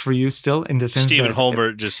Records works for you still, in the sense Stephen that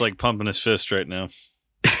Holbert just like pumping his fist right now.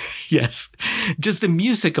 Yes. Just the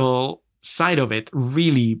musical side of it,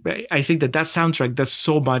 really, I think that soundtrack does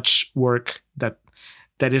so much work that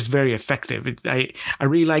is very effective. I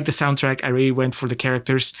really like the soundtrack. I really went for the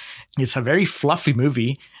characters. It's a very fluffy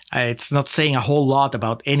movie. It's not saying a whole lot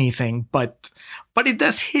about anything, but it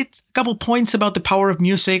does hit a couple points about the power of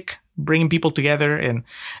music, bringing people together. And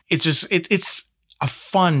it's just, it's a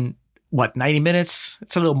fun, 90 minutes?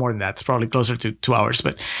 It's a little more than that. It's probably closer to 2 hours,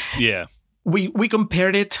 but yeah. We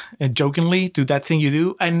compared it jokingly to That Thing You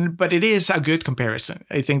Do, but it is a good comparison.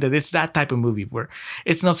 I think that it's that type of movie where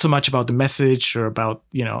it's not so much about the message or about,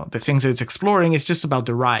 the things that it's exploring. It's just about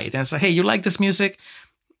the ride. And it's like, hey, you like this music?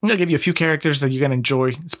 I'll give you a few characters that you're going to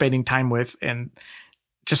enjoy spending time with and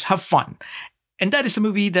just have fun. And that is a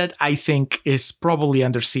movie that I think is probably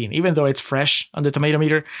underseen, even though it's fresh on the tomato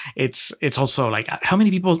meter. It's also like, how many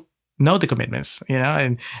people know The Commitments,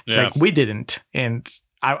 and like we didn't. And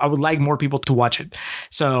I would like more people to watch it.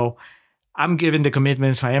 So I'm giving The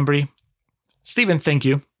Commitments my Embry. Stephen, thank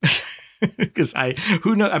you. Because I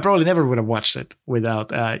probably never would have watched it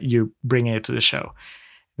without you bringing it to the show.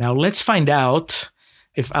 Now let's find out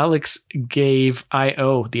if Alex gave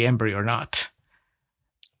I.O. the Embry or not.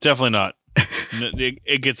 Definitely not.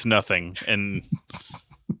 It gets nothing, and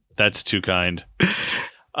that's too kind.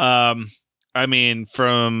 I mean,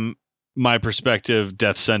 from my perspective,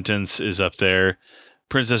 Death Sentence is up there.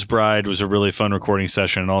 Princess Bride was a really fun recording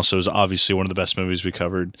session, and also is obviously one of the best movies we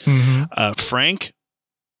covered. Mm-hmm. Frank,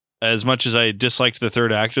 as much as I disliked the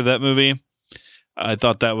third act of that movie, I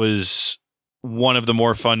thought that was one of the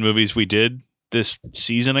more fun movies we did this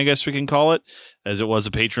season, I guess we can call it, as it was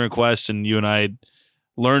a patron request, and you and I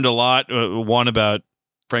learned a lot. One about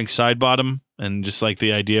Frank Sidebottom and just like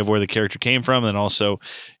the idea of where the character came from. And also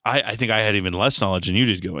I think I had even less knowledge than you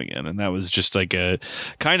did going in. And that was just like a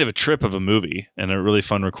kind of a trip of a movie and a really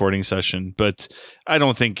fun recording session. But I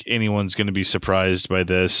don't think anyone's going to be surprised by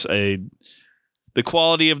this. The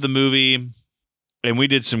quality of the movie, and we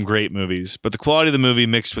did some great movies, but the quality of the movie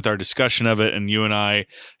mixed with our discussion of it and you and I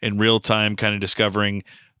in real time kind of discovering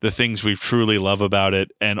the things we truly love about it,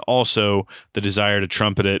 and also the desire to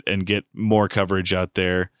trumpet it and get more coverage out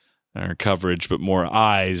there, or coverage, but more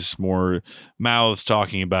eyes, more mouths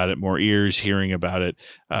talking about it, more ears hearing about it.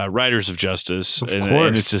 Riders of Justice. Of course.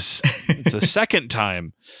 And it's the second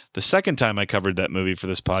time I covered that movie for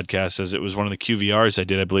this podcast, as it was one of the QVRs I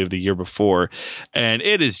did, I believe, the year before. And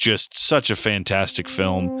it is just such a fantastic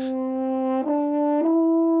film.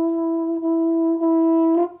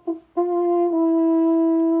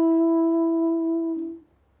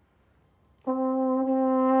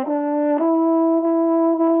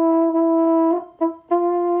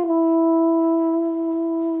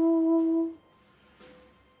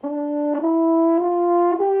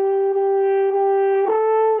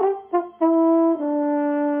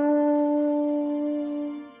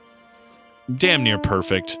 damn near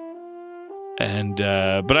perfect. And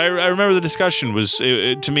but I remember the discussion was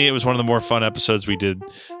to me it was one of the more fun episodes we did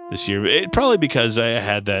this year. Probably because I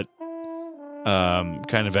had that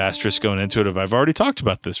kind of asterisk going into it of I've already talked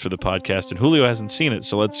about this for the podcast and Julio hasn't seen it,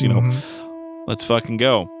 so let's let's fucking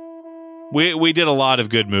go. We did a lot of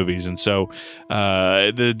good movies, and so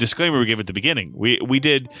the disclaimer we gave at the beginning, we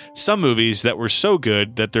did some movies that were so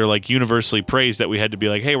good that they're like universally praised that we had to be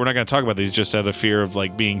like, hey, we're not going to talk about these just out of fear of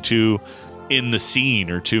like being too in the scene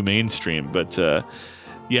or too mainstream. But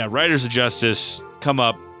yeah, Riders of Justice, come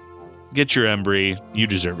up, get your Embry, you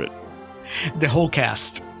deserve it. The whole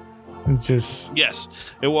cast. It's just yes.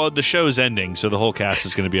 Well, the show's ending, so the whole cast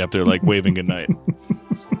is going to be up there like waving goodnight.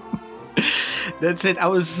 That's it. I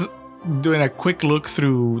was doing a quick look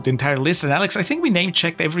through the entire list, and Alex, I think we name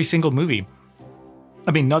checked every single movie.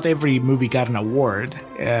 I mean, not every movie got an award.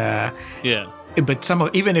 Yeah. But some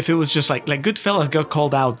of, even if it was just like Goodfellas got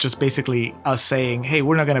called out, just basically us saying, "Hey,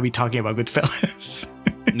 we're not going to be talking about Goodfellas."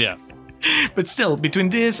 Yeah. But still, between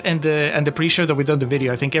this and the pre-show that we done the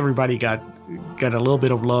video, I think everybody got a little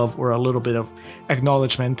bit of love or a little bit of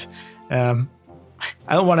acknowledgement. I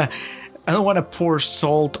don't want to pour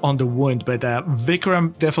salt on the wound, but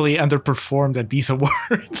Vikram definitely underperformed at these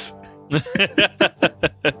awards.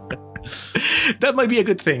 That might be a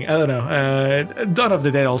good thing. I don't know. Dawn of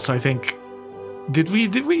the Dead also, I think. Did we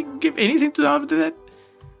give anything to Dawn of the Dead?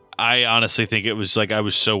 I honestly think it was like I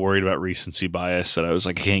was so worried about recency bias that I was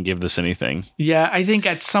like, I can't give this anything. Yeah, I think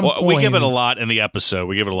at some point... We give it a lot in the episode.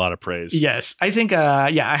 We give it a lot of praise. Yes. I think,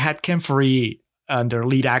 I had Ken Faree under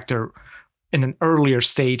lead actor in an earlier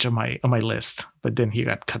stage on my list, but then he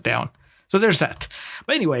got cut down. So there's that.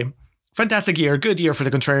 But anyway, fantastic year. Good year for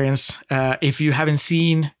the Contrarians. If you haven't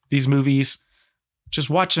seen these movies,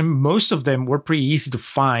 just watch them. Most of them were pretty easy to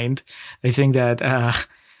find. I think that...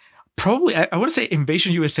 probably, I want to say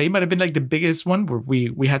Invasion USA might have been like the biggest one where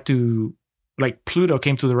we had to, like, Pluto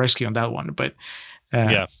came to the rescue on that one. But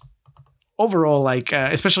yeah, overall, like,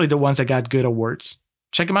 especially the ones that got good awards,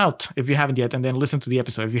 check them out if you haven't yet, and then listen to the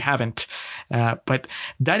episode if you haven't. But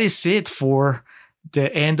that is it for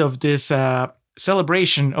the end of this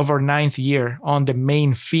celebration of our 9th year on the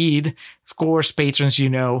main feed. Of course, patrons, you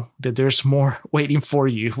know that there's more waiting for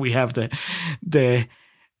you. We have the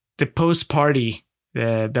post party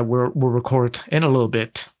that we'll record in a little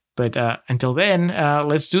bit. But until then,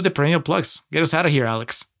 let's do the perennial plugs. Get us out of here,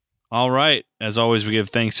 Alex. All right. As always, we give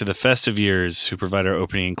thanks to the Festive Years who provide our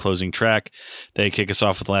opening and closing track. They kick us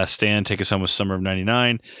off with Last Stand, take us home with Summer of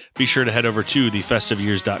 99. Be sure to head over to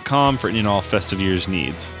thefestiveyears.com for any and all Festive Years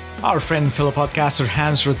needs. Our friend fellow podcaster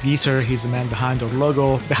Hans Rothgieser, he's the man behind our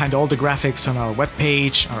logo, behind all the graphics on our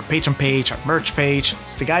webpage, our Patreon page, our merch page.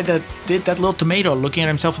 It's the guy that did that little tomato looking at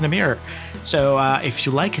himself in the mirror. So if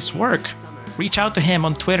you like his work, reach out to him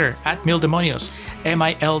on Twitter at Mildemonios,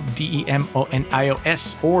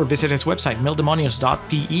 MILDEMONIOS, or visit his website,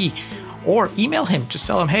 mildemonios.pe, or email him. Just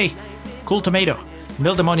tell him, hey, cool tomato,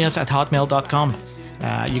 mildemonios@hotmail.com.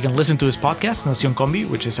 You can listen to his podcast, Nación Combi,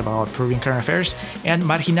 which is about Peruvian current affairs, and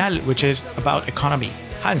Marginal, which is about economy.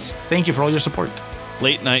 Hans, thank you for all your support.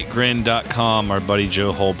 LateNightGrin.com. Our buddy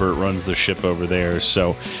Joe Holbert runs the ship over there.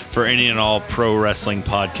 So for any and all pro wrestling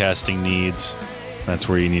podcasting needs, that's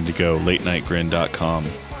where you need to go, LateNightGrin.com.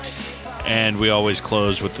 And we always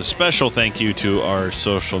close with a special thank you to our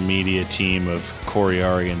social media team of Corey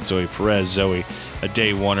Ari and Zoe Perez. Zoe, a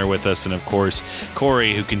day oneer with us, and of course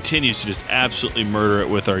Corey, who continues to just absolutely murder it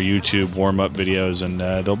with our YouTube warm-up videos, and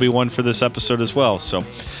there'll be one for this episode as well. So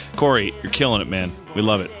Corey, you're killing it, man. We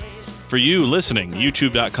love it. For you listening,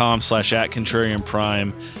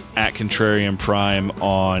 youtube.com/@ContrarianPrime, @ContrarianPrime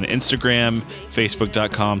on Instagram,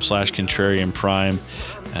 facebook.com/ContrarianPrime,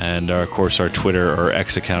 and of course our Twitter or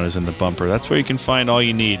X account is in the bumper. That's where you can find all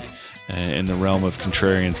you need in the realm of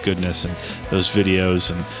Contrarian's goodness, and those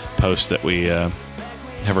videos and posts that we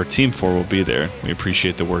have our team for will be there. We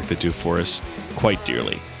appreciate the work they do for us quite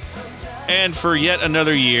dearly. And for yet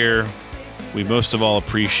another year, we most of all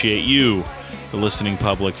appreciate you, the listening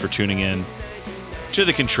public, for tuning in to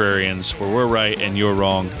the Contrarians, where we're right and you're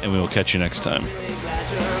wrong, and we will catch you next time.